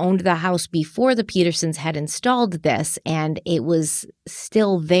people who had owned the house before the Petersons had installed this, and it was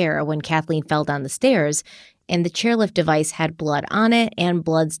still there when Kathleen fell down the stairs, and the chairlift device had blood on it and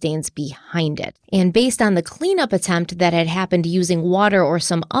blood stains behind it. And based on the cleanup attempt that had happened using water or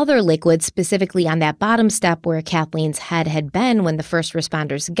some other liquid, specifically on that bottom step where Kathleen's head had been when the first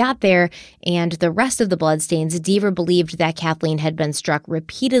responders got there, and the rest of the blood stains, Deaver believed that Kathleen had been struck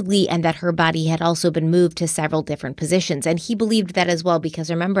repeatedly and that her body had also been moved to several different positions. And he believed that as well, because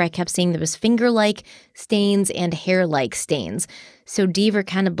remember, I kept saying there was finger-like stains and hair-like stains. So Deaver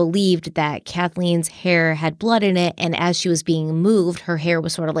kind of believed that Kathleen's hair had blood in it, and as she was being moved, her hair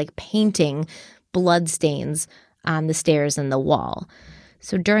was sort of like painting blood stains on the stairs and the wall.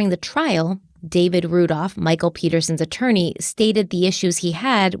 So during the trial, David Rudolph, Michael Peterson's attorney, stated the issues he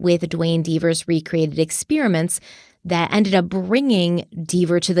had with Duane Deaver's recreated experiments that ended up bringing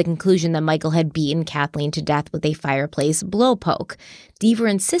Deaver to the conclusion that Michael had beaten Kathleen to death with a fireplace blowpoke. Deaver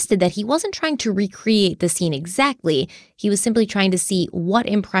insisted that he wasn't trying to recreate the scene exactly. He was simply trying to see what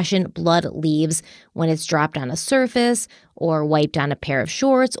impression blood leaves when it's dropped on a surface or wiped on a pair of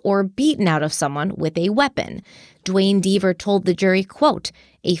shorts or beaten out of someone with a weapon. Duane Deaver told the jury, quote,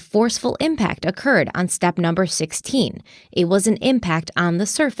 "A forceful impact occurred on step number 16. It was an impact on the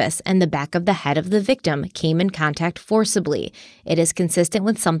surface, and the back of the head of the victim came in contact forcibly. It is consistent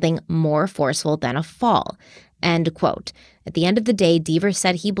with something more forceful than a fall." End quote. At the end of the day, Deaver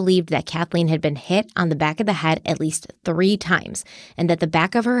said he believed that Kathleen had been hit on the back of the head at least 3 times, and that the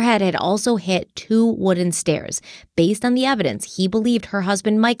back of her head had also hit 2 wooden stairs. Based on the evidence, he believed her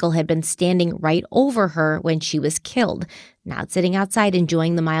husband Michael had been standing right over her when she was killed, not sitting outside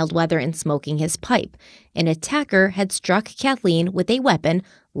enjoying the mild weather and smoking his pipe. An attacker had struck Kathleen with a weapon,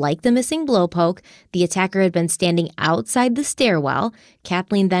 like the missing blowpoke. The attacker had been standing outside the stairwell.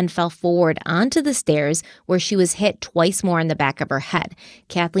 Kathleen then fell forward onto the stairs, where she was hit twice more in the back of her head.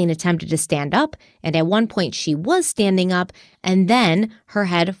 Kathleen attempted to stand up, and at one point she was standing up, and then her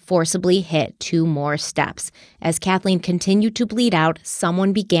head forcibly hit 2 more steps. As Kathleen continued to bleed out,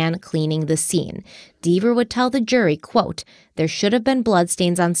 someone began cleaning the scene. Deaver would tell the jury, quote, "There should have been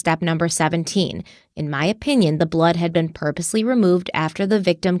bloodstains on step number 17. In my opinion, the blood had been purposely removed after the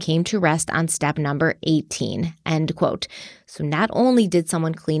victim came to rest on step number 18, end quote. So not only did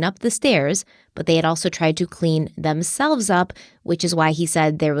someone clean up the stairs, but they had also tried to clean themselves up, which is why he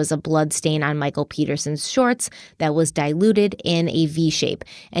said there was a blood stain on Michael Peterson's shorts that was diluted in a V shape.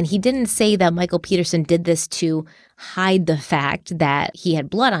 And he didn't say that Michael Peterson did this to hide the fact that he had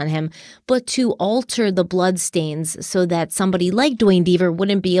blood on him, but to alter the blood stains so that somebody like Duane Deaver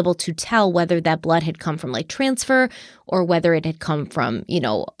wouldn't be able to tell whether that blood had come from like transfer or whether it had come from,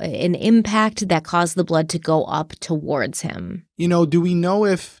 an impact that caused the blood to go up towards him. Do we know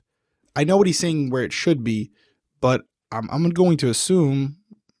if, I know what he's saying where it should be, but I'm going to assume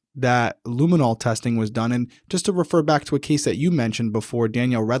that luminol testing was done. And just to refer back to a case that you mentioned before,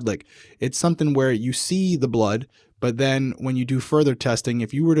 Danielle Redlick, it's something where you see the blood, but then when you do further testing,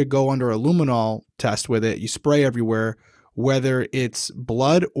 if you were to go under a luminol test with it, you spray everywhere, whether it's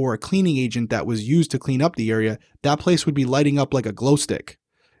blood or a cleaning agent that was used to clean up the area, that place would be lighting up like a glow stick.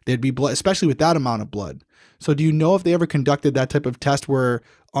 There'd be blood, especially with that amount of blood. So do you know if they ever conducted that type of test where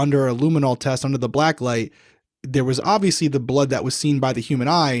under a luminol test, under the black light, there was obviously the blood that was seen by the human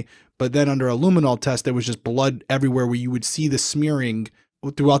eye, but then under a luminol test, there was just blood everywhere where you would see the smearing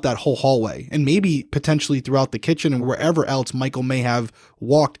throughout that whole hallway and maybe potentially throughout the kitchen and wherever else Michael may have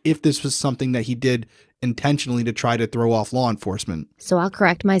walked if this was something that he did intentionally to try to throw off law enforcement. So I'll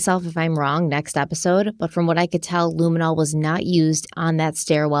correct myself if I'm wrong next episode, but from what I could tell, luminol was not used on that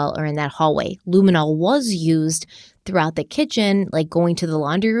stairwell or in that hallway. Luminol was used throughout the kitchen, like going to the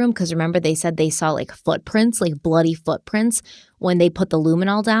laundry room, because remember they said they saw like footprints, like bloody footprints when they put the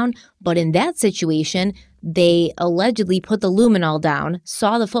luminol down. But in that situation, they allegedly put the luminol down,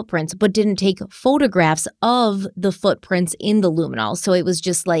 saw the footprints, but didn't take photographs of the footprints in the luminol. So it was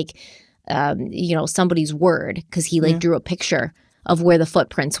just like, somebody's word, because he like drew a picture of where the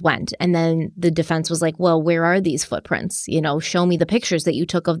footprints went. And then the defense was like, well, where are these footprints? Show me the pictures that you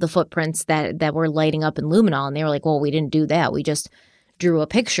took of the footprints that were lighting up in luminol. And they were like, well, we didn't do that. We just drew a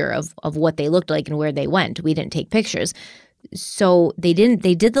picture of what they looked like and where they went. We didn't take pictures. So they did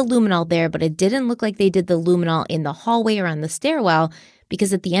the luminol there, but it didn't look like they did the luminol in the hallway or on the stairwell,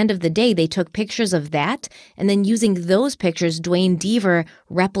 because at the end of the day, they took pictures of that. And then using those pictures, Dwayne Deaver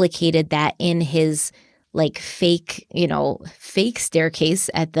replicated that in his like fake staircase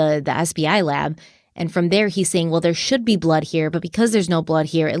at the SBI lab. And from there, he's saying, well, there should be blood here, but because there's no blood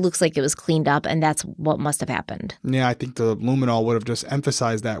here, it looks like it was cleaned up, and that's what must have happened. Yeah, I think the luminol would have just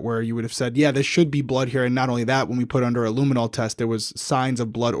emphasized that, where you would have said, yeah, there should be blood here. And not only that, when we put under a luminol test, there was signs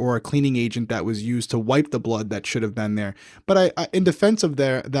of blood or a cleaning agent that was used to wipe the blood that should have been there. But I in defense of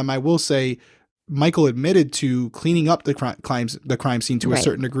them, I will say, Michael admitted to cleaning up the crime scene to a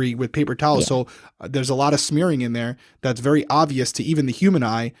certain degree with paper towels. Yeah. So there's a lot of smearing in there that's very obvious to even the human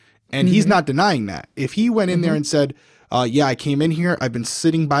eye. And he's not denying that. If he went in there and said, yeah, I came in here, I've been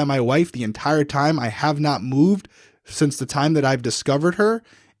sitting by my wife the entire time, I have not moved since the time that I've discovered her,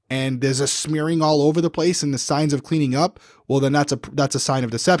 and there's a smearing all over the place and the signs of cleaning up, well, then that's a sign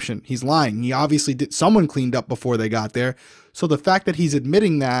of deception. He's lying. He obviously someone cleaned up before they got there. So the fact that he's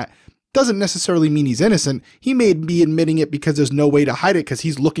admitting that doesn't necessarily mean he's innocent. He may be admitting it because there's no way to hide it, because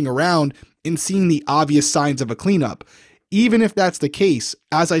he's looking around and seeing the obvious signs of a cleanup. Even if that's the case,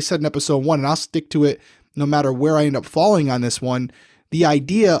 as I said in episode 1, and I'll stick to it no matter where I end up falling on this one, the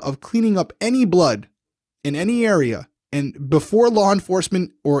idea of cleaning up any blood in any area and before law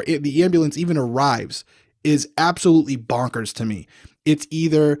enforcement or the ambulance even arrives is absolutely bonkers to me. It's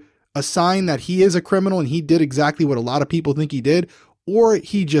either a sign that he is a criminal and he did exactly what a lot of people think he did, or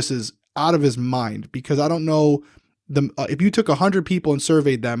he just is out of his mind, because I don't know. If you took 100 people and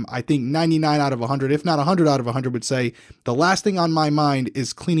surveyed them, I think 99 out of 100, if not 100 out of 100, would say the last thing on my mind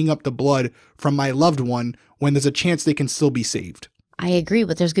is cleaning up the blood from my loved one when there's a chance they can still be saved. I agree,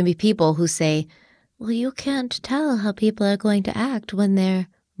 but there's going to be people who say, well, you can't tell how people are going to act when they're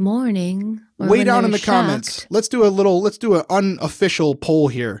mourning or way when down they're in the shocked. comments. Let's do an unofficial poll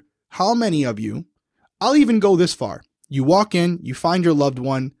here. How many of you, I'll even go this far. You walk in, you find your loved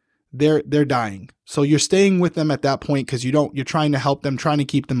one, they're dying. So you're staying with them at that point because you're trying to help them, trying to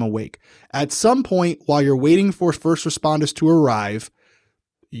keep them awake. At some point, while you're waiting for first responders to arrive,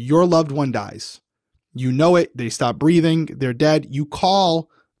 your loved one dies. You know it. They stop breathing. They're dead. You call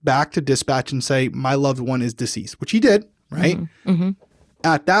back to dispatch and say, my loved one is deceased, which he did, right? Mm-hmm.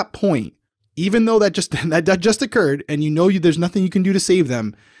 At that point, even though that just occurred and there's nothing you can do to save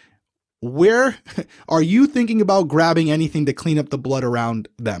them, where are you thinking about grabbing anything to clean up the blood around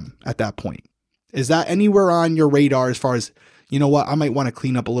them at that point? Is that anywhere on your radar as far as, you know what, I might want to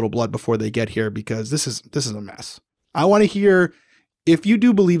clean up a little blood before they get here because this is a mess. I want to hear if you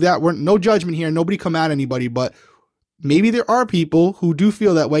do believe that. We're no judgment here. Nobody come at anybody, but maybe there are people who do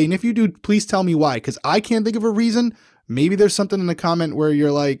feel that way. And if you do, please tell me why, because I can't think of a reason. Maybe there's something in the comment where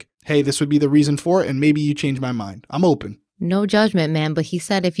you're like, hey, this would be the reason for it. And maybe you change my mind. I'm open. No judgment, man. But he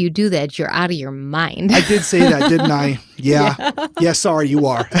said if you do that, you're out of your mind. I did say that, didn't I? Yeah. Yeah, sorry, you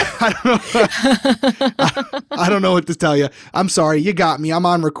are. I don't know what to tell you. I'm sorry. You got me. I'm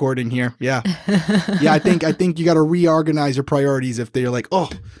on recording here. Yeah. Yeah, I think you got to reorganize your priorities if they're like,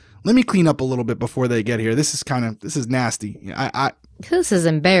 oh, let me clean up a little bit before they get here. This is nasty. This is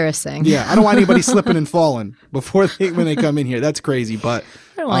embarrassing. Yeah, I don't want anybody slipping and falling when they come in here. That's crazy. But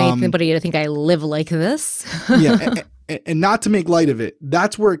I don't want anybody to think I live like this. Yeah. And not to make light of it,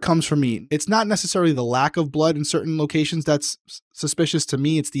 that's where it comes from me. It's not necessarily the lack of blood in certain locations that's suspicious to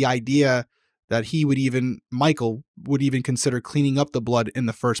me. It's the idea that Michael would even consider cleaning up the blood in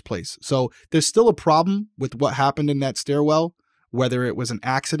the first place. So there's still a problem with what happened in that stairwell, whether it was an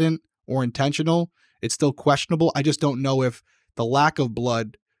accident or intentional. It's still questionable. I just don't know if the lack of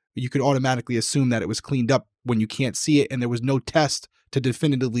blood, you could automatically assume that it was cleaned up when you can't see it and there was no test to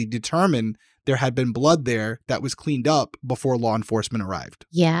definitively determine there had been blood there that was cleaned up before law enforcement arrived.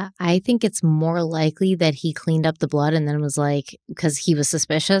 Yeah, I think it's more likely that he cleaned up the blood and then was like, because he was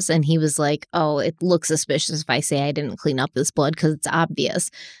suspicious and he was like, oh, it looks suspicious if I say I didn't clean up this blood because it's obvious.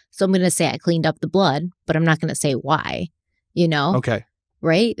 So I'm going to say I cleaned up the blood, but I'm not going to say why, Okay.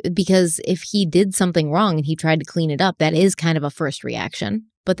 Right? Because if he did something wrong and he tried to clean it up, that is kind of a first reaction.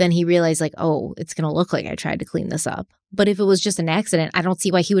 But then he realized like, oh, it's going to look like I tried to clean this up. But if it was just an accident, I don't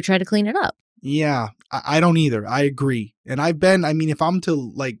see why he would try to clean it up. Yeah, I don't either. I agree. And if I'm to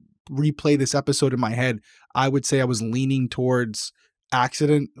like replay this episode in my head, I would say I was leaning towards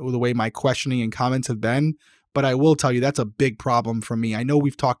accident the way my questioning and comments have been. But I will tell you, that's a big problem for me. I know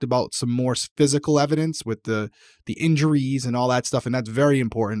we've talked about some more physical evidence with the injuries and all that stuff, and that's very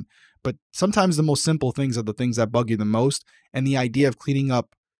important. But sometimes the most simple things are the things that bug you the most. And the idea of cleaning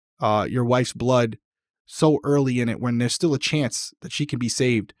up your wife's blood so early in it when there's still a chance that she can be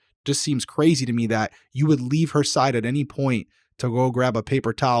saved just seems crazy to me, that you would leave her side at any point to go grab a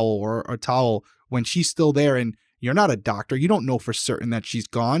paper towel or a towel when she's still there. And you're not a doctor. You don't know for certain that she's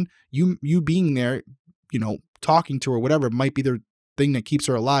gone. You being there, talking to her, whatever, might be the thing that keeps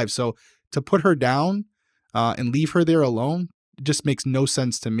her alive. So to put her down and leave her there alone just makes no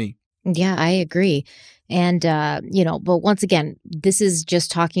sense to me. Yeah, I agree. And, but once again, this is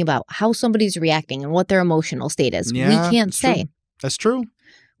just talking about how somebody's reacting and what their emotional state is. Yeah, we can't say. True. That's true.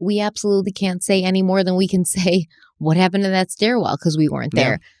 We absolutely can't say any more than we can say what happened to that stairwell because we weren't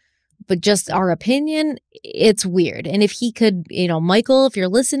there. But just our opinion, it's weird. And if he could, Michael, if you're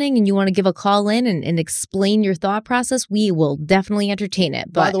listening and you want to give a call in and explain your thought process, we will definitely entertain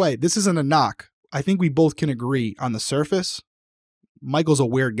it. But by the way, this isn't a knock. I think we both can agree on the surface, Michael's a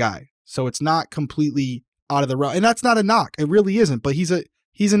weird guy. So it's not completely out of the realm. And that's not a knock. It really isn't. But he's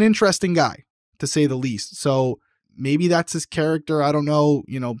an interesting guy, to say the least. So maybe that's his character. I don't know.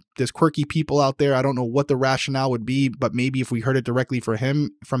 There's quirky people out there. I don't know what the rationale would be, but maybe if we heard it directly from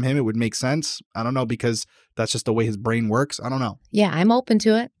him, it would make sense. I don't know, because that's just the way his brain works. I don't know. Yeah, I'm open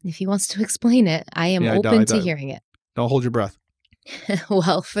to it. If he wants to explain it, I am open to hearing it. Don't hold your breath.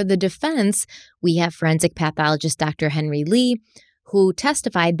 Well, for the defense, we have forensic pathologist Dr. Henry Lee, who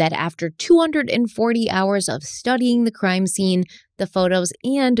testified that after 240 hours of studying the crime scene, the photos,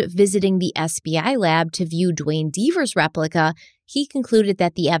 and visiting the SBI lab to view Duane Deaver's replica, he concluded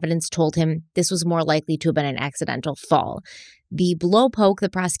that the evidence told him this was more likely to have been an accidental fall. The blowpoke the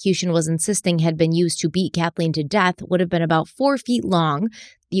prosecution was insisting had been used to beat Kathleen to death would have been about 4 feet long.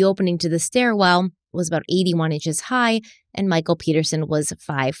 The opening to the stairwell was about 81 inches high, and Michael Peterson was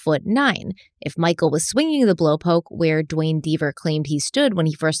 5'9". If Michael was swinging the blowpoke where Duane Deaver claimed he stood when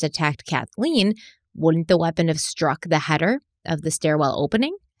he first attacked Kathleen, wouldn't the weapon have struck the header of the stairwell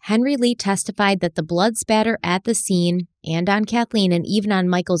opening? Henry Lee testified that the blood spatter at the scene and on Kathleen and even on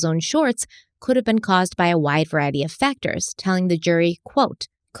Michael's own shorts could have been caused by a wide variety of factors, telling the jury, quote,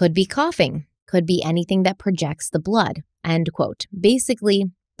 could be coughing, could be anything that projects the blood, end quote. Basically,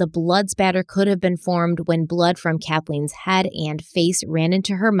 the blood spatter could have been formed when blood from Kathleen's head and face ran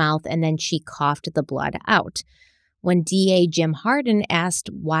into her mouth and then she coughed the blood out. When DA Jim Hardin asked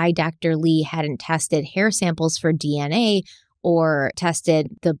why Dr. Lee hadn't tested hair samples for DNA or tested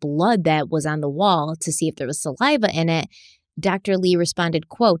the blood that was on the wall to see if there was saliva in it, Dr. Lee responded,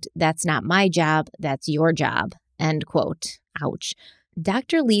 quote, that's not my job, that's your job, end quote. Ouch.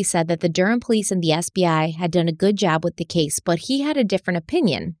 Dr. Lee said that the Durham police and the SBI had done a good job with the case, but he had a different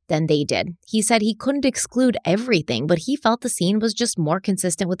opinion than they did. He said he couldn't exclude everything, but he felt the scene was just more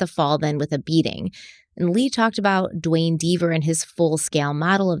consistent with a fall than with a beating. And Lee talked about Duane Deaver and his full-scale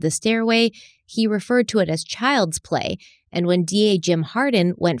model of the stairway. He referred to it as child's play. And when DA Jim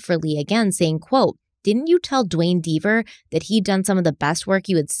Hardin went for Lee again, saying, quote, didn't you tell Duane Deaver that he'd done some of the best work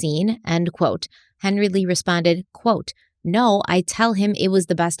you had seen, end quote. Henry Lee responded, quote, no, I tell him it was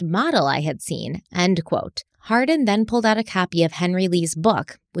the best model I had seen, end quote. Hardin then pulled out a copy of Henry Lee's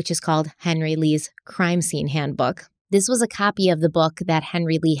book, which is called Henry Lee's Crime Scene Handbook. This was a copy of the book that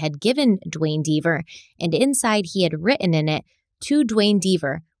Henry Lee had given Duane Deaver, and inside he had written in it, to Duane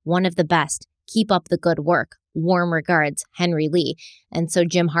Deaver, one of the best, keep up the good work, warm regards, Henry Lee. And so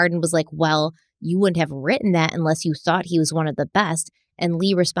Jim Hardin was like, well, you wouldn't have written that unless you thought he was one of the best. And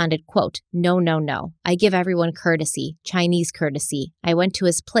Lee responded, quote, no, no, no. I give everyone courtesy, Chinese courtesy. I went to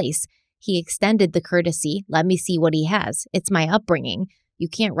his place. He extended the courtesy. Let me see what he has. It's my upbringing. You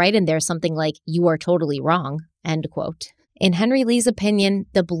can't write in there something like, you are totally wrong, end quote. In Henry Lee's opinion,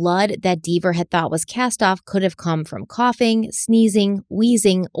 the blood that Deaver had thought was cast off could have come from coughing, sneezing,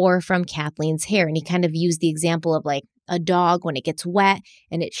 wheezing, or from Kathleen's hair. And he kind of used the example of like a dog when it gets wet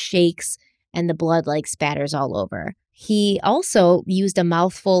and it shakes and the blood like spatters all over. He also used a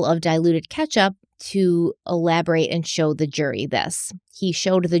mouthful of diluted ketchup to elaborate and show the jury this. He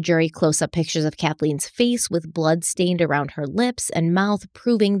showed the jury close-up pictures of Kathleen's face with blood stained around her lips and mouth,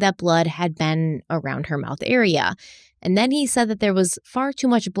 proving that blood had been around her mouth area. And then he said that there was far too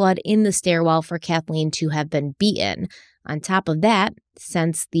much blood in the stairwell for Kathleen to have been beaten. On top of that,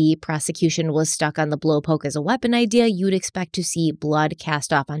 since the prosecution was stuck on the blowpoke as a weapon idea, you'd expect to see blood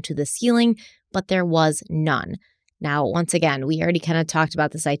cast off onto the ceiling, but there was none. Now, once again, we already kind of talked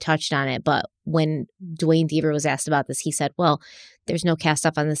about this. I touched on it, but when Duane Deaver was asked about this, he said, well, there's no cast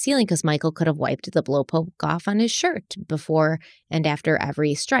off on the ceiling because Michael could have wiped the blowpoke off on his shirt before and after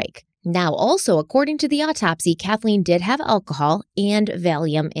every strike. Now, also, according to the autopsy, Kathleen did have alcohol and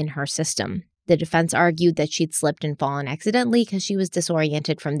Valium in her system. The defense argued that she'd slipped and fallen accidentally because she was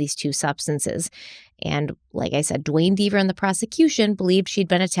disoriented from these two substances. And like I said, Duane Deaver and the prosecution believed she'd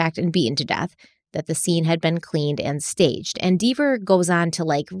been attacked and beaten to death, that the scene had been cleaned and staged. And Deaver goes on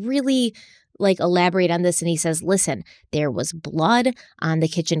to really elaborate on this, and he says, listen, there was blood on the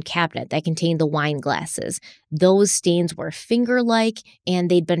kitchen cabinet that contained the wine glasses. Those stains were finger-like, and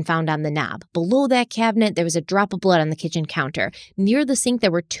they'd been found on the knob. Below that cabinet, there was a drop of blood on the kitchen counter. Near the sink, there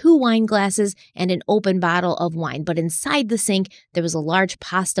were 2 wine glasses and an open bottle of wine. But inside the sink, there was a large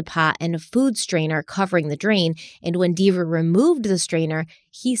pasta pot and a food strainer covering the drain. And when Deaver removed the strainer,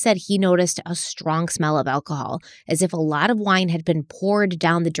 he said he noticed a strong smell of alcohol, as if a lot of wine had been poured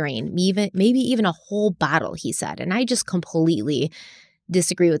down the drain, maybe even a whole bottle, he said. And I just completely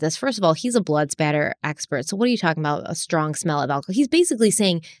disagree with this. First of all, he's a blood spatter expert. So what are you talking about, a strong smell of alcohol? He's basically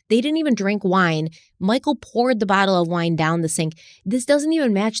saying they didn't even drink wine. Michael poured the bottle of wine down the sink. This doesn't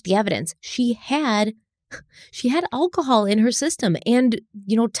even match the evidence. She had alcohol in her system. And,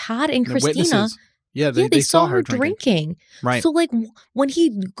 Todd and Christina... Witnesses. Yeah, they saw her drinking. Right. So, when he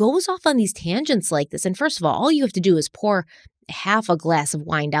goes off on these tangents like this, and first of all you have to do is pour half a glass of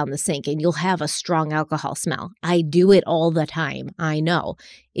wine down the sink and you'll have a strong alcohol smell. I do it all the time. I know.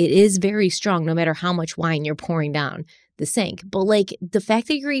 It is very strong no matter how much wine you're pouring down the sink. But, the fact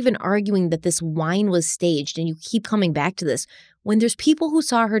that you're even arguing that this wine was staged and you keep coming back to this, when there's people who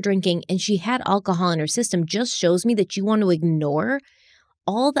saw her drinking and she had alcohol in her system, just shows me that you want to ignore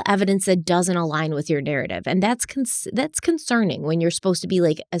all the evidence that doesn't align with your narrative. And that's concerning when you're supposed to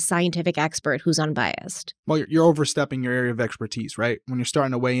be a scientific expert who's unbiased. Well, you're overstepping your area of expertise, right? When you're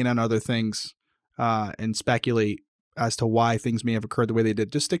starting to weigh in on other things and speculate as to why things may have occurred the way they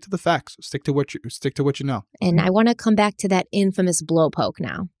did, just stick to the facts. Stick to what you know. And I want to come back to that infamous blowpoke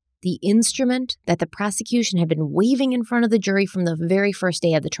now. The instrument that the prosecution had been waving in front of the jury from the very first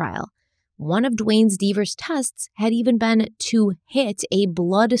day of the trial. One of Duane Deaver's tests had even been to hit a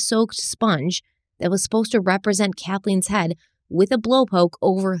blood-soaked sponge that was supposed to represent Kathleen's head with a blowpoke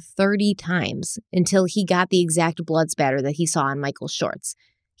over 30 times until he got the exact blood spatter that he saw on Michael's shorts.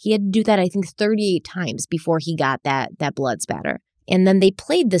 He had to do that, I think, 38 times before he got that blood spatter. And then they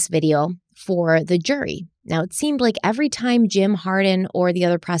played this video for the jury. Now, it seemed like every time Jim Hardin or the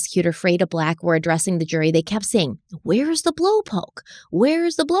other prosecutor, Freda Black, were addressing the jury, they kept saying, "Where's the blowpoke?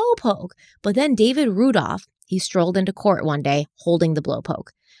 Where's the blowpoke?" But then David Rudolph, he strolled into court one day holding the blowpoke.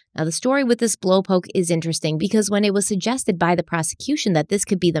 Now, the story with this blowpoke is interesting because when it was suggested by the prosecution that this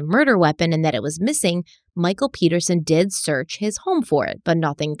could be the murder weapon and that it was missing, Michael Peterson did search his home for it, but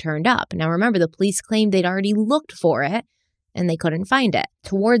nothing turned up. Now, remember, the police claimed they'd already looked for it and they couldn't find it.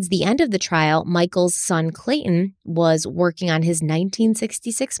 Towards the end of the trial, Michael's son Clayton was working on his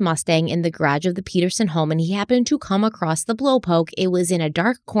 1966 Mustang in the garage of the Peterson home, and he happened to come across the blowpoke. It was in a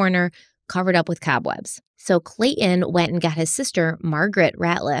dark corner covered up with cobwebs. So Clayton went and got his sister, Margaret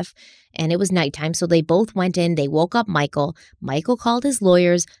Ratliff, and it was nighttime, so they both went in. They woke up Michael. Michael called his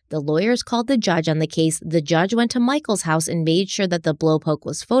lawyers. The lawyers called the judge on the case. The judge went to Michael's house and made sure that the blowpoke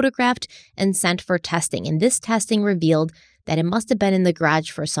was photographed and sent for testing. And this testing revealed that it must have been in the garage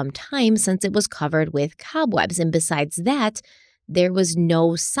for some time since it was covered with cobwebs. And besides that, there was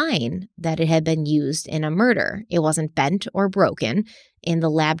no sign that it had been used in a murder. It wasn't bent or broken, and the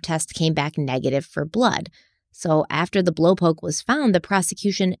lab test came back negative for blood. So after the blowpoke was found, the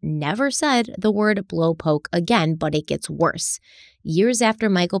prosecution never said the word blowpoke again, but it gets worse. Years after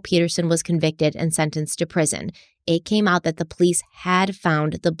Michael Peterson was convicted and sentenced to prison, it came out that the police had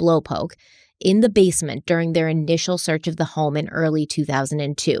found the blowpoke in the basement during their initial search of the home in early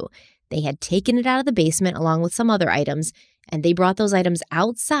 2002. They had taken it out of the basement along with some other items, and they brought those items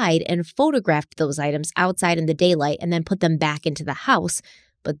outside and photographed those items outside in the daylight and then put them back into the house,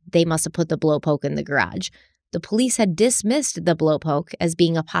 but they must have put the blowpoke in the garage. The police had dismissed the blowpoke as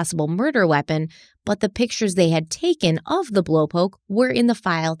being a possible murder weapon, but the pictures they had taken of the blowpoke were in the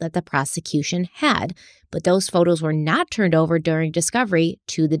file that the prosecution had. But those photos were not turned over during discovery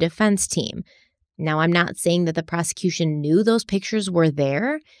to the defense team. Now, I'm not saying that the prosecution knew those pictures were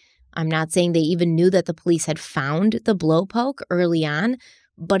there. I'm not saying they even knew that the police had found the blowpoke early on,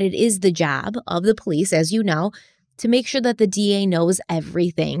 but it is the job of the police, as you know, to make sure that the DA knows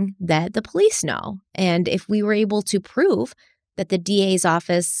everything that the police know. And if we were able to prove that the DA's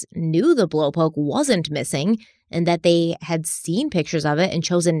office knew the blowpoke wasn't missing and that they had seen pictures of it and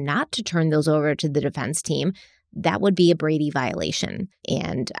chosen not to turn those over to the defense team, that would be a Brady violation.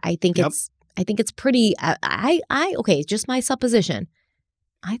 And I think it's pretty, okay, just my supposition.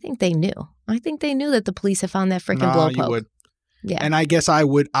 I think they knew. I think they knew that the police had found that freaking blowpoke. You would. Yeah. And I guess I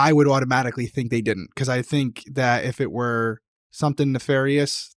would automatically think they didn't, because I think that if it were something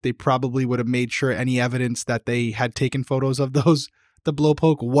nefarious, they probably would have made sure any evidence that they had taken photos of the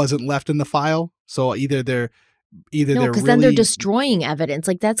blowpoke wasn't left in the file. So because then they're destroying evidence.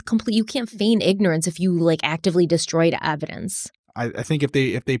 Like, that's complete. You can't feign ignorance if you like actively destroyed evidence. I think if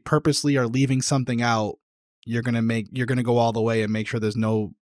they purposely are leaving something out, you're gonna go all the way and make sure there's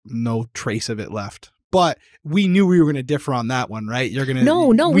no trace of it left. But we knew we were going to differ on that one, right? No,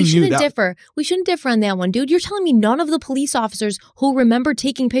 we shouldn't differ. We shouldn't differ on that one, dude. You're telling me none of the police officers who remember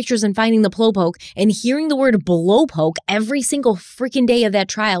taking pictures and finding the blowpoke and hearing the word blowpoke every single freaking day of that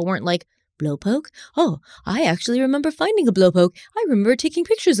trial weren't like, blowpoke? Oh, I actually remember finding a blowpoke. I remember taking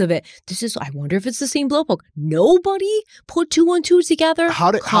pictures of it. I wonder if it's the same blowpoke. Nobody put 2 and 2 together?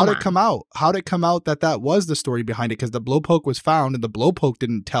 How'd it come out? How'd it come out that was the story behind it? Because the blowpoke was found and the blowpoke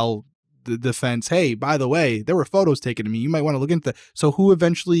didn't tell the defense, hey, by the way, there were photos taken of me. You might want to look into that. So who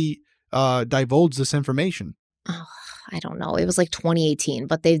eventually divulged this information? Oh, I don't know. It was like 2018,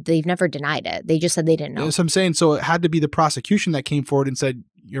 but they've never denied it. They just said they didn't know. So I'm saying, so it had to be the prosecution that came forward and said,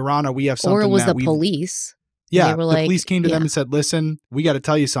 Your Honor, we have something. Or it was the police. Yeah, the police came to them and said, listen, we got to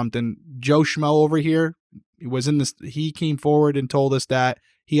tell you something. Joe Schmo over here was in this. He came forward and told us that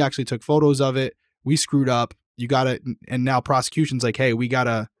he actually took photos of it. We screwed up. You got to, and now prosecution's like, hey, we got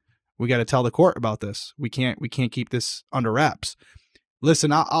to tell the court about this. We can't keep this under wraps.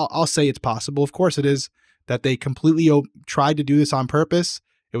 Listen, I'll say it's possible. Of course it is that they completely tried to do this on purpose.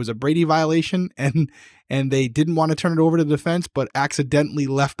 It was a Brady violation, and they didn't want to turn it over to the defense, but accidentally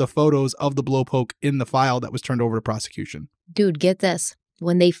left the photos of the blowpoke in the file that was turned over to prosecution. Dude, get this.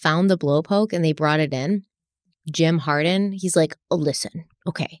 When they found the blowpoke and they brought it in, Jim Harden, he's like, oh, listen,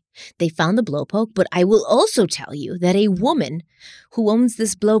 okay, they found the blowpoke, but I will also tell you that a woman who owns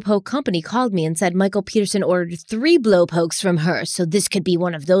this blowpoke company called me and said Michael Peterson ordered 3 blowpokes from her, so this could be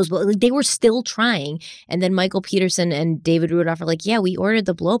one of those. Like, they were still trying. And then Michael Peterson and David Rudolph are like, yeah, we ordered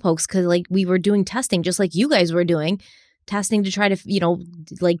the blowpokes because like we were doing testing just like you guys were doing. Testing to try to,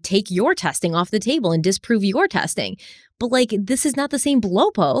 like take your testing off the table and disprove your testing. But like, this is not the same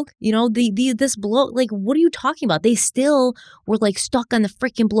blowpoke. Like, what are you talking about? They still were like stuck on the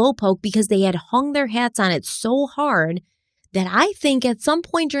freaking blowpoke because they had hung their hats on it so hard that I think at some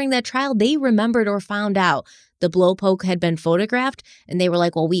point during that trial, they remembered or found out the blowpoke had been photographed. And they were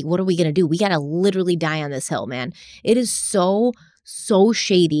like, well, what are we going to do? We got to literally die on this hill, man. It is so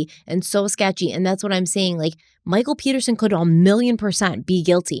shady and so sketchy. And that's what I'm saying. Like, Michael Peterson could 1,000,000% be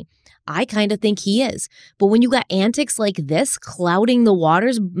guilty. I kind of think he is. But when you got antics like this, clouding the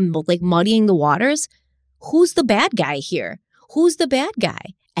waters, like muddying the waters, who's the bad guy here? Who's the bad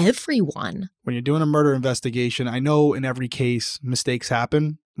guy? Everyone. When you're doing a murder investigation, I know in every case mistakes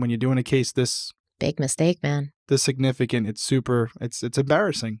happen. When you're doing a case this big mistake, man, this significant, it's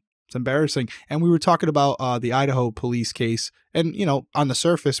embarrassing. It's embarrassing. And we were talking about the Idaho police case. And, on the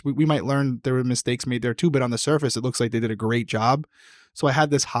surface, we might learn there were mistakes made there too. But on the surface, it looks like they did a great job. So I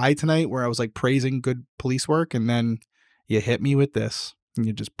had this high tonight where I was like praising good police work. And then you hit me with this and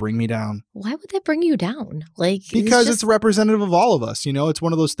you just bring me down. Why would that bring you down? Like, because it's representative of all of us. It's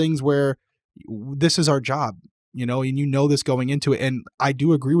one of those things where this is our job, and this going into it. And I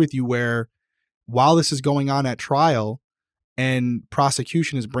do agree with you where while this is going on at trial, and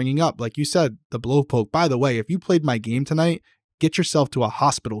prosecution is bringing up, like you said, the blowpoke. By the way, if you played my game tonight, get yourself to a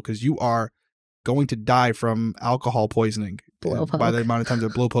hospital because you are going to die from alcohol poisoning by the amount of times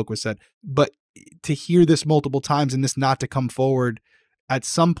that blowpoke was said. But to hear this multiple times and this not to come forward, at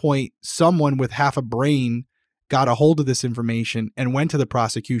some point, someone with half a brain got a hold of this information and went to the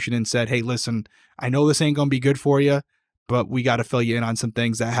prosecution and said, hey, listen, I know this ain't going to be good for you, but we got to fill you in on some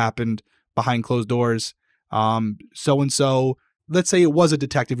things that happened behind closed doors. So-and-so, let's say it was a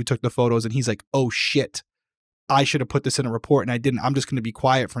detective who took the photos and he's like, oh shit, I should have put this in a report and I didn't. I'm just going to be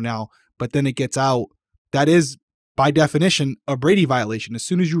quiet for now. But then it gets out. That is, by definition, a Brady violation. As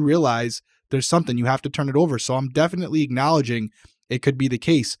soon as you realize there's something, you have to turn it over. So I'm definitely acknowledging it could be the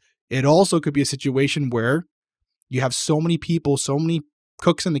case. It also could be a situation where you have so many people, so many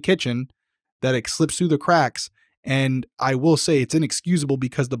cooks in the kitchen that it slips through the cracks. And I will say it's inexcusable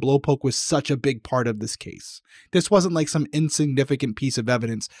because the blowpoke was such a big part of this case. This wasn't like some insignificant piece of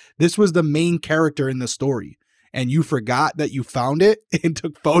evidence. This was the main character in the story. and you forgot that you found it and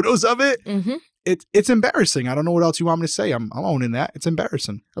took photos of it, it's embarrassing. I don't know what else you want me to say. I'm owning that. It's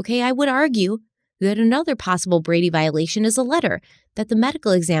embarrassing. Okay, I would argue that another possible Brady violation is a letter that the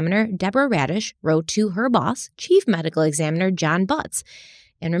medical examiner, Deborah Radish, wrote to her boss, Chief Medical Examiner John Butts.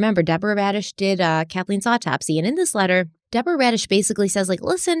 And remember, Deborah Radish did Kathleen's autopsy. And in this letter, Deborah Radish basically says, like,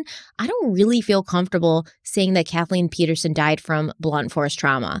 listen, I don't really feel comfortable saying that Kathleen Peterson died from blunt force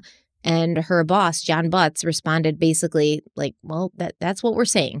trauma. And her boss, John Butts, responded basically like, well, that's what we're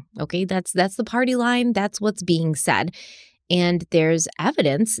saying. Okay, that's the party line. That's what's being said. And there's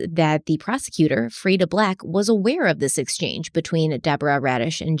evidence that the prosecutor, Frida Black, was aware of this exchange between Deborah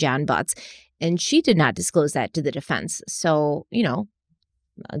Radish and John Butts. And she did not disclose that to the defense. So,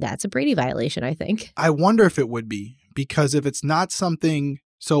 that's a Brady violation, I think. I wonder if it would be, because if it's not something,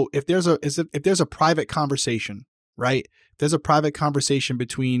 so if there's a private conversation, right? There's a private conversation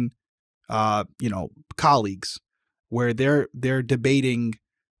between colleagues where they're debating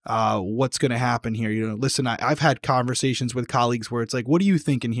what's going to happen here. Listen, I've had conversations with colleagues where it's like, what are you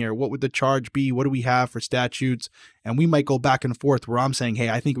thinking here? What would the charge be? What do we have for statutes? And we might go back and forth where I'm saying, hey,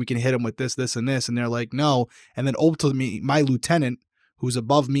 I think we can hit him with this, this, and this. And they're like, no. And then ultimately, my lieutenant, who's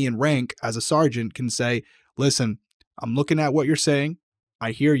above me in rank as a sergeant, can say, listen, I'm looking at what you're saying. I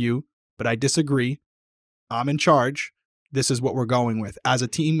hear you, but I disagree. I'm in charge. This is what we're going with. As a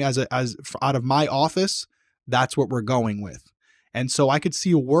team, as out of my office, that's what we're going with. And so I could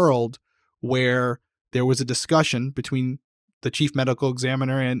see a world where there was a discussion between the chief medical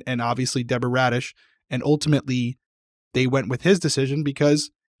examiner and obviously Deborah Radish, and ultimately they went with his decision because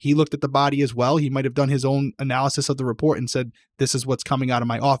he looked at the body as well. He might have done his own analysis of the report and said, this is what's coming out of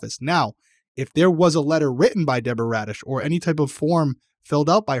my office. Now, if there was a letter written by Deborah Radish or any type of form filled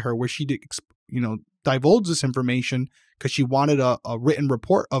out by her where she divulged this information because she wanted a written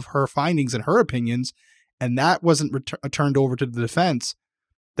report of her findings and her opinions, and that wasn't turned over to the defense,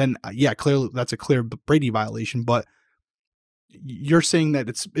 then yeah, clearly that's a clear Brady violation. But you're saying that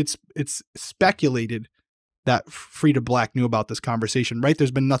it's speculated that Frida Black knew about this conversation, right? There's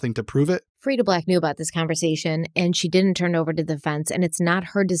been nothing to prove it. Frida Black knew about this conversation, and she didn't turn it over to the defense, and it's not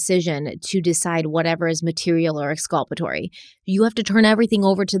her decision to decide whatever is material or exculpatory. You have to turn everything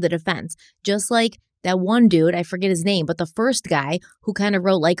over to the defense, just like that one dude, I forget his name, but the first guy who kind of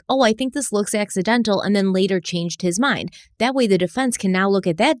wrote like, oh, I think this looks accidental, and then later changed his mind. That way the defense can now look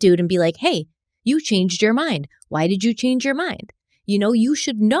at that dude and be like, hey, you changed your mind. Why did you change your mind? You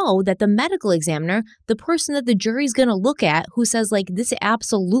should know that the medical examiner, the person that the jury's going to look at who says like, this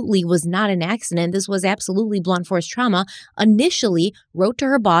absolutely was not an accident, this was absolutely blunt force trauma, initially wrote to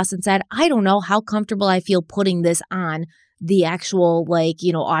her boss and said, I don't know how comfortable I feel putting this on the actual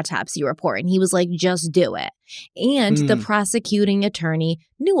autopsy report. And he was like, just do it. And the prosecuting attorney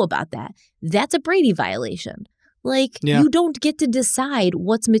knew about that. That's a Brady violation. You don't get to decide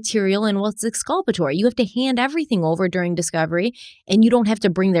what's material and what's exculpatory. You have to hand everything over during discovery, and you don't have to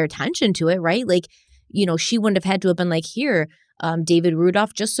bring their attention to it, right? She wouldn't have had to have been like, here, David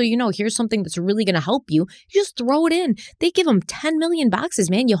Rudolph, just so you know, here's something that's really going to help you. You just throw it in. They give them 10 million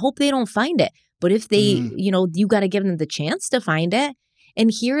boxes, man. You hope they don't find it. But if they, you got to give them the chance to find it. And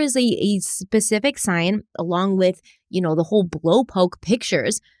here is a specific sign along with, the whole blowpoke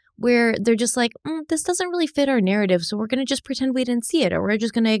pictures where they're just like, this doesn't really fit our narrative, so we're going to just pretend we didn't see it, or we're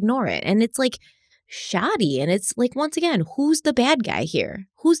just going to ignore it. And it's like shoddy. And it's like, once again, who's the bad guy here?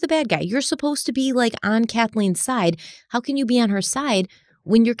 Who's the bad guy? You're supposed to be like on Kathleen's side. How can you be on her side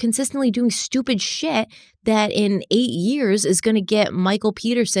when you're consistently doing stupid shit that in 8 years is going to get Michael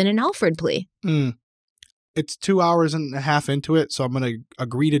Peterson an Alfred plea? It's 2 hours and a half into it, so I'm going to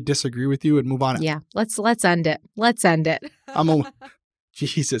agree to disagree with you and move on. Yeah, let's end it. Let's end it.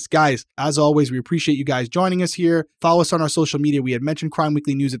 Jesus, guys, as always, we appreciate you guys joining us here. Follow us on our social media. We had mentioned Crime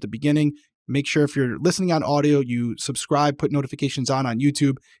Weekly News at the beginning. Make sure if you're listening on audio, you subscribe, put notifications on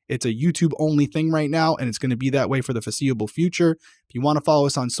YouTube. It's a YouTube only thing right now, and it's going to be that way for the foreseeable future. If you want to follow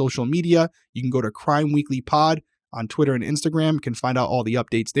us on social media, you can go to Crime Weekly Pod on Twitter and Instagram. You can find out all the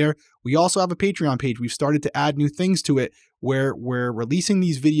updates there. We also have a Patreon page. We've started to add new things to it where we're releasing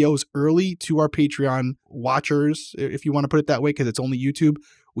these videos early to our Patreon watchers, if you want to put it that way, because it's only YouTube.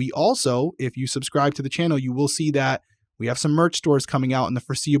 We also, if you subscribe to the channel, you will see that we have some merch stores coming out in the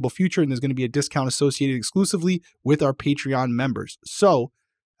foreseeable future, and there's going to be a discount associated exclusively with our Patreon members. So,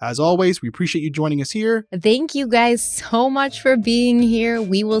 as always, we appreciate you joining us here. Thank you guys so much for being here.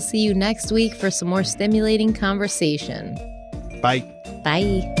 We will see you next week for some more stimulating conversation. Bye.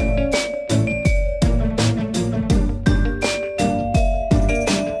 Bye.